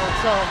call.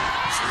 So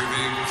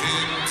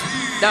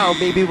now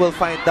maybe we'll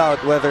find out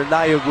whether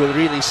Layog will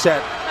really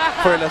set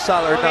for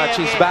LaSalle or not.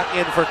 She's back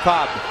in for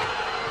Cobb.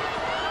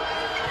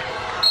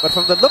 But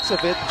from the looks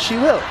of it, she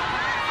will.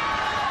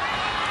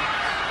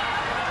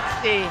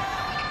 Let's see.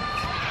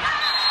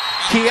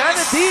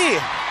 Kiana D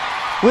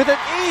with an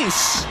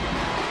ace.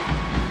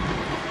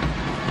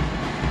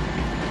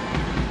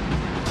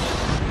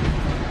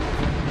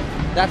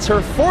 That's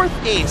her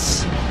 4th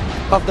ace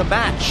of the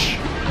match.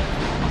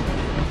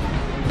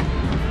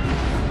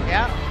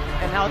 Yeah,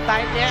 and how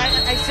time there,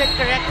 I said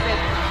corrected.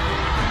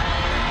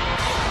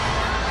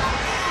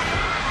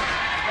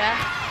 Yeah,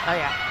 oh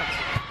yeah.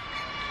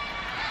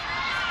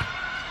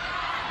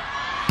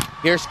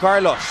 Here's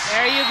Carlos.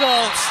 There you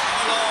go.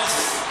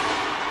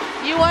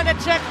 You want a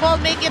check ball,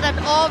 make it an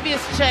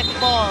obvious check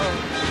ball.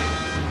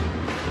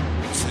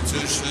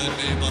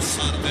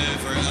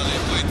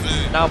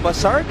 Now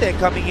Basarte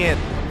coming in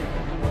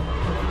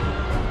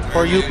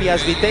for UP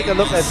as we take a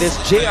look at this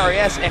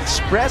JRS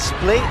Express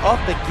play of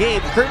the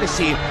game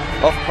courtesy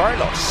of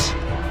Carlos.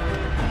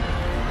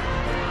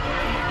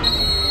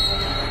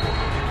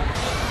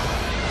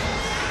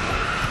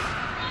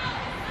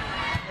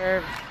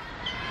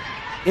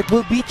 It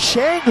will be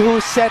Cheng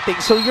who's setting,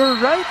 so you're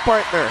right,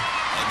 partner.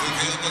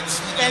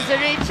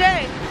 Desiree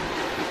Cheng.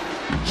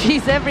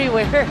 She's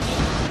everywhere.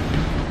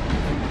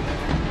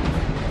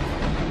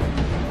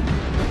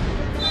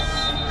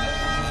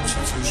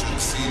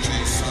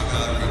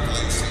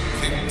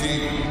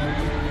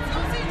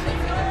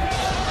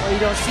 Oh, you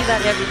don't see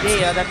that every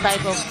day, that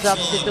type of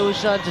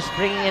substitution, just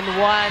bringing in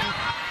one.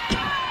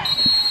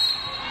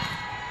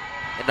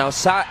 And now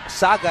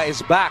Saga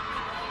is back.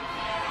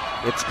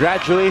 It's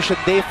graduation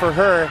day for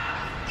her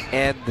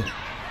and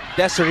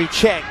Desiree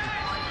Cheng.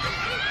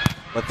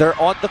 But they're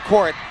on the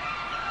court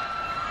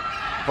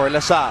for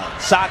LaSalle.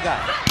 Saga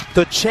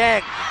to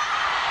Cheng.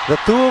 The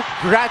two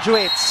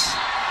graduates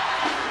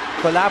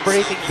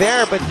collaborating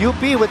there, but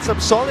UP with some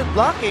solid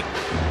blocking.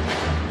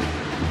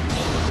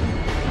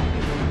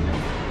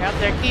 Yep,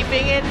 they're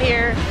keeping in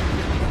here,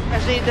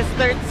 especially this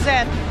 3rd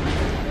set.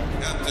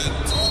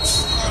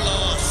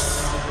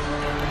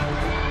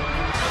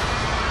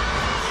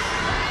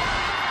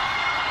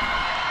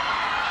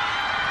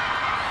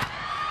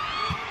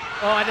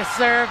 Oh, and a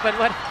serve, but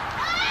what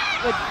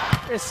good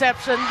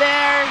reception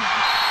there.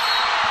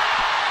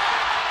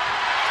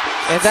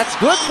 And that's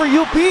good for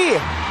UP.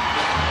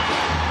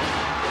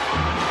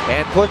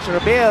 And Coach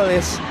Ramil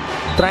is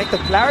trying to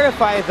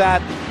clarify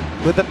that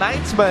with the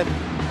linesman.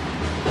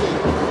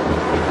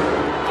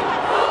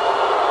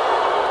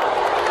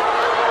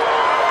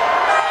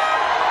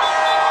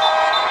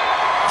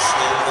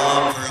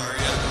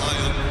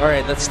 All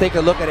right, let's take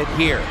a look at it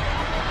here.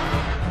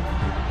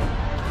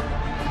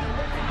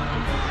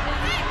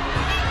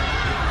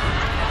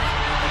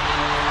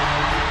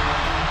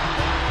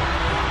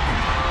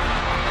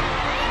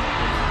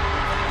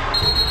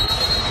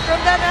 From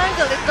that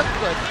angle, it looked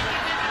good.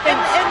 And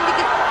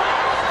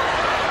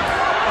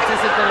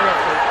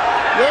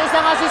Yung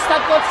isang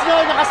assistant coach nyo,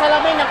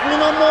 nakasalamin,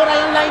 minumura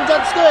yung line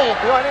judge ko eh.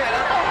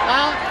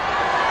 Ha?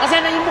 Kasi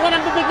naimuka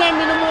ng bibig niya,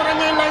 minumura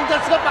niya yung line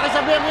judge ko,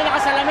 pakisabihan niya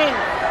nakasalamin.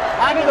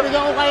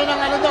 Bibigyan ko kayo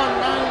ng ano doon,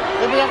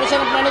 bibigyan ko siya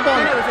ng ano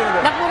doon.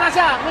 Nakmura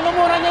siya,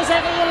 minumura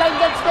niya yung line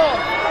judge ko.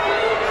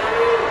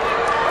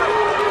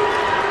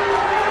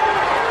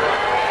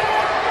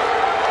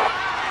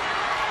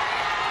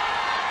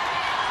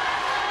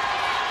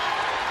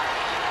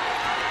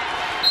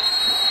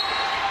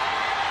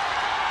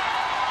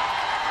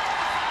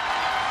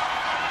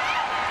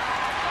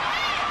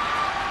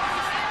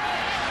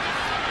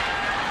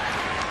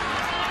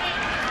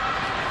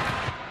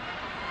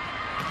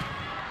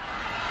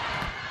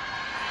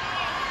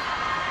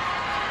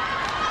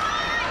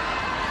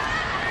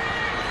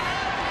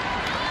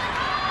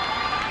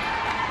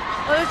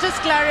 Let's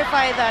just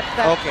clarify that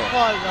okay.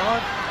 Call, no?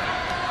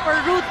 For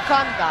rude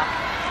conduct,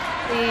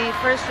 the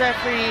first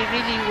referee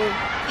really will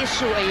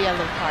issue a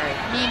yellow card.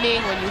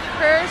 Meaning when you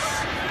curse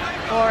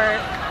or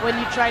when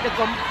you try to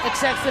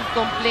excessive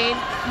complain,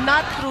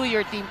 not through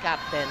your team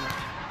captain.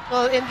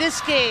 So in this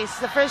case,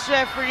 the first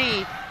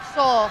referee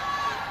saw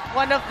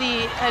one of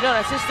the,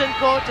 assistant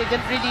coach, I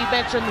didn't really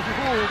mention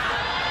who,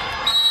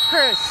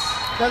 curse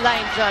the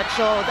line judge.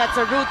 So that's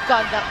a rude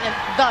conduct and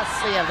thus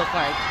a yellow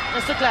card.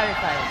 Just to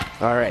clarify.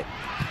 All right.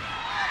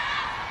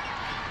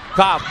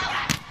 Cobb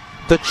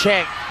to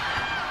Cheng.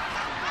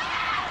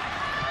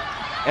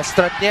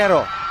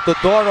 Estranero to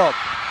Dorog.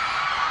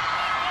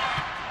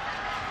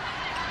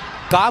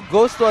 Cobb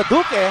goes to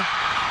Aduque.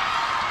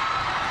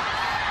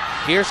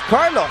 Here's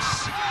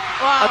Carlos.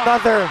 Wow.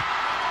 Another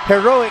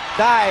heroic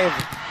dive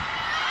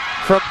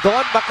from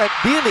Don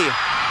Macandili.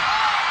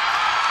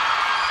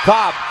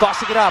 Cobb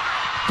tossing it up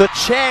to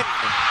Cheng.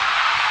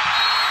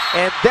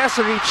 And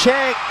Desiree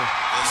Cheng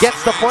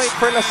gets the point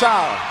for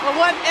LaSalle. Well,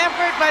 one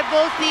effort by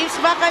both teams.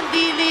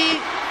 Macandili,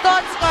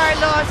 Tots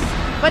Carlos,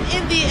 but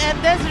in the end,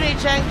 Desiree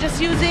Cheng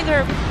just using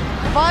her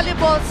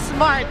volleyball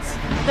smarts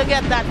to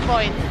get that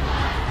point.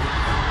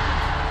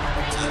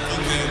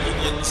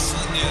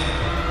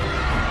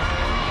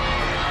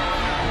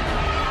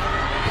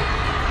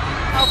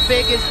 How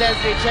big is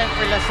Desiree Cheng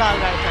for LaSalle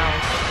right now?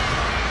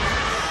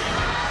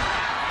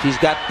 She's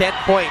got 10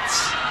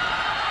 points.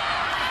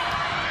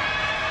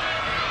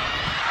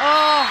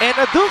 Oh, And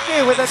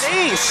Aduque with an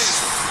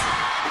ace.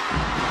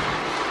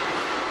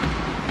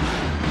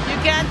 you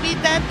can't be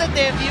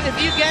tentative. If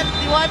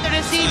you want to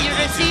receive, you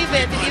receive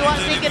it. If you want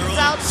to take it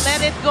out,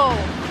 let it go.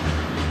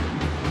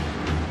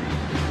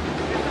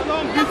 It's a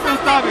long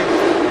distance serving.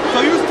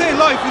 So you stay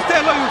low. If you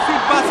stay low, you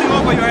feel passing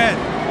over your head.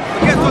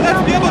 Okay, so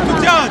let's be able to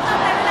judge.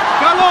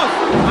 Carlos,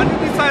 and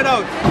inside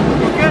out.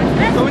 Okay,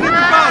 so we need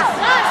to pass.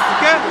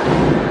 Okay?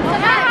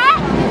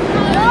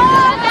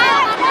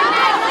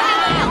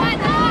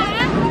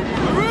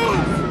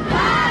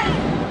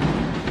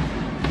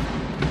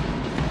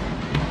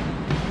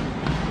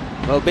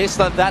 Well,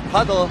 based on that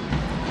huddle,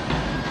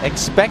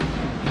 expect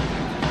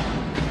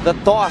the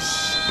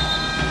toss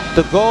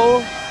to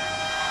go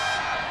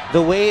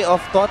the way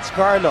of Tots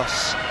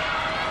Carlos,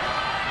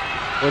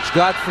 which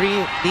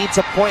Godfrey needs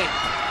a point.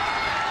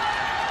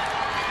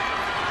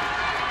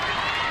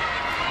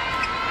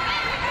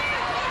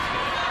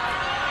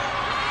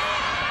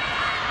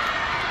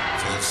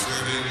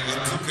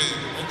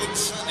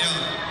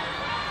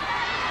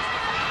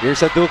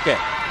 Here's Aduque.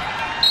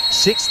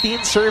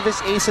 16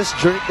 service aces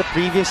during the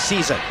previous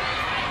season.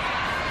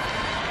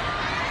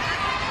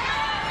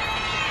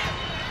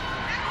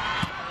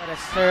 What a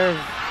serve.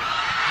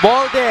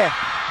 Molde.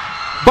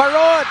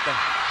 Baron.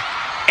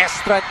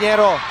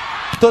 Estranero.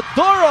 To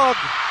Dorog.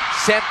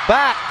 Sent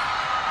back.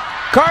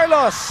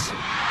 Carlos.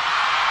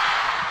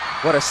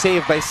 What a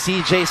save by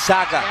CJ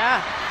Saga.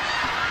 Yeah.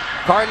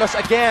 Carlos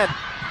again.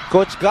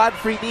 Coach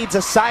Godfrey needs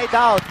a side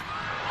out.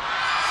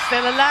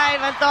 Still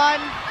alive,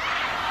 Anton.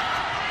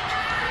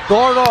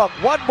 Dorog,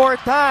 one more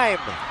time.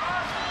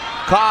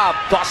 Cobb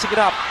tossing it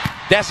up.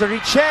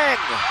 Desiree Cheng.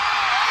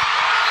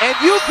 And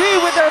UP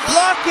with their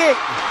blocking.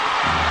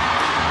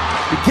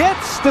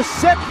 Gets the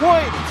set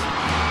point.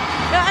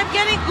 Now, I'm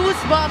getting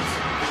goosebumps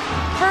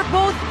for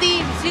both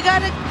teams. You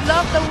gotta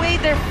love the way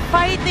they're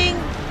fighting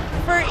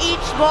for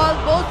each ball,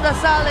 both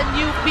LaSalle and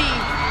UP.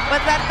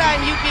 But that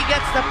time, UP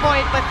gets the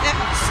point, but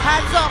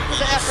hands off to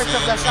the efforts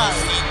of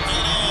LaSalle.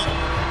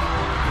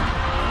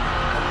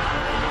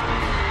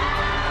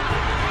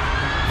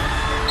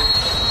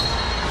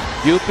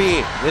 UP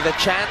with a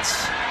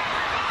chance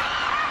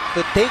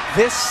to take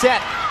this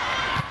set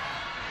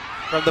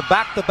from the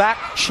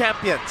back-to-back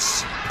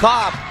champions.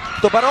 Cobb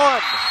to Baron.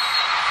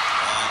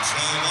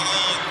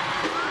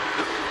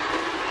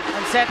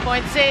 On set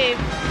point save.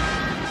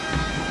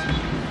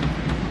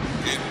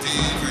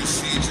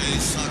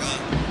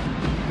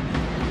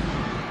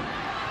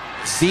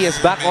 D is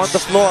back on the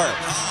floor.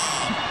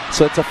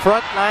 So it's a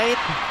front line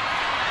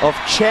of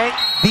Cheng,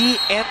 D,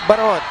 and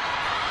Baron.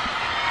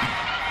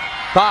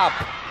 Cobb.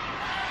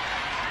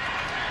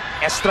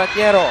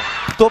 Estranero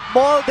to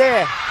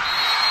Molde.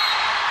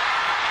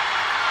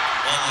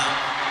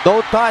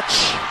 No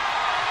touch.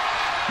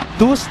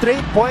 2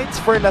 straight points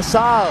for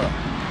LaSalle.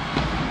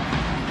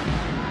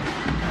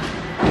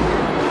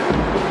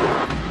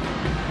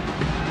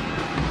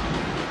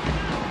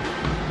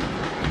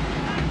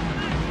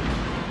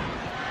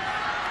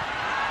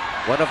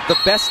 One of the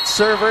best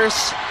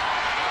servers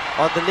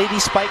on the Lady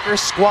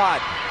Spikers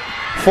squad.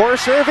 4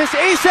 service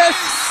aces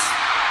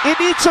in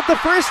each of the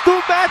first 2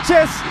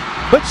 matches,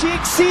 but she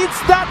exceeds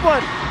that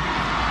one.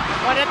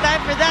 What a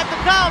time for that to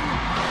come.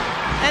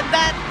 And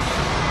that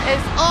is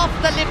off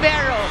the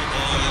libero.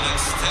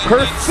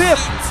 Her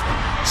 5th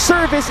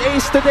service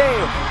ace today.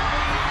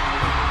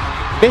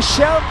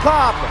 Michelle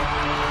Cobb.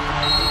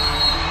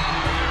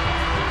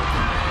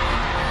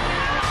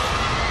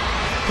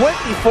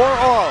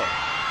 all.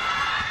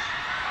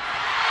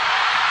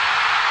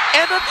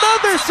 And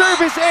another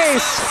service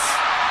ace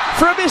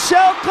from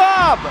Michelle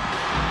Cobb.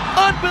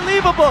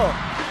 Unbelievable.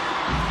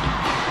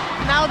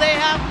 Now they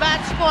have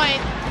match point.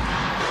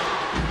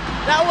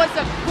 That was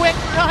a quick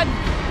run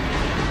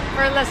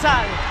for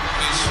LaSalle.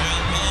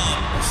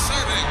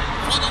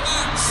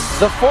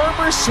 The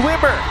former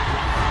swimmer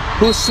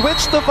who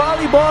switched to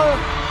volleyball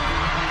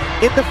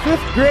in the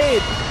 5th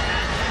grade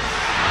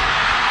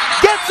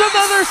gets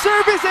another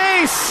service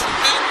ace.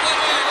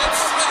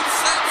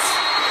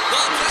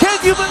 Can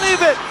you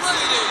believe it?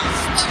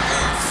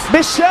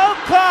 Michelle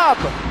Cobb.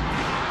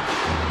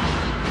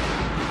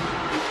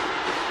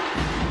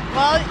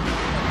 Well,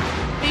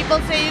 people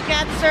say you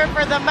can't serve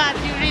for the match.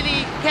 You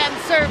really can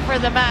serve for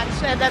the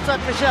match. And that's what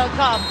Michelle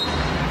Cobb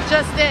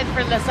just did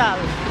for LaSalle.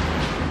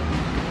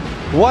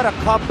 What a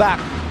comeback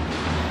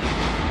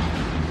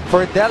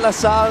for De La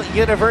Salle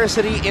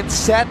University in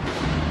set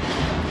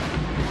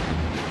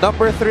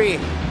number 3.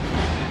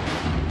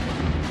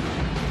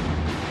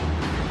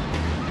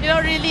 You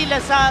know, really, La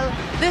Salle,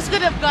 this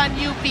could have gone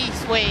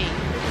UP's way,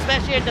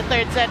 especially in the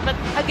third set. But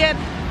again,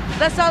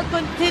 La Salle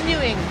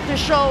continuing to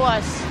show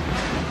us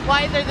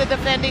why they're the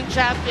defending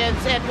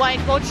champions and why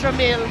Coach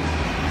Ramil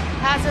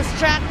has a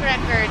track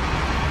record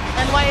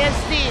and why his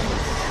team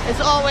is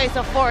always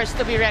a force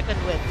to be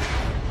reckoned with.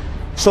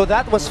 So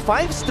that was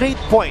 5 straight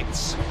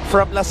points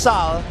from La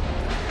Salle,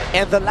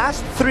 and the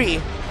last 3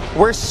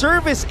 were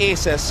service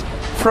aces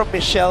from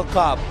Michelle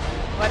Cobb.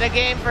 What a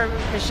game for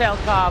Michelle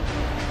Cobb.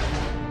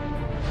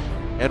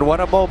 And what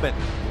a moment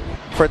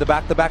for the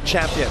back-to-back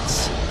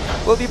champions.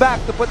 We'll be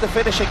back to put the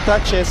finishing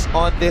touches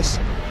on this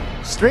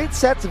straight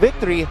sets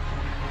victory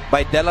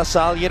by De La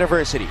Salle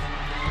University.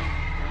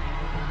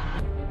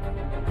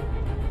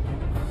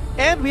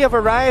 And we have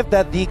arrived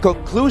at the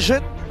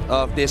conclusion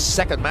of this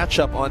second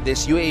matchup on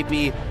this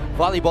UAAP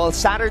Volleyball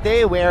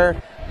Saturday, where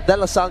De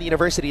La Salle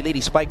University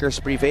Lady Spikers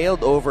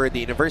prevailed over the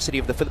University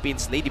of the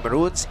Philippines Lady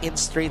Maroons in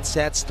straight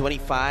sets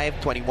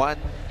 25-21,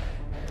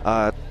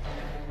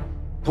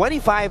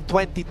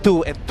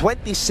 25-22, and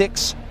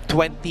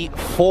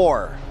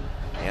 26-24.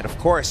 And of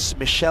course,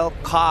 Michelle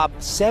Cobb,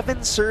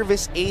 7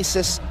 service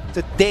aces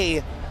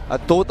today, a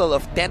total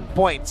of 10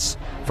 points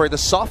for the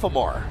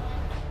sophomore.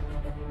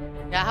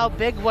 Yeah, how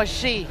big was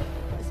she?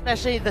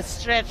 Especially the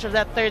stretch of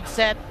that third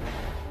set.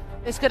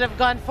 This could have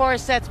gone 4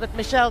 sets, but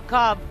Michelle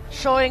Cobb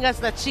showing us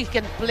that she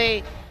can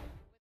play